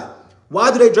a tie.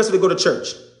 Why do they dress when they go to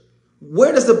church?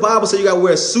 Where does the Bible say you got to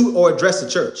wear a suit or a dress to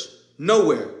church?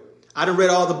 Nowhere. I done read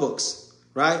all the books,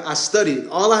 right? I studied.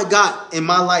 All I got in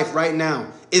my life right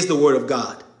now is the word of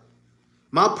God.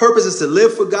 My purpose is to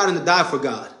live for God and to die for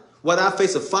God. Whether I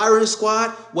face a firing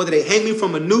squad, whether they hang me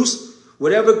from a noose,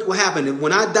 whatever will happen. And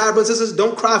when I die, brothers and sisters,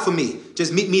 don't cry for me.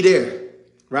 Just meet me there,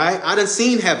 right? I done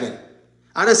seen heaven.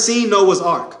 I done seen Noah's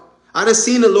Ark. I done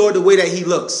seen the Lord the way that he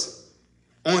looks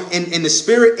in the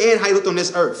spirit and how he looked on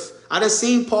this earth. I done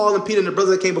seen Paul and Peter and the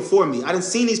brothers that came before me. I done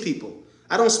seen these people.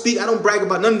 I don't brag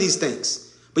about none of these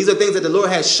things. But these are things that the Lord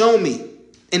has shown me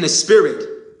in the spirit.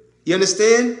 You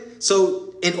understand?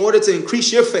 So in order to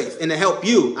increase your faith and to help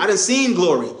you, I done seen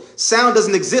glory. Sound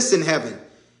doesn't exist in heaven.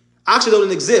 Oxygen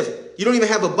doesn't exist. You don't even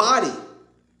have a body.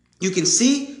 You can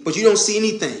see, but you don't see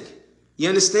anything. You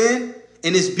understand?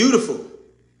 And it's beautiful.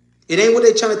 It ain't what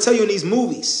they're trying to tell you in these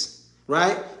movies,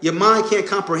 right? Your mind can't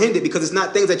comprehend it because it's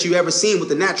not things that you ever seen with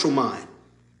the natural mind,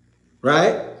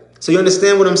 right? So you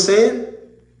understand what I'm saying?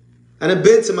 And I've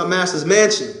been to my master's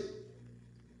mansion.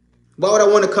 Why would I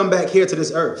want to come back here to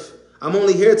this earth? I'm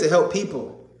only here to help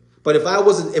people. But if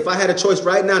I had a choice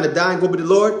right now to die and go with the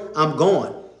Lord, I'm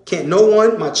gone. Can't no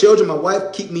one, my children, my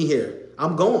wife, keep me here.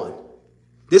 I'm gone.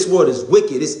 This world is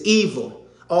wicked. It's evil.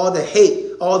 All the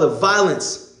hate, all the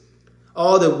violence,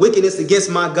 all the wickedness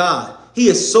against my God. He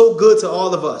is so good to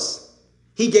all of us.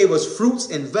 He gave us fruits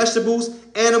and vegetables,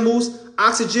 animals,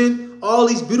 oxygen, all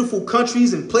these beautiful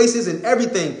countries and places and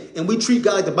everything, and we treat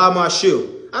God like the bottom of our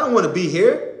shoe. I don't want to be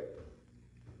here.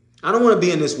 I don't want to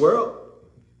be in this world.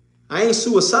 I ain't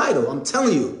suicidal. I'm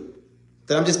telling you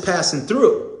that I'm just passing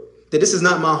through, that this is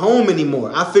not my home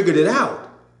anymore. I figured it out.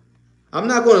 I'm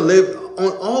not going to live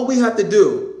on. All we have to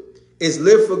do is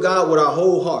live for God with our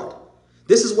whole heart.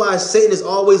 This is why Satan is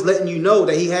always letting you know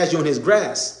that he has you on his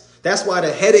grass. That's why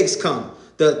the headaches come,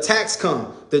 the attacks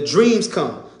come, the dreams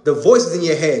come, the voices in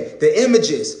your head, the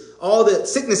images, all the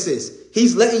sicknesses.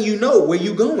 He's letting you know where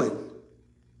you're going.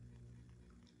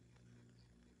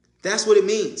 That's what it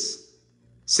means.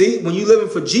 See, when you're living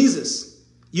for Jesus,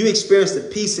 you experience the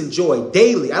peace and joy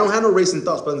daily. I don't have no racing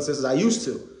thoughts, brothers and sisters. I used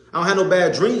to. I don't have no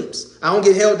bad dreams. I don't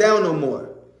get held down no more.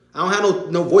 I don't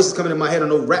have no voices coming in my head or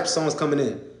no rap songs coming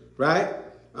in, right?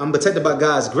 I'm protected by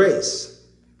God's grace.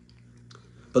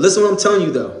 But listen what I'm telling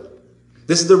you, though.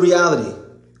 This is the reality,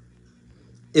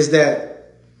 is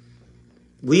that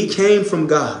we came from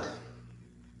God.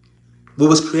 We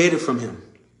was created from him.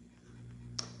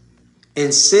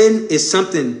 And sin is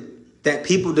something that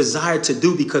people desire to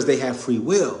do because they have free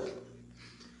will.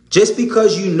 Just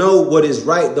because you know what is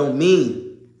right don't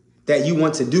mean that you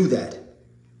want to do that.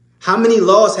 How many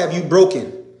laws have you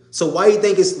broken? So why you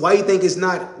think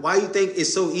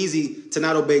it's so easy to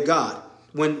not obey God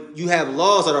when you have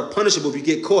laws that are punishable if you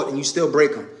get caught and you still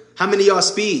break them? How many of y'all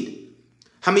speed?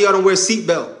 How many of y'all don't wear a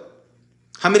seatbelt?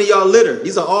 How many of y'all litter?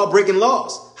 These are all breaking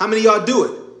laws. How many of y'all do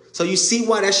it? So you see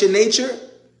why that's your nature?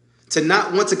 To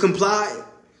not want to comply?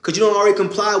 Because you don't already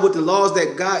comply with the laws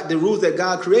that God, the rules that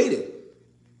God created.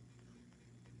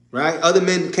 Right? Other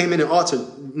men came in and altered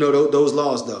those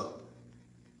laws, though.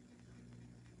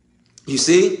 You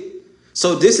see?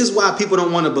 So this is why people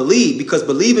don't want to believe, because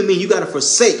believing means you got to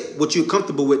forsake what you're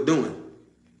comfortable with doing.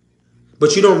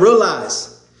 But you don't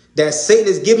realize that Satan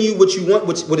is giving you what you want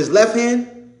with his left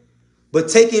hand, but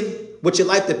taking what your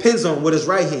life depends on with his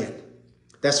right hand.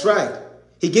 That's right.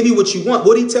 He give you what you want.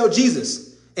 What did he tell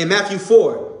Jesus in Matthew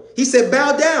 4? He said,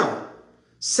 bow down.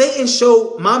 Satan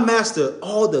showed my master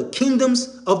all the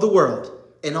kingdoms of the world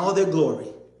and all their glory.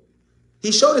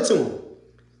 He showed it to him.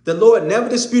 The Lord never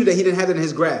disputed that he didn't have it in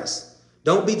his grasp.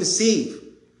 Don't be deceived.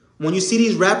 When you see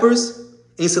these rappers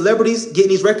and celebrities getting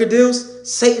these record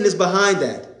deals, Satan is behind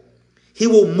that. He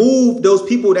will move those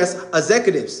people that's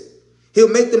executives. He'll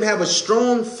make them have a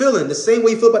strong feeling, the same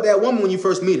way you feel about that woman when you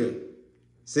first meet her.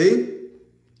 See?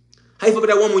 How you feel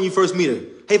about that woman when you first meet her?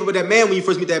 How you feel about that man when you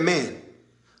first meet that man?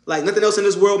 Like nothing else in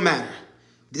this world matter.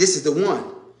 This is the one.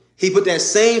 He put that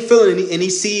same feeling in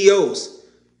these CEOs.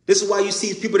 This is why you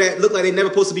see people that look like they're never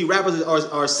supposed to be rappers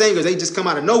or singers. They just come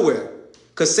out of nowhere.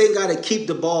 Because Satan got to keep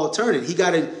the ball turning. He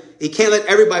can't let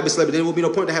everybody be celebrities. There will be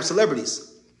no point to have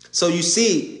celebrities. So you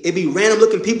see, it be random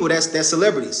looking people that's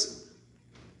celebrities.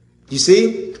 You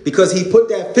see? Because he put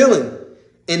that feeling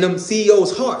in them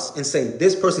CEOs' hearts and say,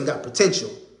 this person got potential.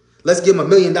 Let's give him $1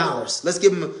 million. Let's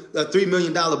give him a $3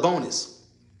 million bonus.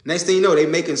 Next thing you know, they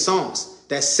making songs.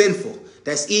 That's sinful.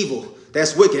 That's evil.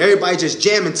 That's wicked. Everybody just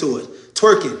jamming to it.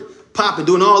 Twerking, popping,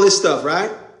 doing all this stuff, right?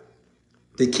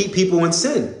 To keep people in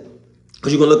sin.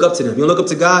 Because you're going to look up to them. You're going to look up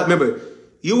to God. Remember,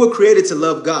 you were created to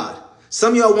love God.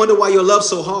 Some of y'all wonder why your love's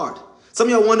so hard. Some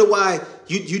of y'all wonder why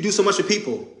you do so much for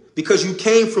people. Because you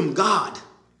came from God.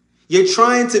 You're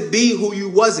trying to be who you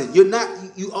wasn't. You're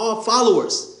not, you all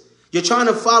followers. You're trying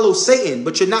to follow Satan,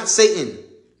 but you're not Satan.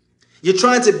 You're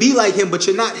trying to be like him, but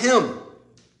you're not him.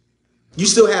 You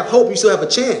still have hope. You still have a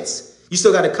chance. You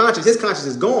still got a conscience. His conscience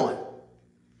is gone.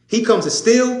 He comes to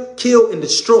steal, kill, and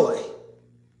destroy.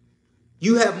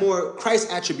 You have more Christ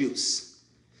attributes.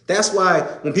 That's why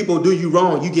when people do you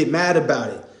wrong, you get mad about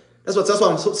it. That's why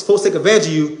I'm supposed to take advantage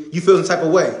of you. You feel some type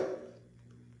of way.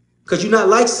 Because you're not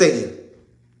like Satan.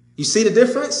 You see the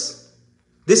difference?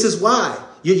 This is why.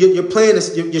 You're playing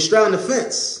this, you're straddling the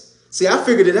fence. See, I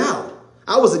figured it out.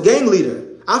 I was a gang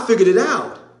leader. I figured it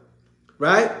out.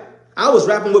 Right? I was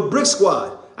rapping with Brick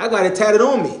Squad. I got it tatted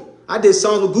on me. I did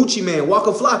songs with Gucci Man,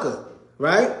 Waka Flocka.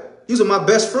 Right? These are my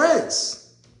best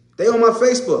friends. They on my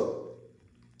Facebook.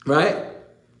 Right?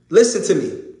 Listen to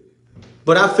me.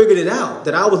 But I figured it out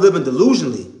that I was living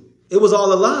delusionally. It was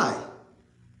all a lie.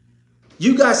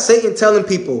 You got Satan telling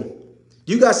people,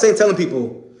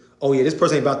 oh yeah, this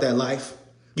person ain't about that life.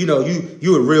 You know,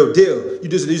 you a real deal. You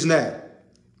do this and that.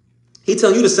 He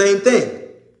telling you the same thing.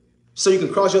 So you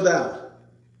can cross your out.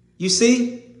 You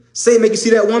see? Satan make you see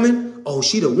that woman. Oh,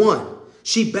 she the one.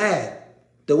 She bad.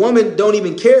 The woman don't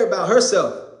even care about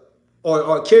herself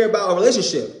or care about a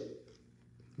relationship.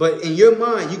 But in your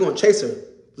mind, you're going to chase her.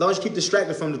 As long as you keep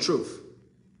distracted from the truth.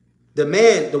 The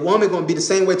woman going to be the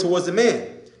same way towards the man.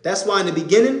 That's why in the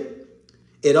beginning,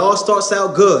 it all starts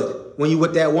out good when you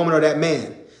with that woman or that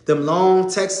man. Them long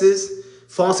texts,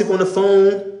 falling asleep on the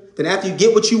phone. Then after you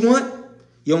get what you want,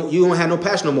 you don't have no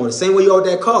passion no more. The same way you are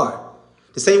with that car.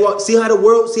 The same way, see how the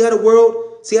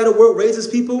world raises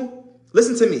people?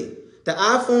 Listen to me. The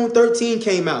iPhone 13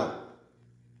 came out.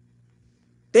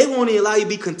 They won't even allow you to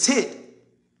be content.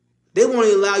 They won't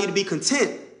even allow you to be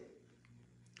content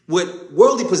with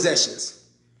worldly possessions.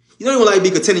 You don't even allow you to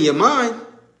be content in your mind.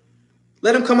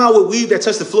 Let them come out with weave that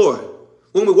touch the floor.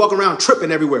 When we walk around tripping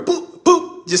everywhere. Boop,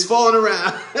 boop, just falling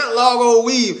around. Long old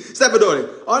weave. Stepping on it.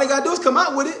 All they got to do is come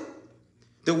out with it.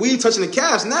 The weave touching the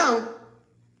calves now,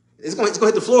 it's going to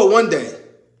hit the floor one day.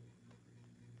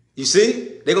 You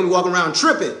see? They're going to be walking around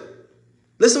tripping.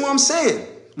 Listen to what I'm saying.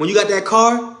 When you got that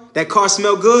car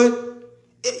smell good,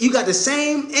 you got the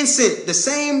same incense, the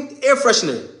same air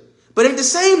freshener, but it ain't the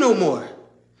same no more.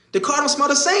 The car don't smell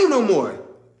the same no more.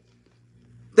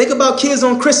 Think about kids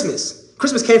on Christmas.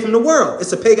 Christmas came from the world.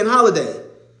 It's a pagan holiday.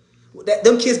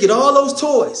 Them kids get all those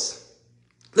toys.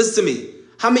 Listen to me.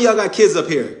 How many of y'all got kids up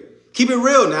here? Keep it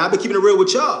real now. I've been keeping it real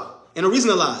with y'all. And a reason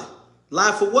to lie.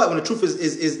 Lie for what? When the truth is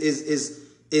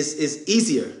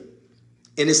easier.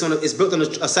 And it's built on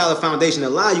a solid foundation. A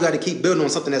lie, you got to keep building on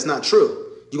something that's not true.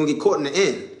 You're going to get caught in the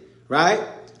end. Right?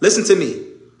 Listen to me.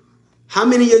 How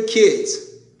many of your kids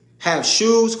have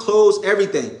shoes, clothes,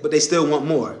 everything, but they still want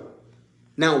more?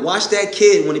 Now watch that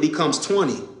kid when he becomes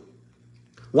 20.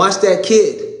 Watch that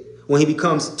kid when he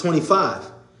becomes 25.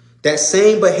 That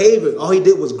same behavior, all he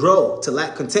did was grow to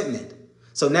lack contentment.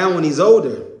 So now when he's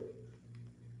older,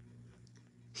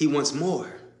 he wants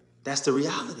more. That's the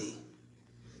reality.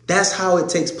 That's how it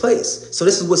takes place. So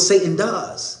this is what Satan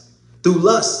does through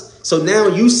lust. So now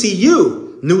you see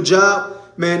new job.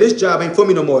 Man, this job ain't for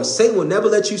me no more. Satan will never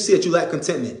let you see that you lack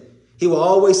contentment. He will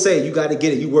always say, you got to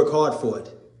get it. You work hard for it.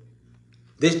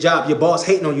 This job, your boss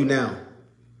hating on you now.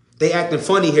 They acting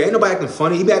funny here. Ain't nobody acting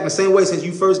funny. He been acting the same way since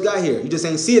you first got here. You just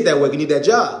ain't see it that way. You need that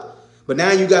job. But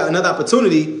now you got another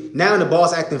opportunity. Now the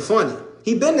boss acting funny.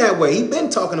 He been that way. He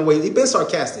been talking the way. He been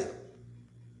sarcastic.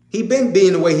 He been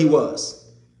being the way he was.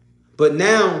 But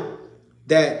now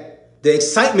that the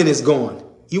excitement is gone,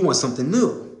 you want something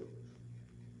new.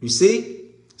 You see?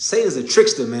 Satan's a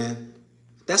trickster, man.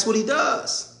 That's what he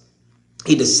does.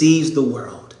 He deceives the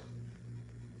world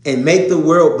and make the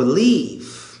world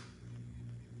believe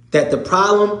that the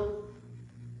problem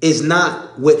is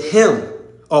not with him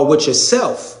or with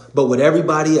yourself, but with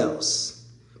everybody else.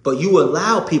 But you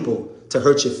allow people to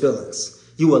hurt your feelings.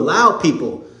 You allow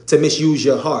people to misuse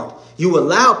your heart. You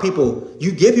allow people,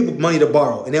 you give people money to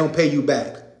borrow and they don't pay you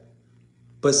back.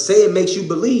 But Satan makes you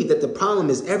believe that the problem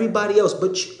is everybody else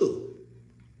but you.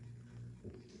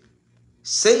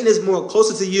 Satan is more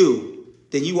closer to you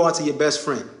than you are to your best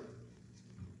friend.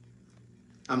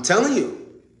 I'm telling you.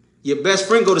 Your best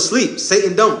friend go to sleep.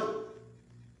 Satan don't.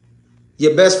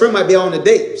 Your best friend might be on a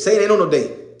date. Satan ain't on no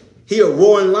date. He a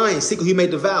roaring lion, seek who he may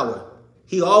devour.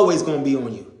 He always gonna be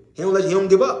on you. He don't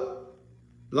give up.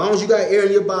 As long as you got air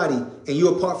in your body and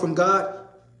you're apart from God,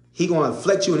 he gonna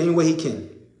afflict you in any way he can.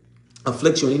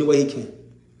 Afflict you in any way he can.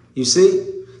 You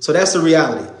see? So that's the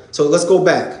reality. So let's go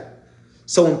back.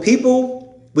 So when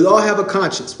people, we all have a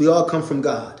conscience. We all come from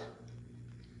God.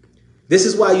 This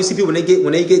is why you see people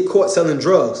when they get caught selling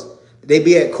drugs, they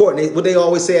be at court. And what they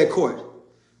always say at court,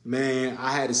 man,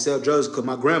 I had to sell drugs because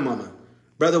my grandmama.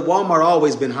 Brother, Walmart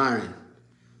always been hiring.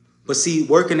 But see,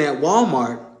 working at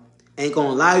Walmart ain't going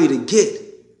to allow you to get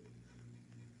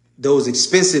those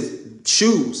expensive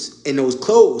shoes and those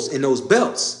clothes and those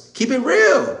belts. Keep it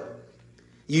real.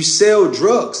 You sell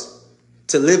drugs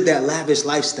to live that lavish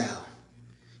lifestyle.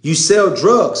 You sell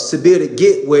drugs to be able to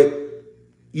get what,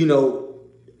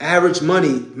 average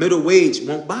money, middle wage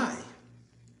won't buy.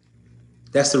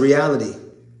 That's the reality.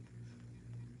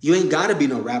 You ain't got to be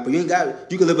no rapper. You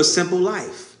can live a simple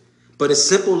life. But a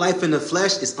simple life in the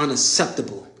flesh is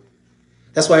unacceptable.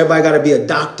 That's why everybody got to be a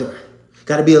doctor,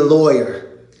 got to be a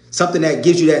lawyer, something that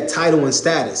gives you that title and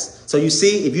status. So you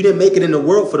see, if you didn't make it in the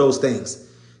world for those things,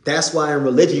 that's why in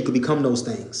religion you could become those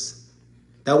things.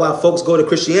 That's why folks go to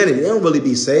Christianity. They don't really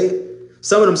be saved.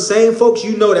 Some of them same folks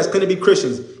that's going to be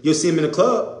Christians. You'll see them in the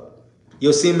club.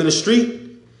 You'll see them in the street.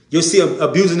 You'll see them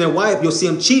abusing their wife. You'll see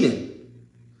them cheating.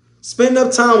 Spend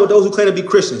enough time with those who claim to be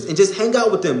Christians and just hang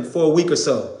out with them for a week or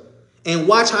so. And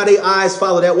watch how their eyes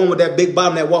follow that one with that big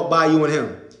bottom that walked by you and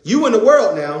him. You in the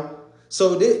world now.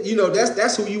 So,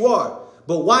 that's who you are.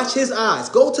 But watch his eyes.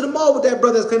 Go to the mall with that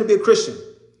brother that's claiming to be a Christian.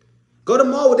 Go to the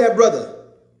mall with that brother.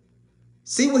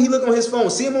 See what he look on his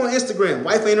phone. See him on Instagram.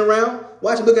 Wife ain't around.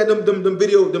 Watch him look at them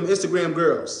Instagram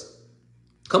girls.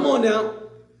 Come on now.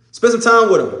 Spend some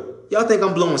time with them. Y'all think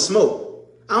I'm blowing smoke.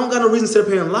 I don't got no reason to sit up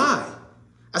here and lie.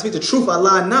 I speak the truth, I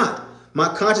lie not. My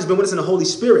conscience been witness in the Holy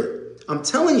Spirit. I'm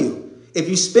telling you, if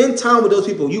you spend time with those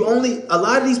people, a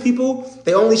lot of these people,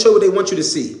 they only show what they want you to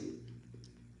see.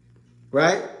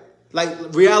 Right?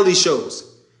 Like reality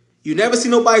shows. You never see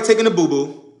nobody taking a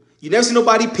boo-boo. You never see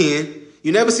nobody peeing.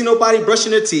 You never see nobody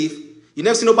brushing their teeth. You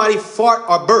never see nobody fart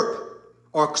or burp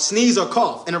or sneeze or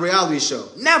cough in a reality show.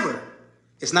 Never.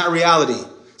 It's not reality.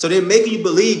 So they're making you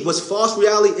believe what's false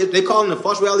reality. They call it a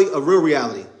false reality, a real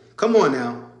reality. Come on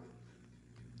now.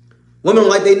 Women don't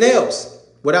like their nails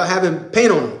without having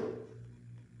paint on them.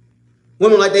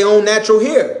 Women like their own natural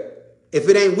hair if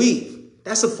it ain't weave.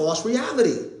 That's a false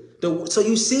reality. So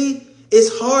you see,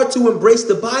 it's hard to embrace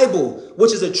the Bible,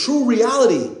 which is a true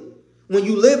reality, when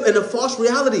you live in a false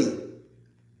reality.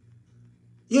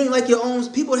 You ain't like your own.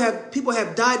 People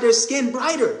have dyed their skin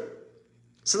brighter.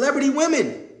 Celebrity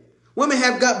women. Women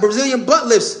have got Brazilian butt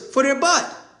lifts for their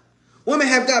butt. Women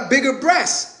have got bigger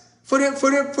breasts for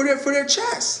their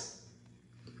chest.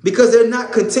 Because they're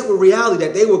not content with reality,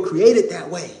 that they were created that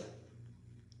way.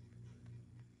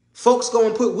 Folks go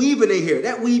and put weave in their hair.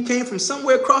 That weave came from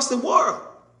somewhere across the world.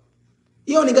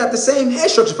 You only got the same hair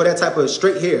structure for that type of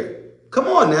straight hair. Come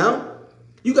on now.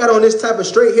 You got on this type of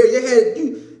straight hair.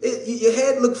 Your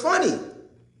head look funny.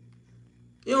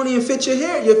 You don't even fit your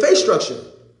hair, your face structure.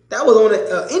 That was on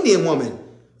an Indian woman.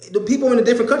 The people in the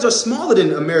different countries are smaller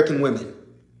than American women.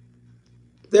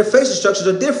 Their facial structures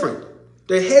are different.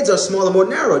 Their heads are smaller, more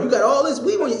narrow. You got all this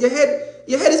weave on your head.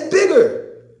 Your head is bigger.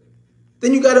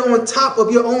 Then you got it on top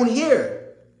of your own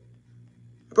hair.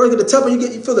 Birth at the top, and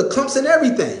you feel the clumps and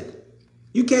everything.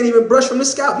 You can't even brush from the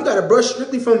scalp. You got to brush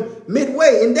strictly from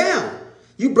midway and down.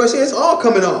 You brush it, it's all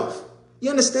coming off. You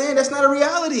understand? That's not a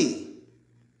reality.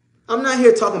 I'm not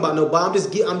here talking about no Bible.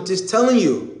 I'm just telling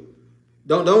you.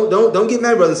 Don't get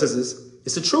mad, brothers and sisters.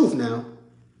 It's the truth now.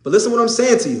 But listen to what I'm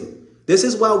saying to you. This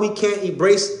is why we can't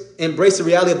embrace the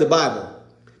reality of the Bible.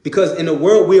 Because in the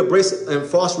world, we embrace a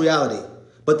false reality.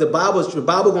 But the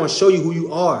Bible going to show you who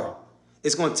you are.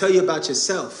 It's going to tell you about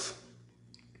yourself.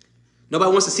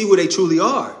 Nobody wants to see who they truly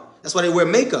are. That's why they wear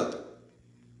makeup.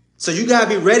 So you got to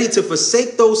be ready to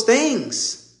forsake those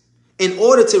things in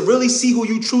order to really see who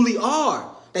you truly are.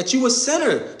 That you a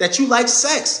sinner, that you like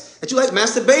sex, that you like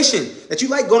masturbation, that you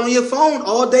like going on your phone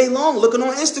all day long, looking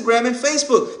on Instagram and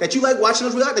Facebook, that you like watching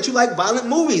those reality, that you like violent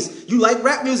movies, you like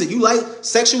rap music, you like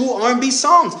sexual R&B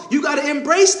songs. You got to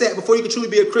embrace that before you can truly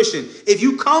be a Christian. If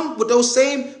you come with those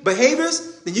same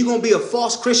behaviors, then you're going to be a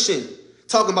false Christian.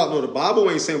 Talking about, no, the Bible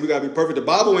ain't saying we got to be perfect. The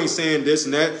Bible ain't saying this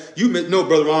and that. No,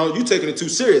 Brother Ronald, you taking it too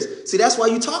serious. See, that's why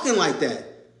you talking like that.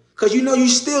 Because you know you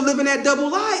still living that double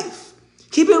life.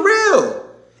 Keep it real.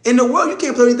 In the world, you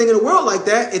can't play anything in the world like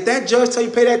that. If that judge tell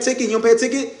you pay that ticket and you don't pay a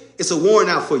ticket, it's a warrant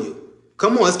out for you.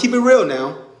 Come on, let's keep it real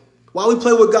now. Why we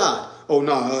play with God? Oh,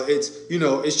 no,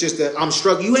 it's just that I'm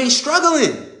struggling. You ain't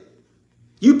struggling.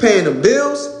 You paying them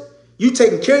bills. You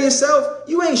taking care of yourself.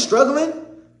 You ain't struggling.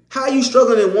 How are you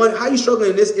struggling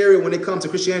in this area when it comes to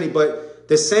Christianity? But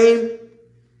the same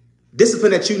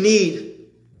discipline that you need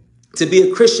to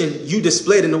be a Christian, you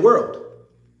displayed in the world.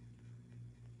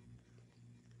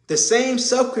 The same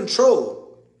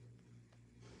self-control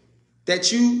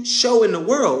that you show in the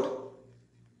world,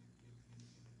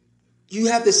 you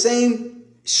have the same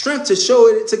strength to show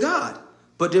it to God,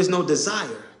 but there's no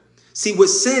desire. See,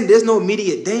 with sin, there's no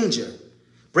immediate danger.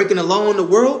 Breaking the law in the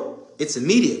world, it's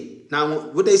immediate. Now,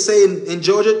 what they say in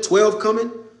Georgia, 12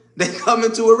 coming, they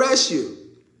coming to arrest you,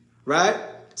 right?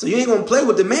 So you ain't going to play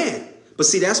with the man. But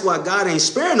see, that's why God ain't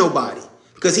sparing nobody,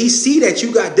 because he see that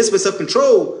you got discipline,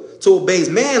 self-control to obey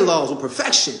man laws with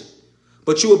perfection,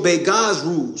 but you obey God's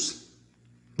rules.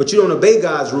 But you don't obey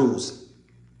God's rules.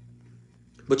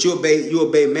 But you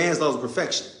obey man's laws with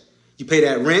perfection. You pay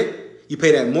that rent, you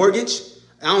pay that mortgage.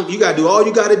 You gotta do all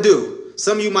you gotta do.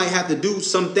 Some of you might have to do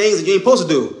some things that you ain't supposed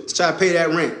to do to try to pay that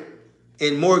rent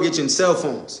and mortgage and cell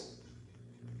phones.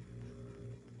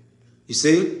 You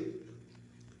see?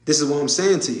 This is what I'm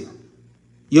saying to you.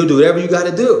 You'll do whatever you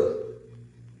gotta do.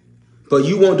 But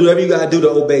you won't do whatever you got to do to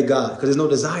obey God because there's no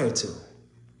desire to.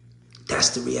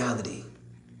 That's the reality.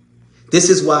 This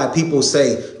is why people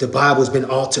say the Bible's been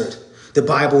altered. The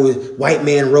Bible, white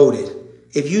man wrote it.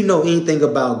 If you know anything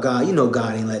about God, you know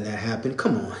God ain't letting that happen.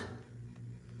 Come on.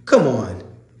 Come on.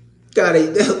 God,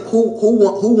 who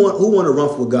want to run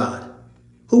for God?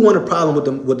 Who want a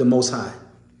problem with the Most High?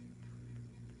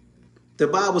 The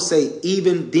Bible say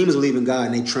even demons believe in God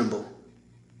and they tremble.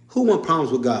 Who want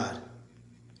problems with God?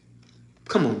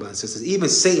 Come on, brothers and sisters. Even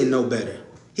Satan know better.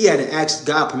 He had to ask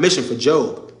God permission for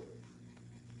Job.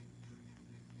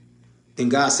 Then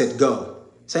God said, go.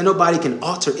 Say nobody can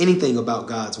alter anything about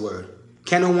God's word.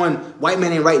 Can't no one, white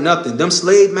man ain't write nothing. Them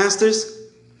slave masters,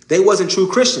 they wasn't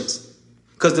true Christians.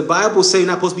 Because the Bible say you're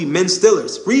not supposed to be men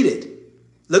stealers. Read it.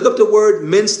 Look up the word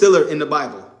men stealer in the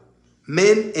Bible.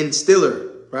 Men and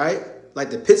stiller, right? Like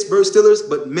the Pittsburgh Steelers,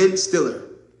 but men stiller.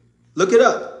 Look it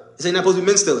up. It say not supposed to be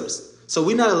men stealers. So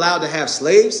we're not allowed to have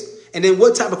slaves. And then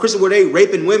what type of Christian were they?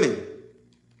 Raping women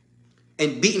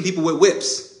and beating people with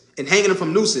whips and hanging them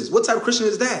from nooses. What type of Christian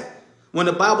is that? When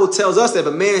the Bible tells us that if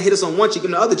a man hit us on one cheek, give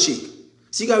him the other cheek.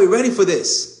 So you got to be ready for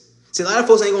this. See, a lot of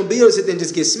folks ain't going to be able to sit there and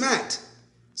just get smacked.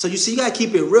 So you see, you got to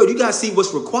keep it real. You got to see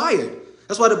what's required.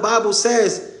 That's why the Bible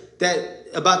says that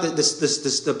about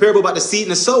the parable about the seed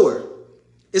and the sower.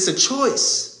 It's a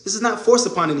choice. This is not forced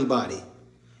upon anybody.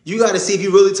 You got to see if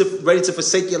you're really ready to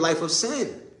forsake your life of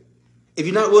sin. If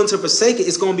you're not willing to forsake it,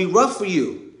 it's going to be rough for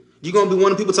you. You're going to be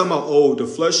one of the people talking about, oh, the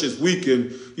flesh is weak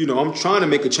and, I'm trying to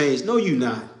make a change. No, you're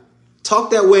not.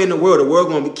 Talk that way in the world. The world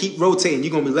going to keep rotating.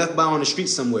 You're going to be left by on the street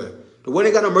somewhere. The world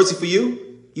ain't got no mercy for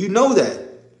you. You know that.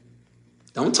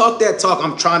 Don't talk that talk.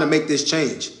 I'm trying to make this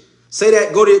change. Say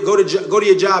that. Go to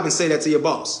your job and say that to your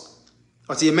boss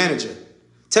or to your manager.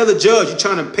 Tell the judge you're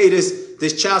trying to pay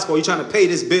this child support. You're trying to pay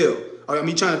this bill. Or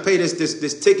you're trying to pay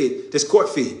this ticket, this court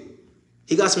fee.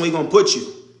 He got somewhere he's going to put you.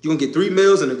 You're going to get 3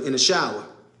 meals in a shower.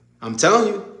 I'm telling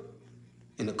you.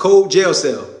 In a cold jail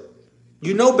cell.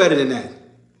 You know better than that.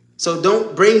 So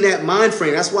don't bring that mind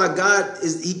frame. That's why God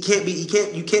you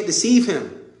can't deceive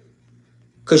him.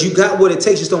 Because you got what it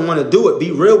takes. You just don't want to do it.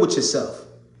 Be real with yourself.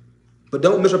 But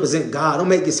don't misrepresent God. Don't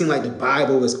make it seem like the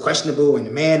Bible is questionable and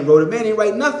the man wrote it. Man ain't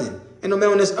write nothing. And no man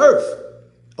on this earth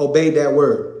obeyed that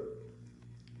word.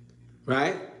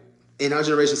 Right? In our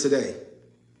generation today.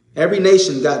 Every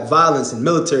nation got violence and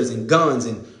militaries and guns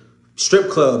and strip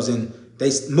clubs and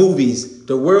movies.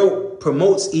 The world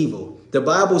promotes evil. The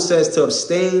Bible says to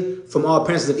abstain from all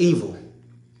appearances of evil.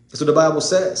 That's what the Bible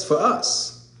says for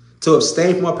us. To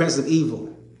abstain from all appearances of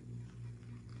evil.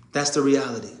 That's the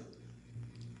reality.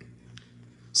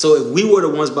 So if we were the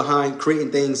ones behind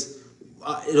creating things,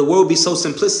 the world would be so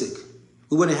simplistic.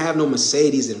 We wouldn't have no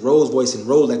Mercedes and Rolls Royce and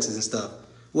Rolexes and stuff.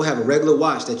 We'll have a regular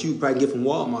watch that you probably get from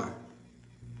Walmart.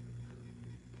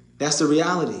 That's the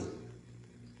reality.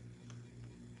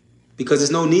 Because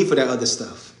there's no need for that other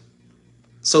stuff.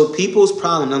 So people's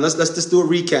problem. Now let's just do a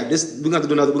recap. We're going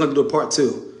to do a part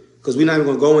 2 because we're not even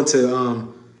going to go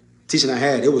into teaching I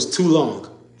had. It was too long,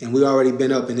 and we already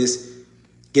been up, and it's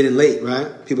getting late,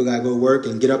 right? People got to go to work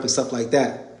and get up and stuff like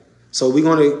that. So we're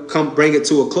going to bring it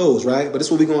to a close, right? But this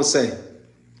is what we're going to say.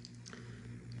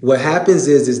 What happens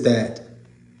is that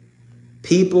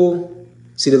people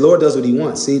see the Lord does what he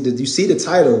wants. See, you see the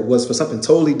title was for something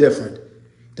totally different.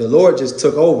 The Lord just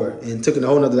took over and took it in a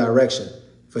whole other direction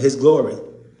for his glory.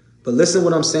 But listen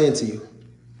what I'm saying to you.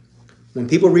 When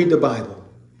people read the Bible,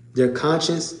 their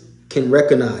conscience can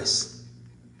recognize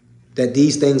that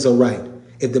these things are right.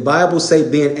 If the Bible say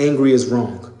being angry is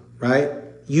wrong, right?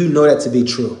 You know that to be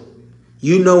true.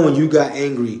 You know when you got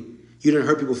angry, you didn't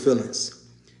hurt people's feelings.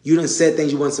 You didn't said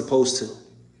things you weren't supposed to.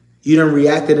 You didn't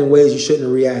reacted in ways you shouldn't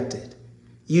have reacted.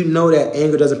 You know that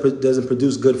anger doesn't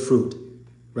produce good fruit,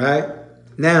 right?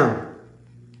 Now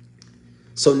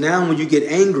when you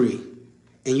get angry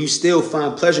and you still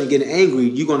find pleasure in getting angry,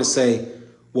 you're going to say,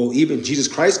 well, even Jesus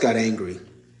Christ got angry.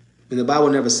 And the Bible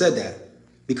never said that.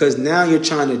 Because now you're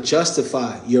trying to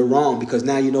justify your wrong because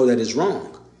now you know that it's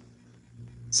wrong.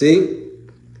 See?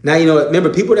 Now you know,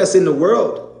 remember, people that's in the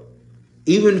world,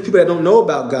 even people that don't know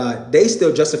about God, they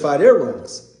still justify their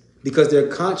wrongs because their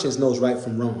conscience knows right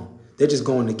from wrong. They're just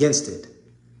going against it.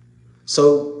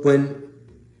 So when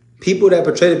people that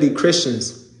portray to be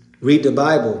Christians read the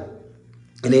Bible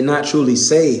and they're not truly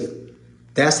saved,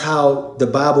 that's how the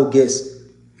Bible gets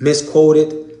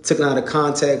misquoted, taken out of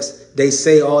context. They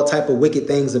say all type of wicked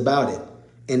things about it.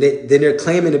 And then they're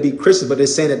claiming to be Christians, but they're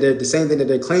saying that they're the same thing that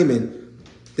they're claiming.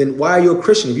 Then why are you a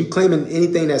Christian? If you're claiming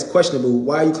anything that's questionable,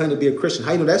 why are you claiming to be a Christian?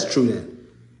 How do you know that's true then?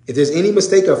 If there's any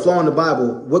mistake or flaw in the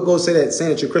Bible, what goes to say that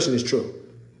saying that you're a Christian is true?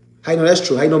 How do you know that's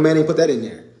true? How do you know man ain't put that in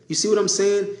there? You see what I'm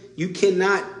saying? You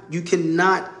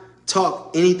cannot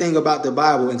talk anything about the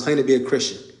Bible and claim to be a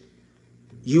Christian.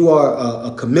 You are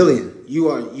a chameleon.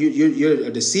 You're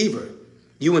a deceiver.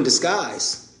 You in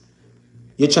disguise.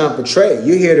 You're trying to portray.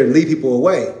 You're here to lead people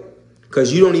away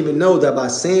because you don't even know that by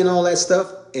saying all that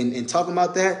stuff and talking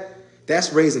about that,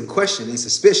 that's raising question and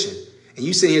suspicion. And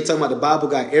you sitting here talking about the Bible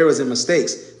got errors and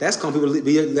mistakes. That's causing people to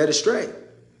be led astray.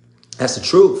 That's the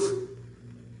truth.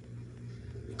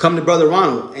 Come to Brother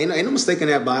Ronald. Ain't no mistake in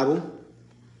that Bible.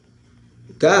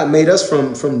 God made us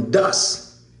from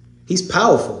dust. He's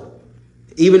powerful.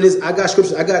 Even this, I got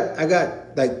scriptures. I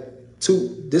got like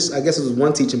two. This I guess it was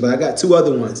one teaching, but I got two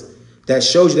other ones. that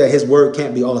shows you that his word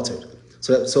can't be altered.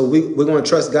 So we're going to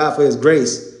trust God for his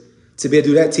grace to be able to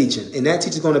do that teaching. And that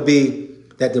teaching is going to be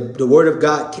that the word of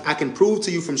God, I can prove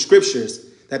to you from scriptures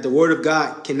that the word of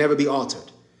God can never be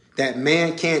altered. That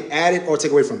man can't add it or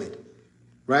take away from it.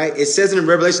 Right? It says in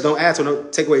Revelation, don't add or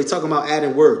don't take away. It's talking about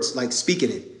adding words, like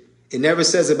speaking it. It never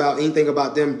says about anything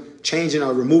about them changing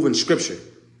or removing scripture.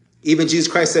 Even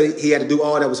Jesus Christ said he had to do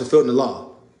all that was fulfilled in the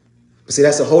law. But see,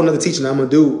 that's a whole nother teaching I'm going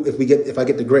to do if I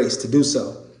get the grace to do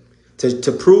so.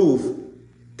 To prove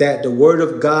that the word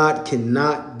of God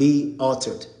cannot be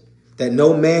altered. That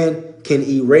no man can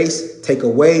erase, take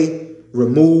away,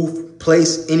 remove,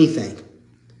 place anything.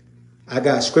 I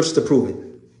got scripture to prove it.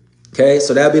 Okay,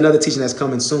 so that'll be another teaching that's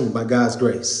coming soon by God's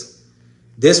grace.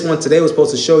 This one today was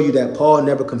supposed to show you that Paul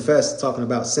never confessed talking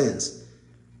about sins.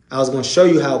 I was going to show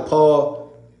you how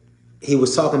Paul, he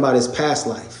was talking about his past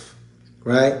life,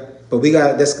 right? But we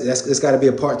got that's got to be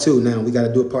a part 2 now. We got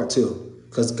to do a part 2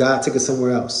 because God took it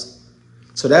somewhere else.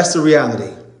 So that's the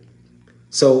reality.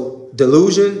 So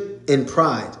delusion and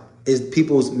pride is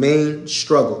people's main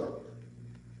struggle.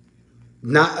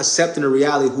 Not accepting the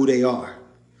reality of who they are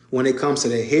when it comes to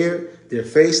their hair, their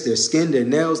face, their skin, their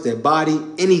nails, their body,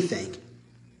 anything.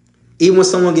 Even when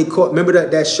someone get caught, remember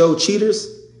that show Cheaters?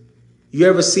 You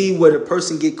ever see where the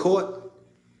person get caught?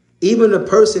 Even the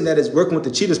person that is working with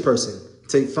the cheaters person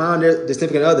to find their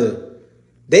significant other,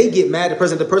 they get mad at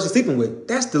the person sleeping with.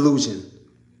 That's delusion.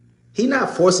 He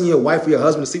not forcing your wife or your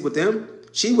husband to sleep with them.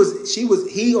 He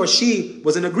or she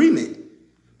was in agreement.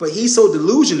 But he's so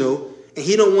delusional and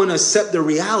he don't want to accept the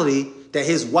reality that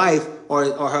his wife or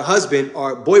her husband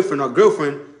or boyfriend or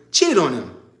girlfriend cheated on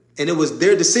him. And it was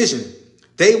their decision.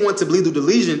 They want to believe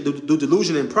through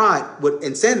delusion and pride with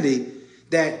insanity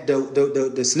that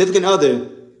the significant other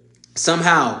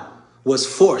somehow was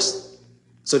forced.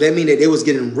 So that means that they was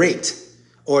getting raped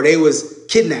or they was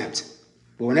kidnapped.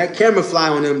 But when that camera fly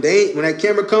on them, when that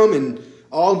camera come and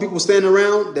all the people standing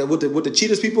around that with the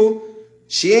cheaters people,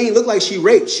 she ain't look like she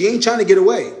raped. She ain't trying to get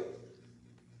away.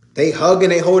 They hugging,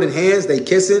 they holding hands, they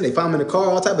kissing, they find him in the car,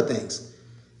 all type of things.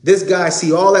 This guy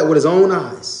see all that with his own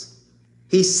eyes.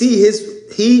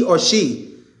 He or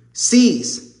she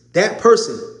sees that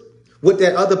person with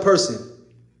that other person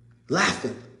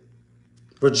laughing,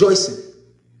 rejoicing,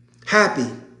 happy,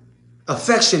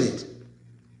 affectionate.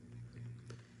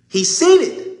 He's seen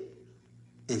it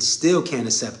and still can't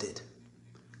accept it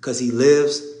because he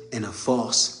lives in a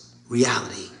false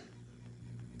reality.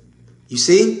 You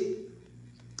see?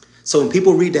 So when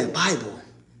people read that Bible,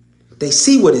 they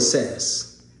see what it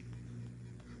says.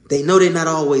 They know they're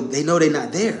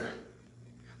not there,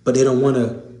 but they don't want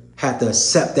to have to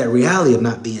accept that reality of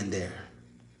not being there.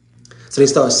 So they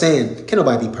start saying, can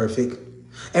nobody be perfect?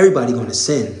 Everybody going to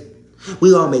sin.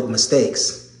 We all make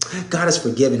mistakes. God is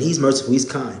forgiving. He's merciful. He's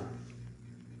kind.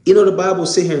 You know, the Bible will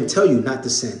sit here and tell you not to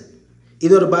sin.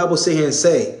 Even though the Bible will sit here and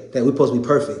say that we're supposed to be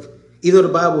perfect. Even though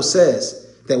the Bible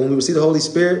says that when we receive the Holy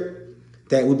Spirit,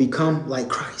 that we become like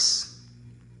Christ.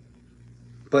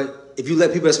 But if you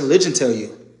let people that's religion tell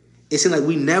you, it seems like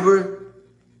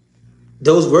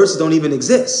those verses don't even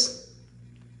exist.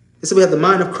 They say we have the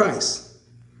mind of Christ.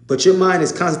 But your mind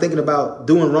is constantly thinking about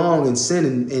doing wrong and sin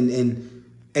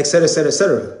and et cetera, et cetera, et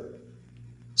cetera.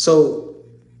 So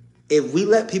if we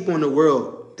let people in the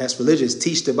world that's religious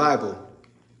teach the Bible,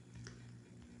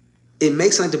 it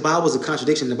makes it like the Bible is a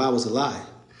contradiction, the Bible is a lie.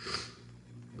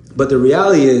 But the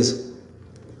reality is,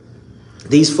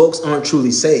 these folks aren't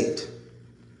truly saved.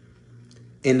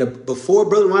 And before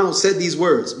Brother Ronald said these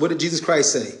words, what did Jesus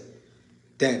Christ say?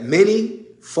 That many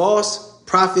false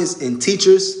prophets and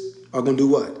teachers are going to do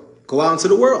what? Go out into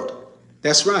the world.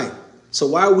 That's right. So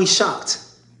why are we shocked?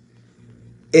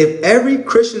 If every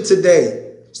Christian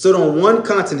today stood on one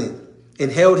continent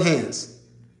and held hands,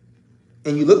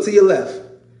 and you look to your left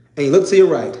and you look to your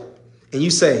right, and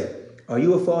you say, are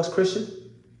you a false Christian?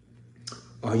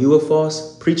 Are you a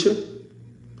false preacher?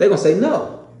 They're going to say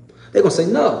no. They're going to say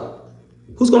no.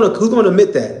 Who's going to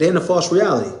admit that? They're in a false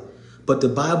reality. But the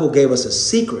Bible gave us a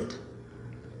secret.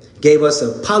 Gave us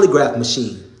a polygraph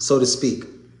machine, so to speak.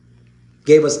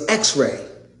 Gave us x-ray,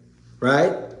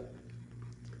 right?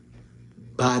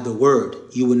 By the word.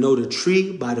 You will know the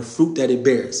tree by the fruit that it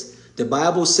bears. The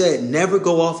Bible said never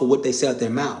go off of what they say out their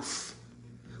mouth,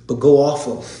 but go off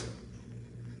of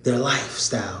their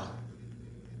lifestyle,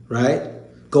 right?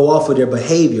 Go off of their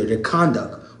behavior, their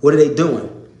conduct. What are they doing?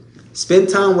 Spend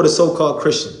time with a so-called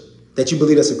Christian that you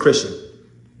believe that's a Christian.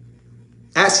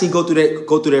 Ask him go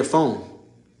through their phone.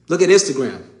 Look at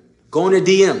Instagram. Go on their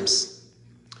DMs.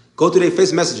 Go through their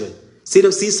Facebook Messenger.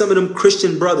 See some of them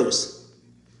Christian brothers.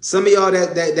 Some of y'all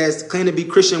that's claim to be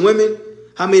Christian women.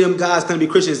 How many of them guys claim to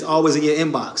be Christians always in your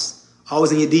inbox,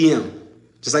 always in your DM,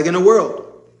 just like in the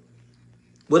world?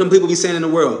 What them people be saying in the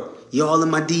world? You all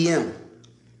in my DM.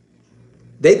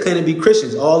 They claim to be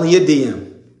Christians, all in your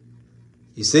DM.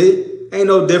 You see? Ain't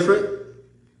no different.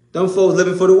 Them folks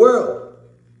living for the world.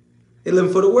 They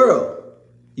living for the world.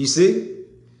 You see?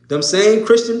 Them same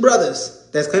Christian brothers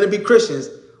that's claim to be Christians,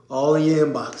 all in your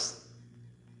inbox.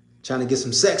 Trying to get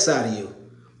some sex out of you.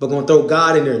 But gonna throw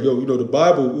God in there. Yo, you know the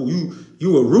Bible,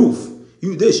 you a roof.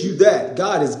 You this, you that.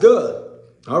 God is good.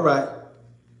 All right.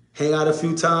 Hang out a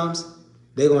few times.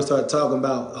 They're gonna start talking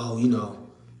about, oh, you know,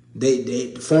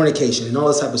 they fornication and all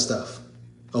this type of stuff.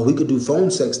 Oh, we could do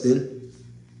phone sex then.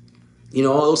 You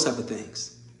know, all those type of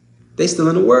things. They still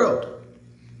in the world.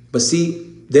 But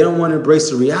see, they don't want to embrace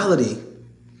the reality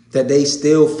that they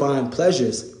still find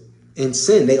pleasures in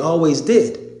sin. They always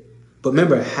did. But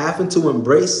remember, having to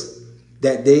embrace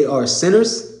that they are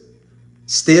sinners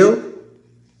still,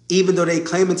 even though they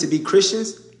claiming to be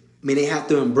Christians, I mean, they have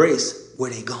to embrace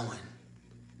where they going.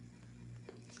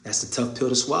 That's a tough pill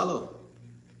to swallow.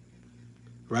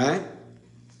 Right?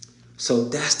 So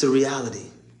that's the reality.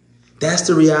 That's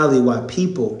the reality why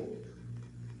people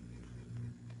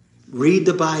read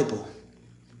the Bible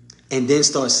and then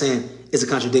start saying it's a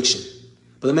contradiction.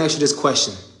 But let me ask you this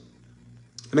question.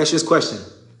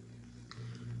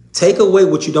 Take away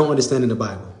what you don't understand in the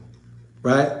Bible,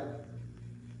 right?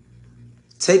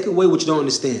 Take away what you don't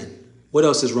understand. What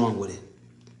else is wrong with it?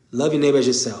 Love your neighbor as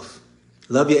yourself.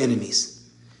 Love your enemies.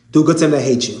 Do good to them that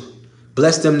hate you.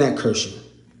 Bless them that curse you.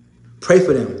 Pray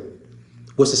for them.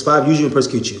 What's despise, use you, and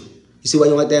persecute you. You see why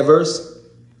you don't like that verse?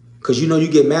 Because you know you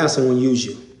get mad when someone use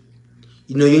you.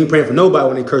 You know you ain't praying for nobody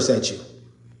when they curse at you.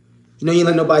 You know you ain't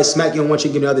let nobody smack you and want you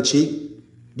to give the other cheek.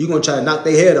 You're going to try to knock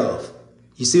their head off.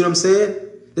 You see what I'm saying?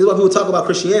 This is why people talk about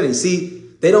Christianity. See,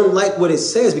 they don't like what it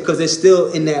says because they're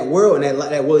still in that world and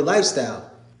that worldly lifestyle.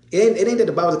 It ain't that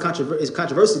the Bible is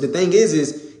controversial. The thing is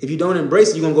if you don't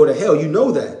embrace it, you're going to go to hell. You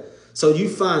know that. So you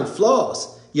find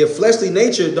flaws. Your fleshly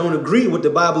nature don't agree with what the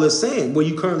Bible is saying where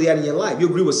you currently at in your life. You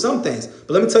agree with some things.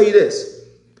 But let me tell you this.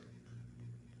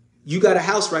 You got a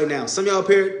house right now. Some of y'all up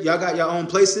here, y'all got your own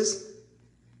places.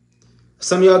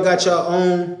 Some of y'all got your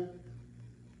own.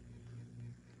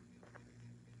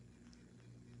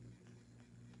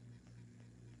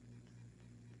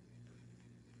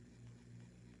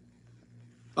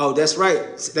 Oh, that's right.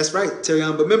 That's right,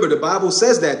 Terion. But remember, the Bible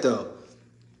says that, though.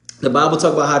 The Bible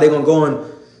talk about how they're going to go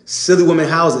in silly women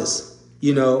houses,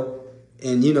 you know,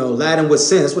 and, you know, laden with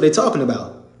sin. That's what they're talking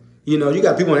about. You know, you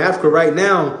got people in Africa right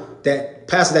now that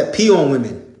pastor that pee on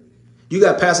women. You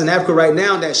got pastors in Africa right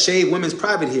now that shave women's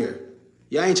private hair.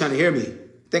 Y'all ain't trying to hear me.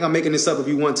 I think I'm making this up if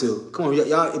you want to. Come on,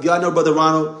 y'all. If y'all know Brother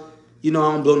Ronald, you know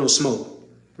I don't blow no smoke,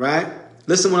 right?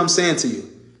 Listen to what I'm saying to you.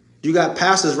 You got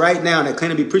pastors right now that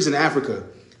claim to be preaching in Africa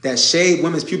that shave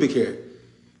women's pubic hair.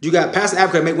 You got pastors in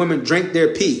Africa that make women drink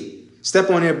their pee,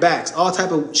 step on their backs, all type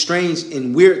of strange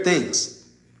and weird things.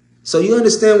 So you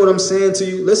understand what I'm saying to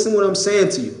you? Listen to what I'm saying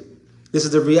to you. This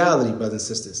is the reality, brothers and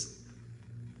sisters.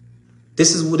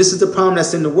 This is the problem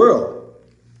that's in the world.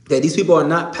 That these people are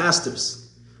not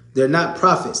pastors. They're not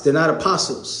prophets. They're not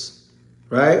apostles.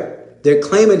 Right? They're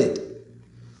claiming it.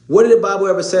 What did the Bible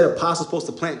ever say apostles supposed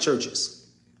to plant churches?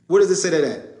 Where does it say that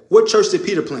at? What church did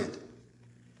Peter plant?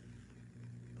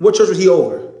 What church was he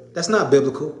over? That's not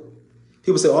biblical.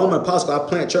 People say, oh, I'm an apostle. I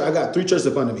plant church. I got 3 churches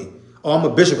up under me. Oh, I'm a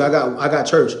bishop. I got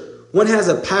church. When has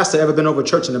a pastor ever been over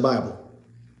church in the Bible?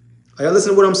 Are y'all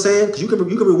listening to what I'm saying? Because you can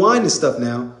rewind this stuff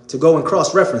now to go and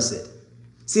cross-reference it.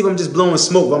 See if I'm just blowing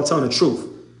smoke, but I'm telling the truth.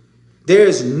 There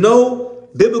is no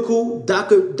biblical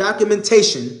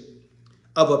documentation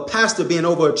of a pastor being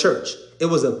over a church. It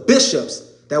was a bishops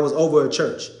that was over a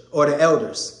church or the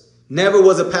elders. Never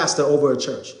was a pastor over a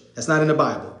church. That's not in the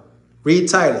Bible. Read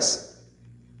Titus.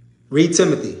 Read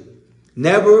Timothy.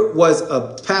 Never was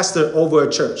a pastor over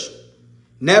a church.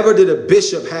 Never did a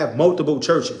bishop have multiple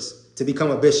churches to become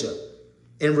a bishop.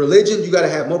 In religion, you got to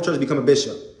have multiple churches to become a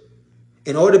bishop.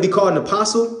 In order to be called an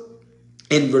apostle,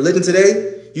 in religion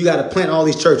today, you got to plant all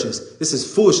these churches. This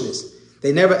is foolishness.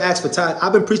 They never asked for tithes.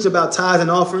 I've been preaching about tithes and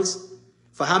offerings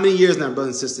for how many years now,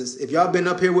 brothers and sisters? If y'all been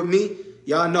up here with me,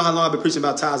 y'all know how long I've been preaching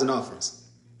about tithes and offerings.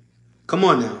 Come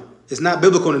on now. It's not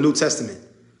biblical in the New Testament,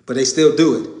 but they still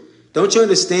do it. Don't you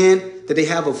understand that they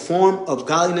have a form of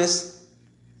godliness?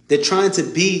 They're trying to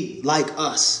be like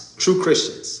us, true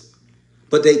Christians.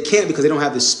 But they can't because they don't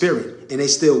have the spirit and they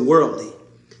still worldly.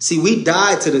 See, we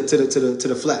died to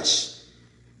the flesh.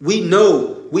 We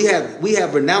know we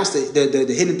have renounced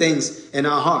the hidden things in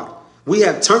our heart. We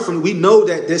have turned from. We know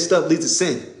that this stuff leads to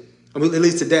sin. I mean, it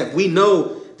leads to death. We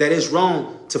know that it's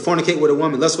wrong to fornicate with a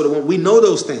woman, lust with a woman. We know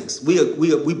those things. We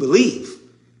believe.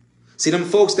 See, them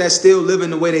folks that still live in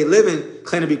the way they live in,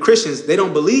 claim to be Christians, they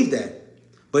don't believe that.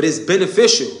 But it's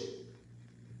beneficial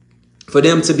for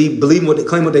them to be believing what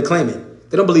they're claiming.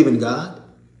 They don't believe in God.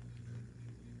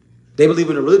 They believe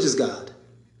in a religious God.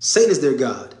 Satan is their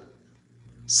God.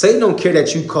 Satan don't care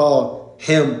that you call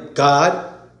him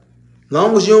God.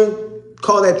 Long as you don't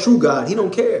call that true God, he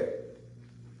don't care.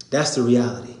 That's the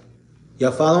reality.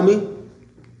 Y'all follow me?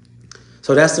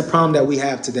 So that's the problem that we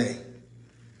have today.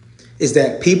 Is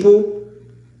that people,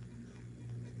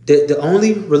 the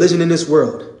only religion in this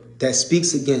world that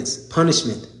speaks against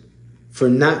punishment for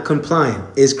not complying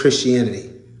is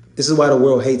Christianity. This is why the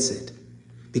world hates it.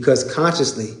 Because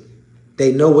consciously,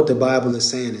 they know what the Bible is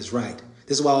saying is right.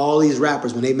 This is why all these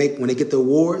rappers, when they get the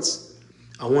awards,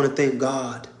 I want to thank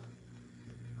God.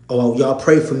 Oh, y'all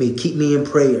pray for me. Keep me in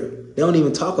prayer. They don't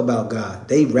even talk about God.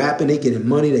 They rapping, they getting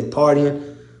money, they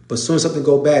partying. But as soon as something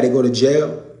go bad, they go to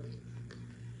jail.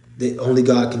 Only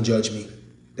God can judge me.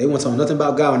 They won't talk nothing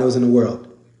about God when they was in the world.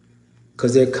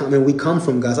 Because we come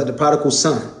from God. It's like the prodigal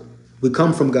son. We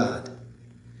come from God.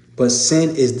 But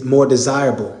sin is more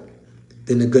desirable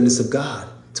than the goodness of God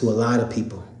to a lot of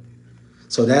people.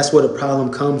 So that's where the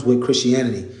problem comes with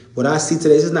Christianity. What I see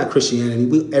today, this is not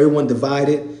Christianity. Everyone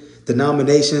divided,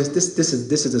 denominations. This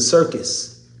is a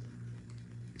circus,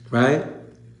 right?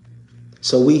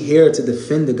 So we here to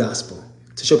defend the gospel,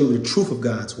 to show people the truth of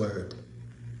God's word.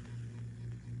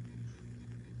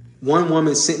 One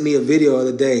woman sent me a video the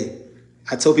other day.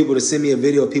 I told people to send me a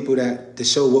video of people to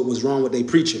show what was wrong with their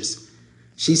preachers.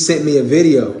 She sent me a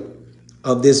video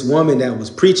of this woman that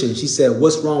was preaching. She said,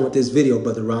 "What's wrong with this video,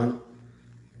 Brother Ronald?"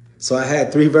 So I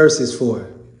had 3 verses for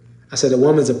her. I said, "A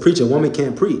woman's a preacher. A woman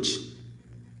can't preach."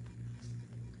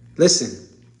 Listen,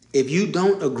 if you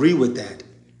don't agree with that,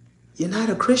 you're not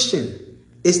a Christian.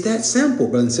 It's that simple,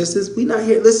 brothers and sisters. We're not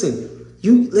here. Listen,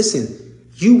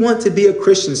 you want to be a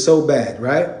Christian so bad,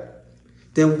 right?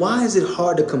 Then why is it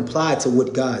hard to comply to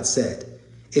what God said?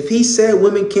 If he said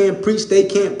women can't preach, they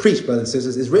can't preach, brothers and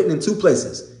sisters. It's written in 2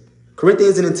 places,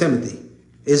 Corinthians and in Timothy.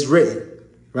 It's written,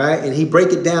 right? And he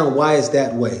break it down why it's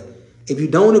that way. If you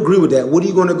don't agree with that, what are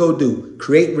you going to go do?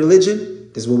 Create religion?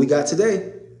 This is what we got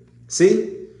today.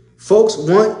 See? Folks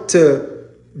want to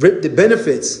rip the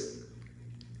benefits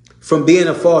from being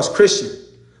a false Christian,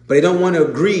 but they don't want to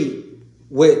agree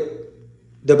with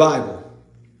the Bible,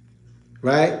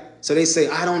 right? So they say,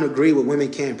 I don't agree with women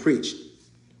can't preach.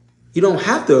 You don't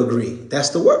have to agree. That's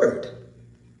the word.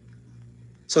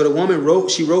 So the woman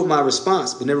wrote my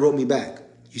response, but never wrote me back.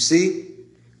 You see?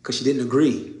 Because she didn't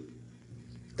agree.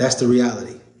 That's the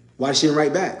reality. Why did she didn't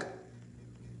write back?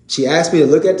 She asked me to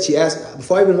look at it.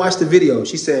 Before I even watched the video,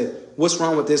 she said, "What's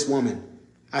wrong with this woman?"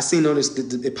 I seen on this,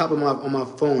 it popped on my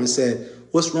phone and said,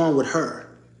 "What's wrong with her?"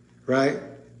 Right?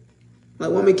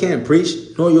 Like, woman can't preach,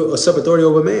 nor you're a sub-authority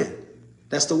over man.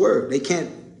 That's the word. They can't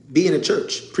be in a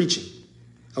church preaching.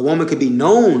 A woman could be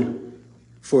known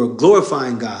for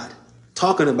glorifying God,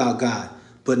 talking about God,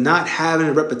 but not having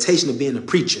a reputation of being a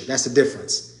preacher. That's the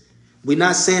difference. We're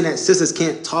not saying that sisters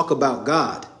can't talk about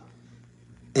God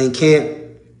and can't,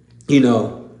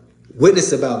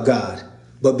 witness about God,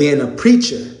 but being a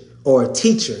preacher or a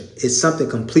teacher is something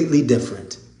completely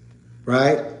different,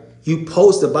 right?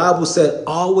 The Bible said,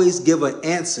 always give an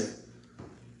answer.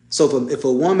 So if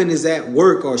a woman is at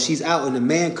work or she's out and a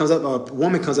man comes up or a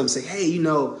woman comes up and say, "Hey,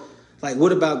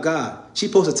 what about God?" She's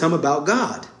supposed to tell him about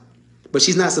God, but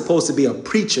she's not supposed to be a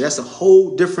preacher. That's a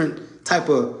whole different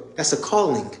that's a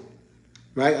calling,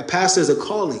 right? A pastor is a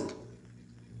calling,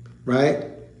 right?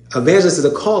 Evangelist is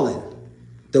a calling.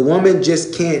 The woman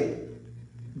just can't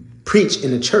preach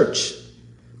in the church,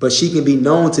 but she can be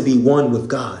known to be one with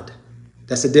God.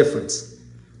 That's the difference.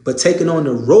 But taking on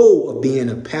the role of being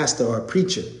a pastor or a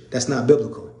preacher, that's not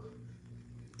biblical.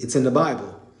 It's in the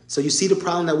Bible. So you see the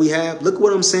problem that we have? Look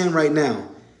what I'm saying right now.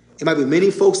 It might be many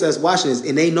folks that's watching this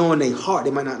and they know in their heart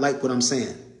they might not like what I'm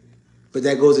saying. But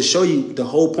that goes to show you the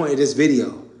whole point of this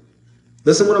video.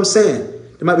 Listen to what I'm saying.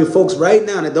 There might be folks right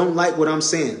now that don't like what I'm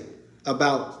saying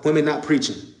about women not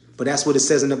preaching. But that's what it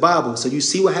says in the Bible. So you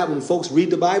see what happens when folks read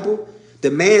the Bible?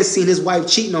 The man seen his wife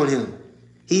cheating on him.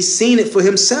 He's seen it for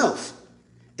himself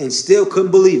and still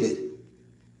couldn't believe it.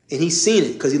 And he's seen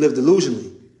it because he lived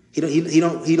delusionally. He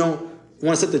don't want to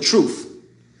accept the truth.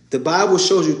 The Bible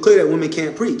shows you clear that women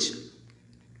can't preach.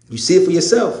 You see it for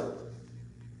yourself.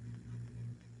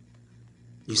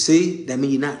 You see? That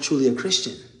means you're not truly a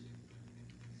Christian.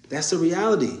 That's the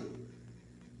reality.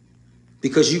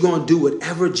 Because you're going to do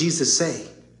whatever Jesus say.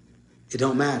 It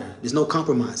don't matter. There's no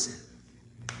compromising.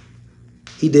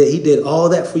 He did all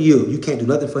that for you. You can't do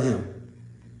nothing for him.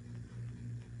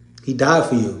 He died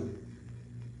for you.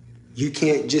 You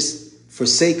can't just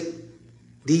forsake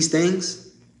these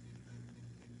things.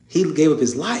 He gave up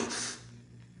his life.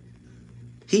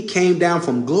 He came down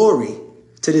from glory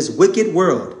to this wicked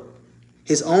world.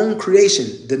 His own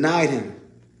creation denied him,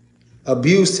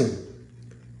 abused him,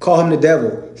 called him the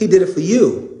devil. He did it for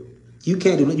you. You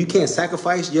can't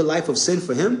sacrifice your life of sin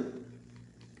for him.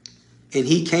 And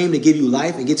he came to give you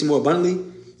life and get you more abundantly.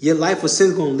 Your life of sin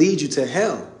is going to lead you to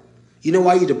hell. You know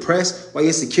why you're depressed, why you're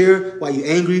insecure, why you're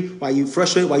angry, why you're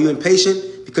frustrated, why you're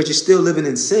impatient? Because you're still living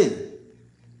in sin.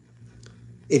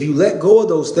 If you let go of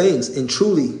those things and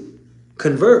truly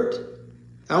convert,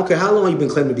 I don't care how long you've been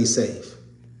claiming to be saved.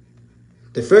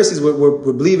 The Pharisees were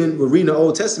reading the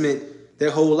Old Testament their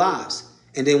whole lives.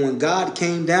 And then when God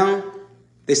came down,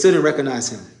 they still didn't recognize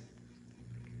him.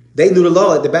 They knew the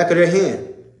law at the back of their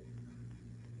hand,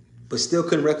 but still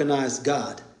couldn't recognize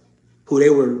God, who they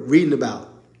were reading about.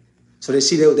 So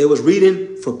they was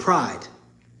reading for pride.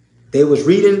 They was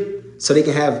reading so they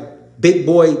can have big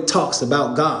boy talks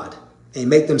about God and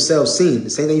make themselves seen. The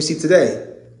same thing you see today.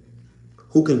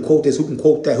 Who can quote this? Who can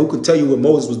quote that? Who can tell you where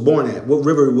Moses was born at? What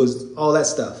river it was? All that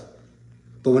stuff.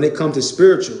 But when it comes to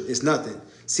spiritual, it's nothing.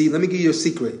 See, let me give you a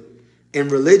secret. In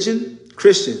religion,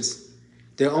 Christians,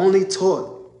 they're only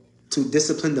taught to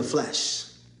discipline the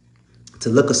flesh, to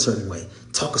look a certain way,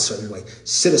 talk a certain way,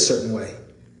 sit a certain way.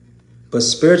 But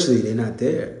spiritually, they're not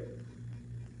there.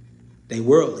 They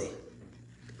worldly.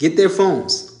 Get their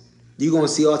phones. You're going to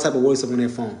see all type of worldly stuff on their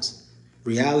phones.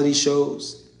 Reality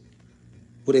shows.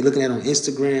 What they're looking at on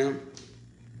Instagram.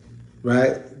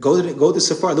 Right? Go to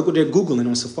Safari. Look what they're Googling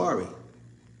on Safari.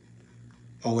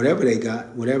 Or whatever they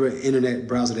got. Whatever internet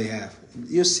browser they have.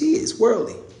 You'll see it. It's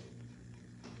worldly.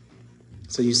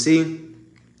 So you see,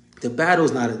 the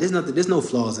battle's not, there's no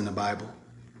flaws in the Bible.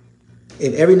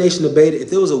 If every nation obeyed it, if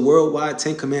there was a worldwide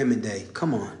 10 Commandment Day,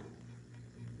 come on.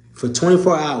 For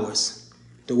 24 hours,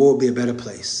 the world would be a better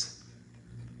place.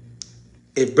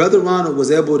 If Brother Ronald was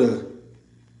able to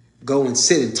go and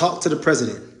sit and talk to the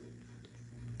president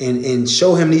and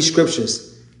show him these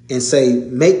scriptures and say,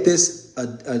 make this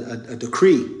a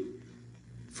decree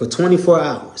for 24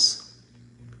 hours,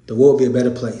 the world would be a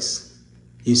better place.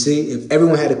 You see, if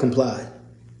everyone had to comply,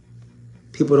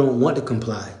 people don't want to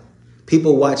comply.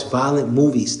 People watch violent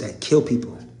movies that kill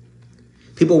people.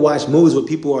 People watch movies where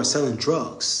people are selling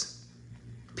drugs.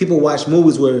 People watch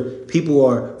movies where people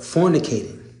are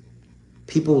fornicating.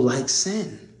 People like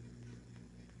sin.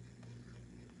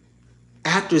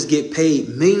 Actors get paid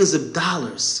millions of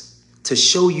dollars to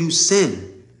show you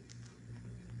sin.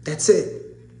 That's it.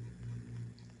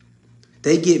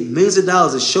 They get millions of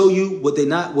dollars to show you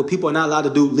what people are not allowed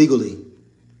to do legally.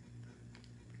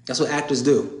 That's what actors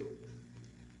do.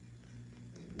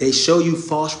 They show you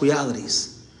false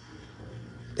realities.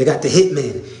 They got the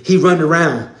hitman. He running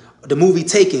around. The movie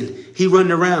Taken. He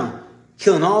running around,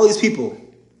 killing all these people.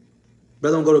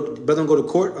 Brother don't go to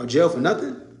court or jail for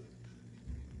nothing.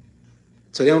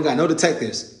 So they don't got no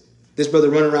detectives. This brother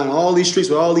running around all these streets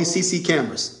with all these CC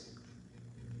cameras.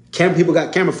 People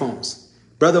got camera phones.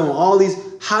 Brother on all these.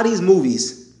 How these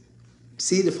movies,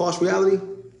 see the false reality?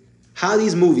 How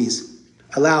these movies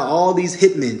allow all these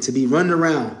hitmen to be running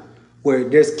around where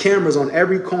there's cameras on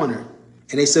every corner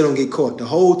and they still don't get caught. The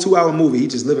whole 2-hour movie, he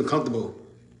just living comfortable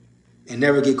and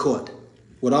never get caught.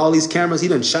 With all these cameras, he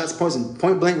done shots points in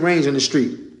point blank range on the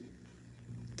street.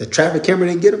 The traffic camera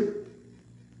didn't get him.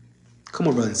 Come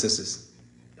on, brothers and sisters.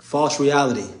 False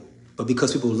reality. But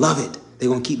because people love it, they're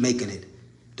going to keep making it.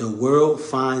 The world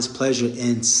finds pleasure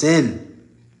in sin.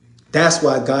 That's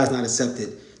why God's not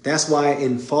accepted. That's why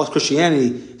in false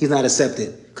Christianity, he's not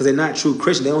accepted. Because they're not true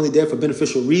Christians. They're only there for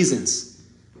beneficial reasons.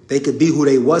 They could be who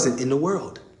they wasn't in the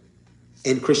world.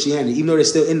 In Christianity. Even though they're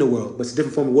still in the world. But it's a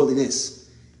different form of worldliness.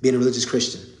 Being a religious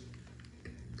Christian.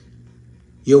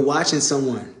 You're watching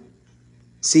someone.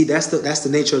 See, that's the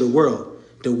nature of the world.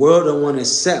 The world don't want to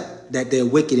accept that they're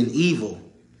wicked and evil.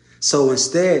 So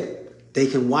instead, they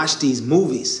can watch these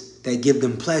movies that give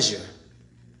them pleasure.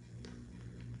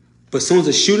 But as soon as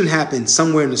a shooting happens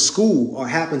somewhere in the school or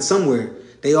happens somewhere,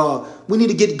 we need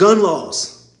to get gun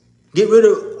laws. Get rid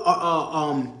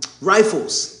of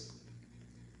rifles.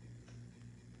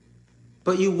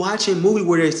 But you watch a movie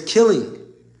where there's killing.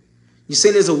 You're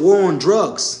saying there's a war on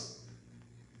drugs.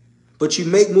 But you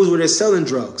make movies where they're selling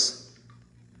drugs.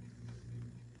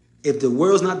 If the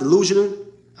world's not delusional,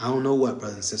 I don't know what,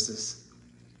 brothers and sisters.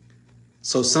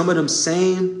 So some of them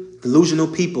same delusional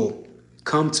people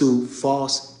come to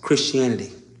false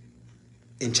Christianity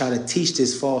and try to teach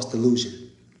this false delusion.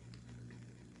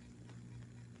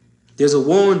 There's a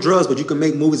war on drugs, but you can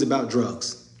make movies about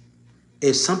drugs.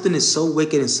 If something is so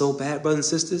wicked and so bad,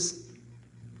 brothers and sisters,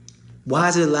 why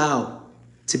is it allowed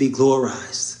to be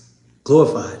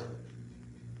glorified?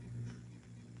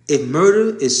 If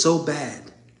murder is so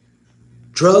bad,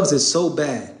 drugs is so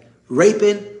bad,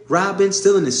 raping, robbing,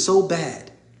 stealing is so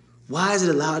bad, why is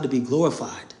it allowed to be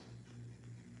glorified?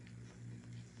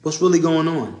 What's really going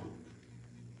on?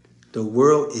 The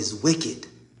world is wicked,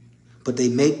 but they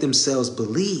make themselves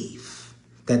believe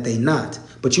that they not.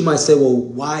 But you might say, well,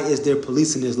 why is there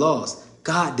police in his laws?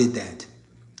 God did that.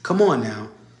 Come on now.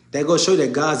 That goes to show you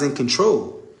that God's in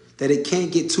control, that it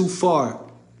can't get too far.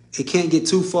 It can't get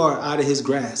too far out of his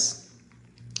grasp,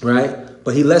 right?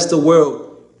 But he lets the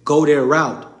world go their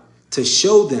route to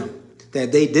show them that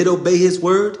if they did obey his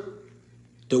word,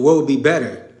 the world would be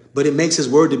better. But it makes his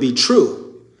word to be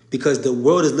true because the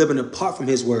world is living apart from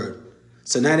his word.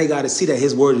 So now they got to see that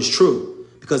his word is true,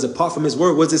 because apart from his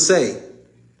word, what does it say?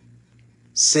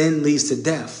 Sin leads to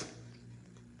death,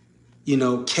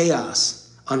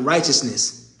 chaos,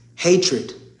 unrighteousness,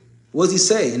 hatred. What does he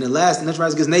say? In the last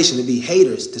rise against nation, to be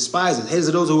haters, despisers, haters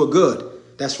of those who are good.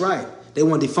 That's right. They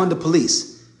want to defund the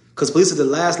police, because police is the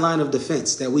last line of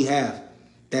defense that we have.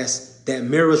 That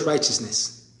mirrors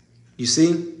righteousness. You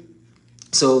see?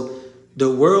 So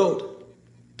the world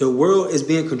is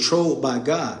being controlled by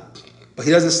God, but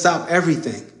he doesn't stop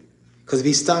everything, because if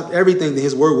he stopped everything, then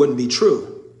his word wouldn't be true.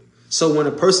 So when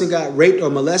a person got raped or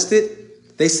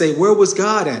molested, they say, where was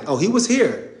God at? Oh, he was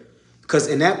here. Because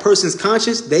in that person's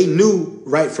conscience, they knew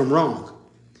right from wrong.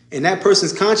 In that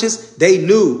person's conscience, they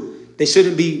knew they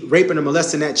shouldn't be raping or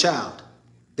molesting that child.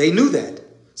 They knew that.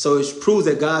 So it proves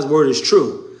that God's word is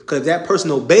true. Because if that person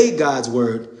obeyed God's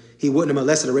word, he wouldn't have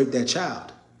molested or raped that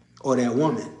child or that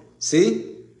woman.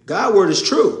 See? God's word is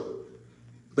true.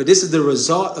 But this is the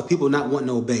result of people not wanting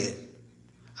to obey it.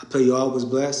 I pray you all was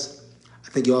blessed. I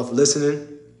thank you all for listening.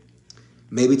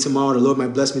 Maybe tomorrow the Lord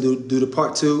might bless me to do the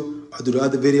part 2 or do the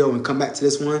other video and come back to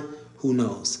this one. Who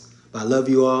knows? But I love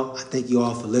you all. I thank you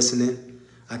all for listening.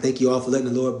 I thank you all for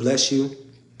letting the Lord bless you.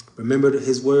 Remember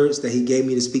his words that he gave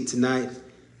me to speak tonight.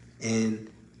 And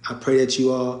I pray that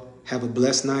you all have a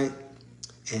blessed night.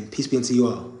 And peace be unto you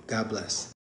all. God bless.